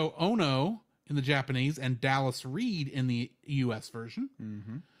Kensho Ono in the Japanese and Dallas Reed in the US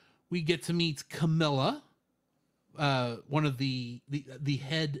version. We get to meet Camilla, one of the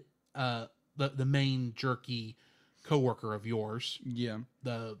head, the main jerky coworker of yours. Yeah.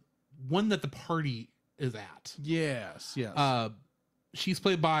 The one that the party is at. Yes. She's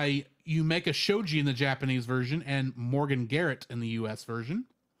played by Yumeka Shoji in the Japanese version and Morgan Garrett in the US version.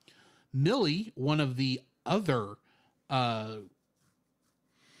 Millie, one of the other one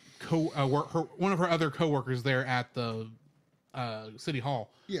of her other coworkers there at the City Hall.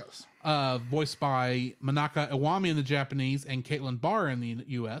 Yes. Voiced by Manaka Iwami in the Japanese and Caitlin Barr in the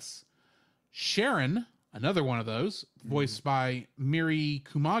US. Sharon, another one of those, voiced by Miri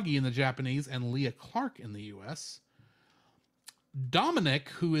Kumagi in the Japanese and Leah Clark in the US. Dominic,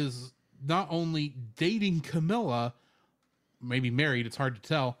 who is not only dating Camilla, maybe married, it's hard to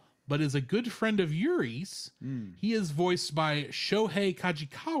tell, but is a good friend of Yuri's. He is voiced by Shohei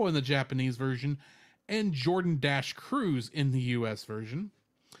Kajikawa in the Japanese version and Jordan Dash Cruz in the US version.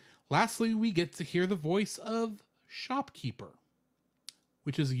 Lastly, we get to hear the voice of Shopkeeper,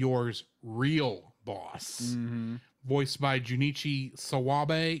 which is Yor's real boss, voiced by Junichi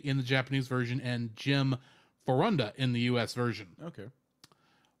Sawabe in the Japanese version and Jim Forunda in the US version. Okay.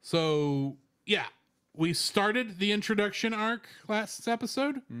 So, yeah, we started the introduction arc last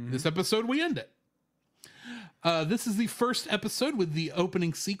episode. This episode, we end it. This is the first episode with the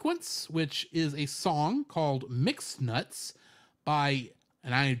opening sequence, which is a song called Mixed Nuts by,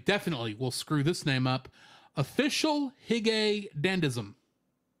 and I definitely will screw this name up, Official Hige Dandism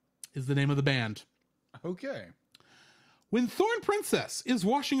is the name of the band. Okay. When Thorn Princess is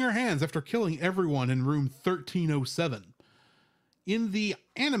washing her hands after killing everyone in room 1307. In the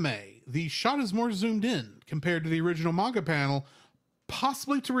anime, the shot is more zoomed in compared to the original manga panel,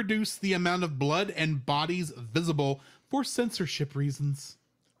 possibly to reduce the amount of blood and bodies visible for censorship reasons.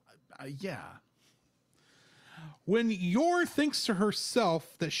 Yeah. When Yor thinks to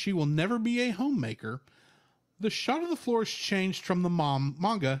herself that she will never be a homemaker, the shot of the floor is changed from the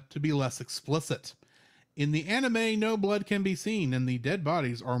manga to be less explicit. In the anime, no blood can be seen, and the dead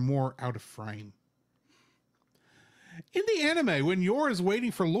bodies are more out of frame. In the anime, when Yor is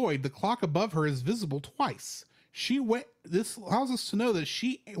waiting for Lloyd, the clock above her is visible twice. This allows us to know that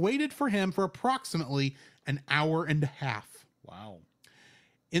she waited for him for approximately an hour and a half. Wow.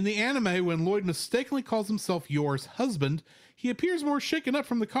 In the anime, when Lloyd mistakenly calls himself Yor's husband, he appears more shaken up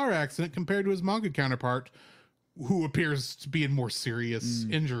from the car accident compared to his manga counterpart, who appears to be in more serious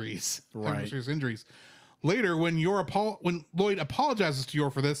injuries. Right. Serious injuries. Later, when Lloyd apologizes to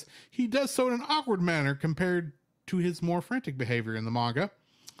Yor for this, he does so in an awkward manner compared to his more frantic behavior in the manga.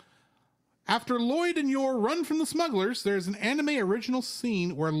 After Lloyd and Yor run from the smugglers, there's an anime original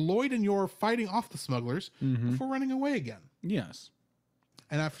scene where Lloyd and Yor are fighting off the smugglers before running away again. Yes.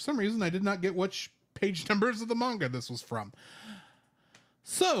 And for some reason, I did not get which page numbers of the manga this was from.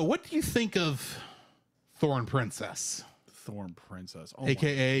 So, what do you think of Thorn Princess? Thorn Princess. Oh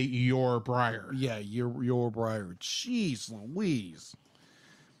AKA Yor Briar. Yeah, Yor Briar. Jeez Louise.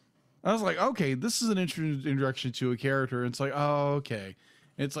 I was like, okay, this is an introduction to a character. It's like, oh, okay.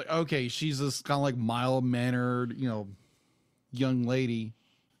 It's like, okay, she's this kind of like mild-mannered, young lady.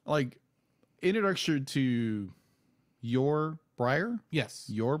 Like, introduction to Yor Briar? Yes.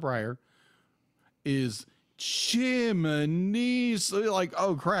 Yor Briar is chimneys. Like,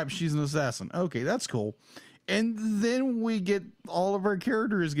 oh, crap, she's an assassin. Okay, that's cool. And then we get all of our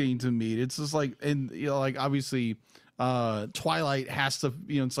characters getting to meet. It's just like, and like obviously, Twilight has to,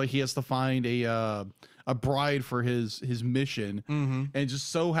 it's like he has to find a bride for his mission, and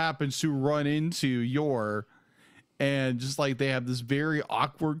just so happens to run into Yor, and just like they have this very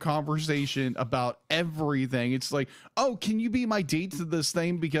awkward conversation about everything. It's like, oh, can you be my date to this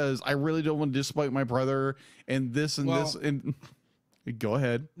thing because I really don't want to disappoint my brother and this and this and. Go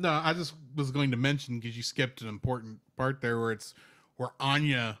ahead. No, I just was going to mention, because you skipped an important part there where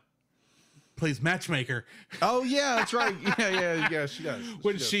Anya plays matchmaker. Oh yeah, that's right. Yeah, she does.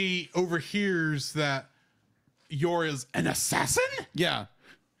 When she overhears that Yor is an assassin? Yeah.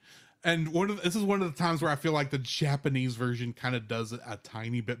 And this is one of the times where I feel like the Japanese version kind of does it a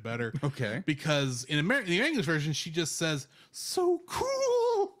tiny bit better. Okay. Because in the English version, she just says, "So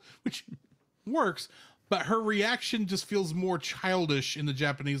cool," which works. But her reaction just feels more childish in the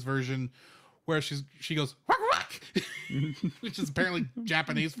Japanese version, where she goes, "Whack, whack," which is apparently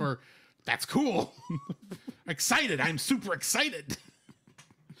Japanese for "that's cool." Excited. I'm super excited.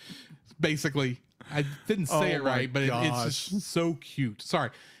 Basically, I didn't say it right, but it's just so cute.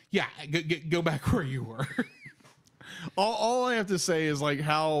 Sorry. Yeah, go back where you were. all I have to say is like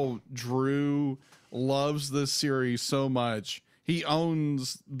how Drew loves this series so much. He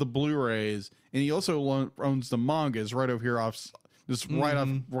owns the Blu-rays, and he also owns the mangas right over here off right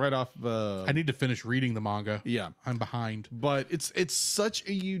off. I need to finish reading the manga. Yeah, I'm behind. But it's such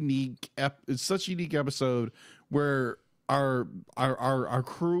a unique episode where our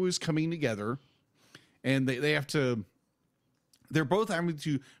crew is coming together, and they're both having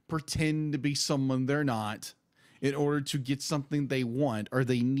to pretend to be someone they're not in order to get something they want or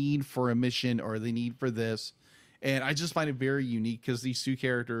they need for a mission or they need for this. And I just find it very unique because these two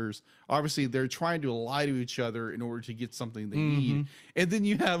characters, obviously, they're trying to lie to each other in order to get something they need. And then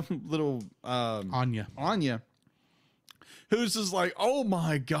you have little Anya, who's just like, oh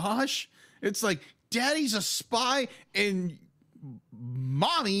my gosh. It's like, daddy's a spy and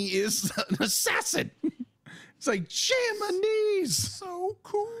mommy is an assassin. It's like, Chamonix. So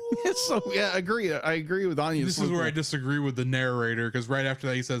cool. I agree with Anya. This is where I disagree with the narrator, because right after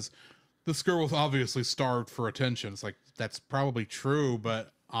that he says, this girl was obviously starved for attention. It's like, that's probably true,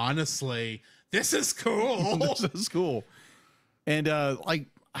 but honestly, this is cool. This is cool. And like,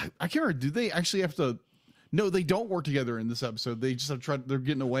 I can't remember, do they actually have to No, they don't work together in this episode. They just have tried. They're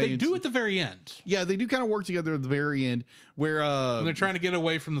getting away. They do at the very end. Yeah, they do kind of work together at the very end, where when they're trying to get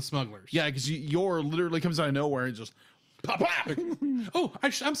away from the smugglers. Yeah, because Yor literally comes out of nowhere and just pop. Oh,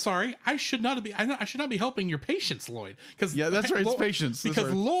 I'm sorry. I should not be. I should not be helping your patients, Lloyd. Because that's right. It's patients.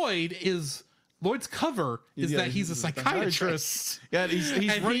 Because Lloyd's cover is that he's a psychiatrist. Yeah, he's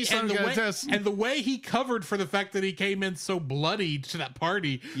running some kind of test. And the way he covered for the fact that he came in so bloodied to that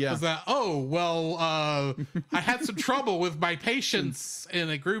party was that, I had some trouble with my patients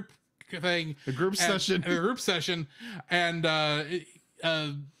in a group thing. A group session. And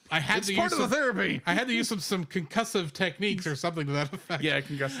I had to part use of the therapy. I had to use some concussive techniques or something to that effect. Yeah,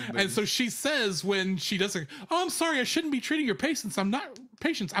 concussive. And so she says when she does it, "Oh, I'm sorry, I shouldn't be treating your patients. I'm not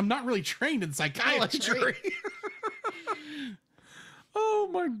really trained in psychiatry." Oh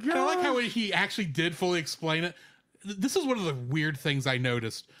my god! I like how he actually did fully explain it. This is one of the weird things I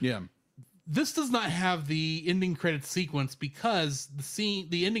noticed. Yeah. This does not have the ending credits sequence because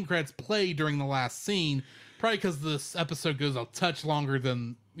the ending credits play during the last scene, probably because this episode goes a touch longer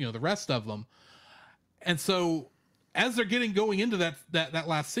than the rest of them. And so as they're going into that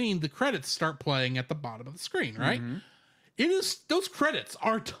last scene, the credits start playing at the bottom of the screen, right? Mm-hmm. Those credits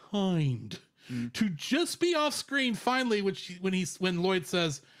are timed to just be off screen finally, when Lloyd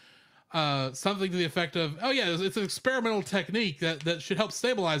says something to the effect of, "Oh yeah, it's an experimental technique that should help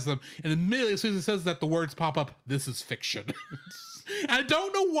stabilize them." And immediately as soon as he says that, the words pop up, "This is fiction." And I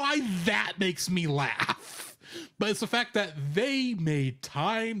don't know why that makes me laugh. But it's the fact that they made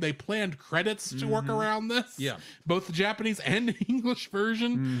time. They planned credits to work around this. Yeah. Both the Japanese and the English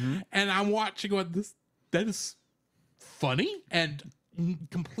version. And I'm watching going, that is funny and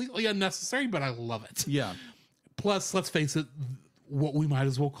completely unnecessary, but I love it. Yeah. Plus, let's face it, what we might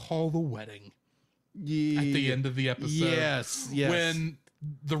as well call the wedding. Yeah. At the end of the episode. Yes. When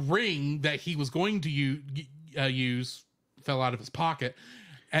the ring that he was going to use fell out of his pocket.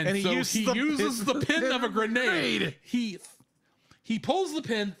 And so he uses the pin of a grenade. He pulls the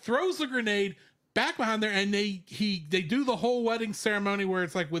pin, throws the grenade back behind there, and they do the whole wedding ceremony where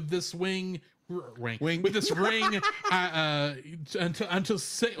it's like with this with this ring until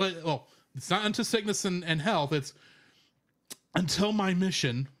it's not until sickness and health. It's until my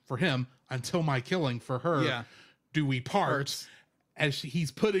mission for him, until my killing for her. Yeah. Do we part? As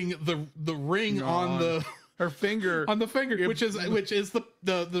he's putting the ring on her finger, on the finger, which is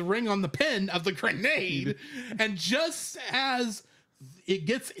the ring on the pin of the grenade. And just as it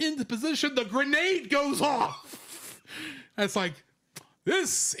gets into position, the grenade goes off. And it's like,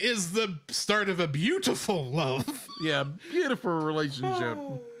 this is the start of a beautiful love. Yeah, beautiful relationship.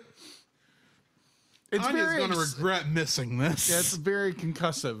 It's Anya's going to regret missing this. Yeah, it's very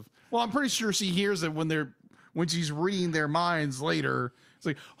concussive. Well, I'm pretty sure she hears it when she's reading their minds later. It's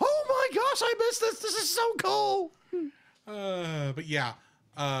like, oh my gosh, I missed this. This is so cool. But yeah,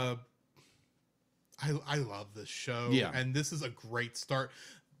 I love this show. Yeah. And this is a great start.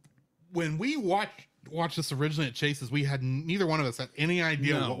 When we watched this originally at Chase's, we had neither one of us had any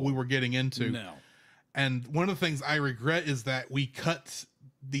idea what we were getting into. No. And one of the things I regret is that we cut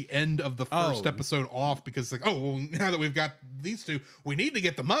the end of the first episode off because it's like, now that we've got these two, we need to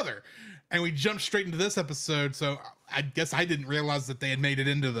get the mother. And we jumped straight into this episode, so I guess I didn't realize that they had made it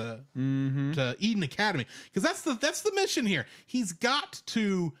into the to Eden Academy, because that's the mission here. He's got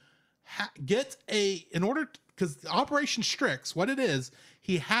to get because Operation Strix, what it is,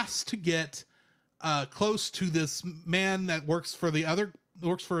 he has to get close to this man that works for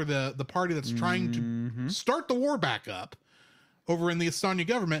the party that's trying to start the war back up over in the Estonia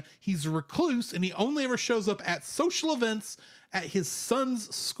government. He's a recluse, and he only ever shows up at social events at his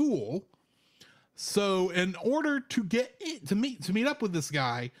son's school. So in order to meet up with this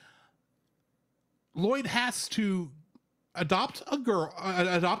guy, Lloyd has to adopt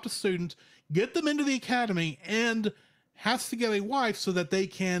a student, get them into the academy, and has to get a wife so that they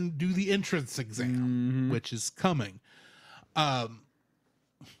can do the entrance exam, which is coming. And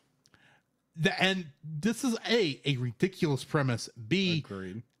this is a ridiculous premise. B,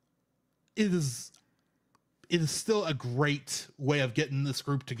 agreed. It is still a great way of getting this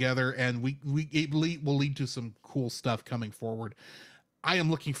group together, and it will lead to some cool stuff coming forward. I am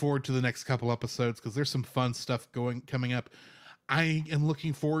looking forward to the next couple episodes because there's some fun stuff coming up. I am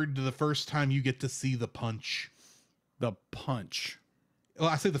looking forward to the first time you get to see the punch. The punch. Well,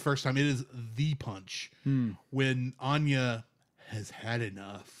 I say the first time. It is the punch when Anya has had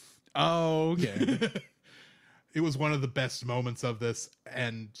enough. Oh, okay. It was one of the best moments of this,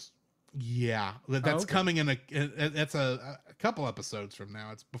 and yeah, that's coming in that's a couple episodes from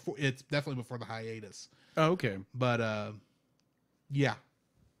now. It's definitely before the hiatus. Oh, okay. But yeah.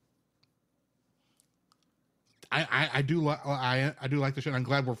 I do like the show. And I'm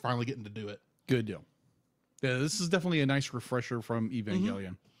glad we're finally getting to do it. Good deal. Yeah, this is definitely a nice refresher from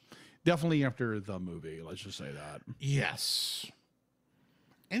Evangelion. Definitely after the movie. Let's just say that. Yes.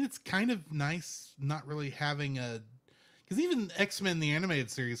 And it's kind of nice not really having because even X-Men, the animated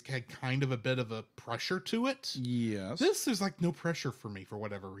series, had kind of a bit of a pressure to it. Yes. There's like no pressure for me for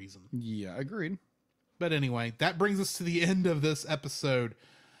whatever reason. Yeah, agreed. But anyway, that brings us to the end of this episode.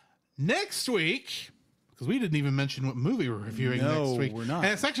 Next week, because we didn't even mention what movie we're reviewing next week. We're not.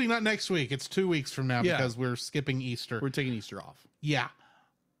 And it's actually not next week. It's 2 weeks from now because we're skipping Easter. We're taking Easter off. Yeah.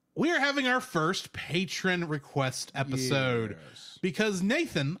 We are having our first patron request episode because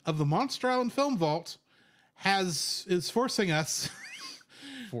Nathan of the Monster Island Film Vault is forcing us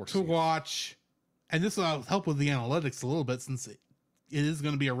to watch, and this will help with the analytics a little bit since it is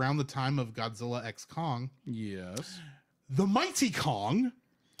going to be around the time of Godzilla X Kong. Yes. The Mighty Kong,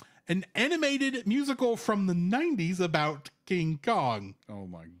 an animated musical from the 90s about King Kong. Oh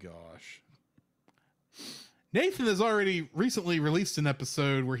my gosh. Nathan has already recently released an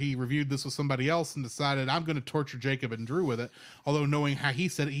episode where he reviewed this with somebody else and decided I'm going to torture Jacob and Drew with it. Although knowing how he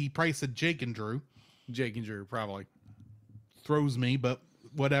said it, he probably said Jake and Drew. Jake and Drew, probably. Throws me, but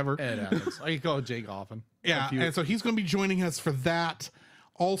whatever. It happens. I call it Jake often. Yeah, and so he's going to be joining us for that.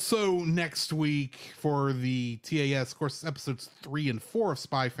 Also next week for the TAS, of course, episodes 3 and 4 of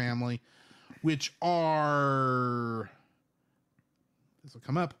Spy Family, which are... This will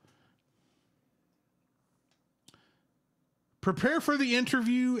come up. Prepare for the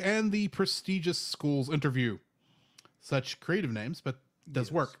Interview and the Prestigious Schools Interview. Such creative names, but it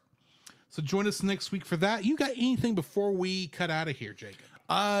does work. So join us next week for that. You got anything before we cut out of here, Jacob?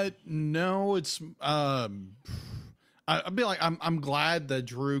 No, it's I'd be like I'm glad that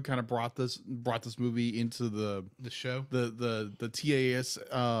Drew kind of brought this movie into the show, the TAS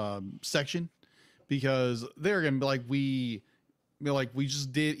section, because they're gonna be like we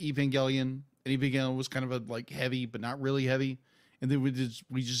just did Evangelion, and Evangelion was kind of a like heavy but not really heavy, and then we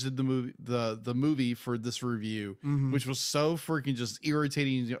just did the movie for this review, which was so freaking just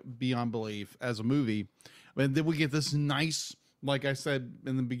irritating beyond belief as a movie, and then we get this nice, like I said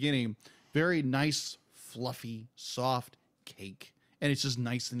in the beginning, very nice, fluffy, soft cake. And it's just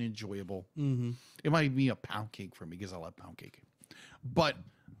nice and enjoyable. It might be a pound cake for me because I love pound cake. But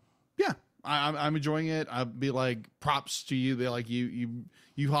yeah, I'm enjoying it. I'd be like, props to you. They're like, you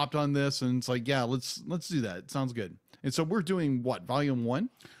hopped on this, and it's like, yeah, let's do that. It sounds good. And so we're doing what, volume 1?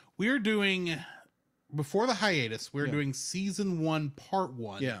 We're doing, before the hiatus, we're doing season 1, part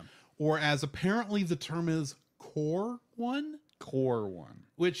 1. Yeah. Or as apparently the term is, core 1? Core 1.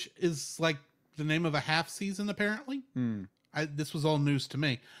 Which is like the name of a half season, apparently. This was all news to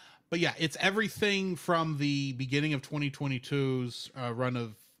me. But yeah, it's everything from the beginning of 2022's run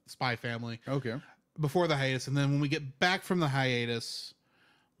of Spy Family. Okay. Before the hiatus. And then when we get back from the hiatus,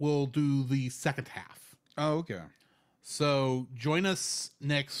 we'll do the second half. Oh, okay. So join us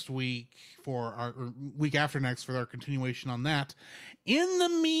next week or week after next for our continuation on that. In the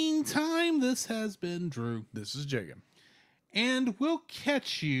meantime, this has been Drew. This is Jacob. And we'll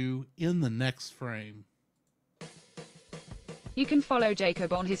catch you in the next frame. You can follow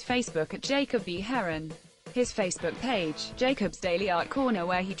Jacob on his Facebook at Jacob B. Heron. His Facebook page, Jacob's Daily Art Corner,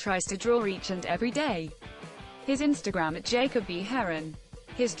 where he tries to draw each and every day. His Instagram at Jacob B. Heron.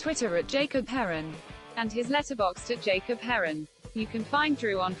 His Twitter at Jacob Heron. And his Letterboxd at Jacob Heron. You can find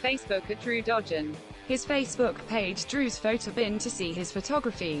Drew on Facebook at Drew Dodgen. His Facebook page, Drew's Photo Bin, to see his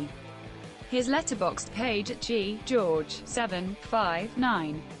photography. His Letterboxd page at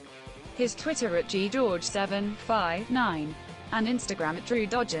GGeorge759. His Twitter at GGeorge759. And Instagram at Drew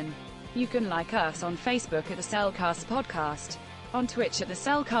Dodgen. You can like us on Facebook at the Cellcast Podcast. On Twitch at the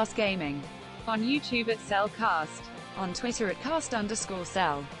Cellcast Gaming. On YouTube at Cellcast. On Twitter at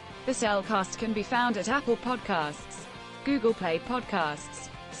cast_cell. The Cellcast can be found at Apple Podcasts, Google Play Podcasts,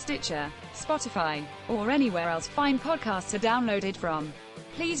 Stitcher, Spotify, or anywhere else fine podcasts are downloaded from.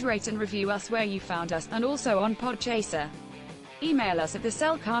 Please rate and review us where you found us, and also on Podchaser. Email us at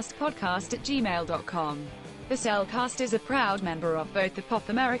thecellcastpodcast@gmail.com. The Cellcast is a proud member of both the Pop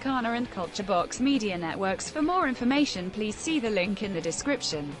Americana and Culture Box media networks. For more information, please see the link in the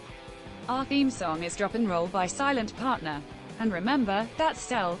description. Our theme song is Drop and Roll by Silent Partner. And remember, that's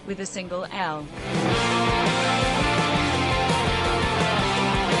Cell with a single L.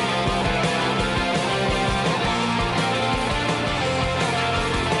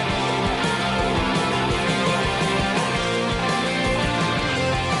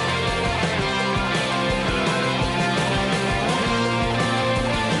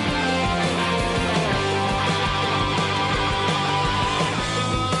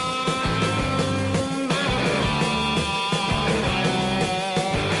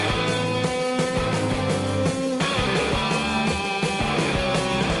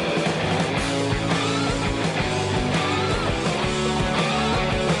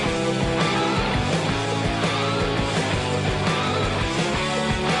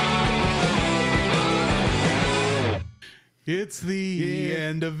 It's the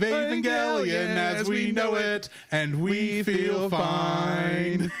end of Evangelion as we know it, and we feel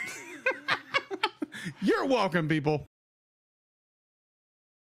fine. You're welcome, people.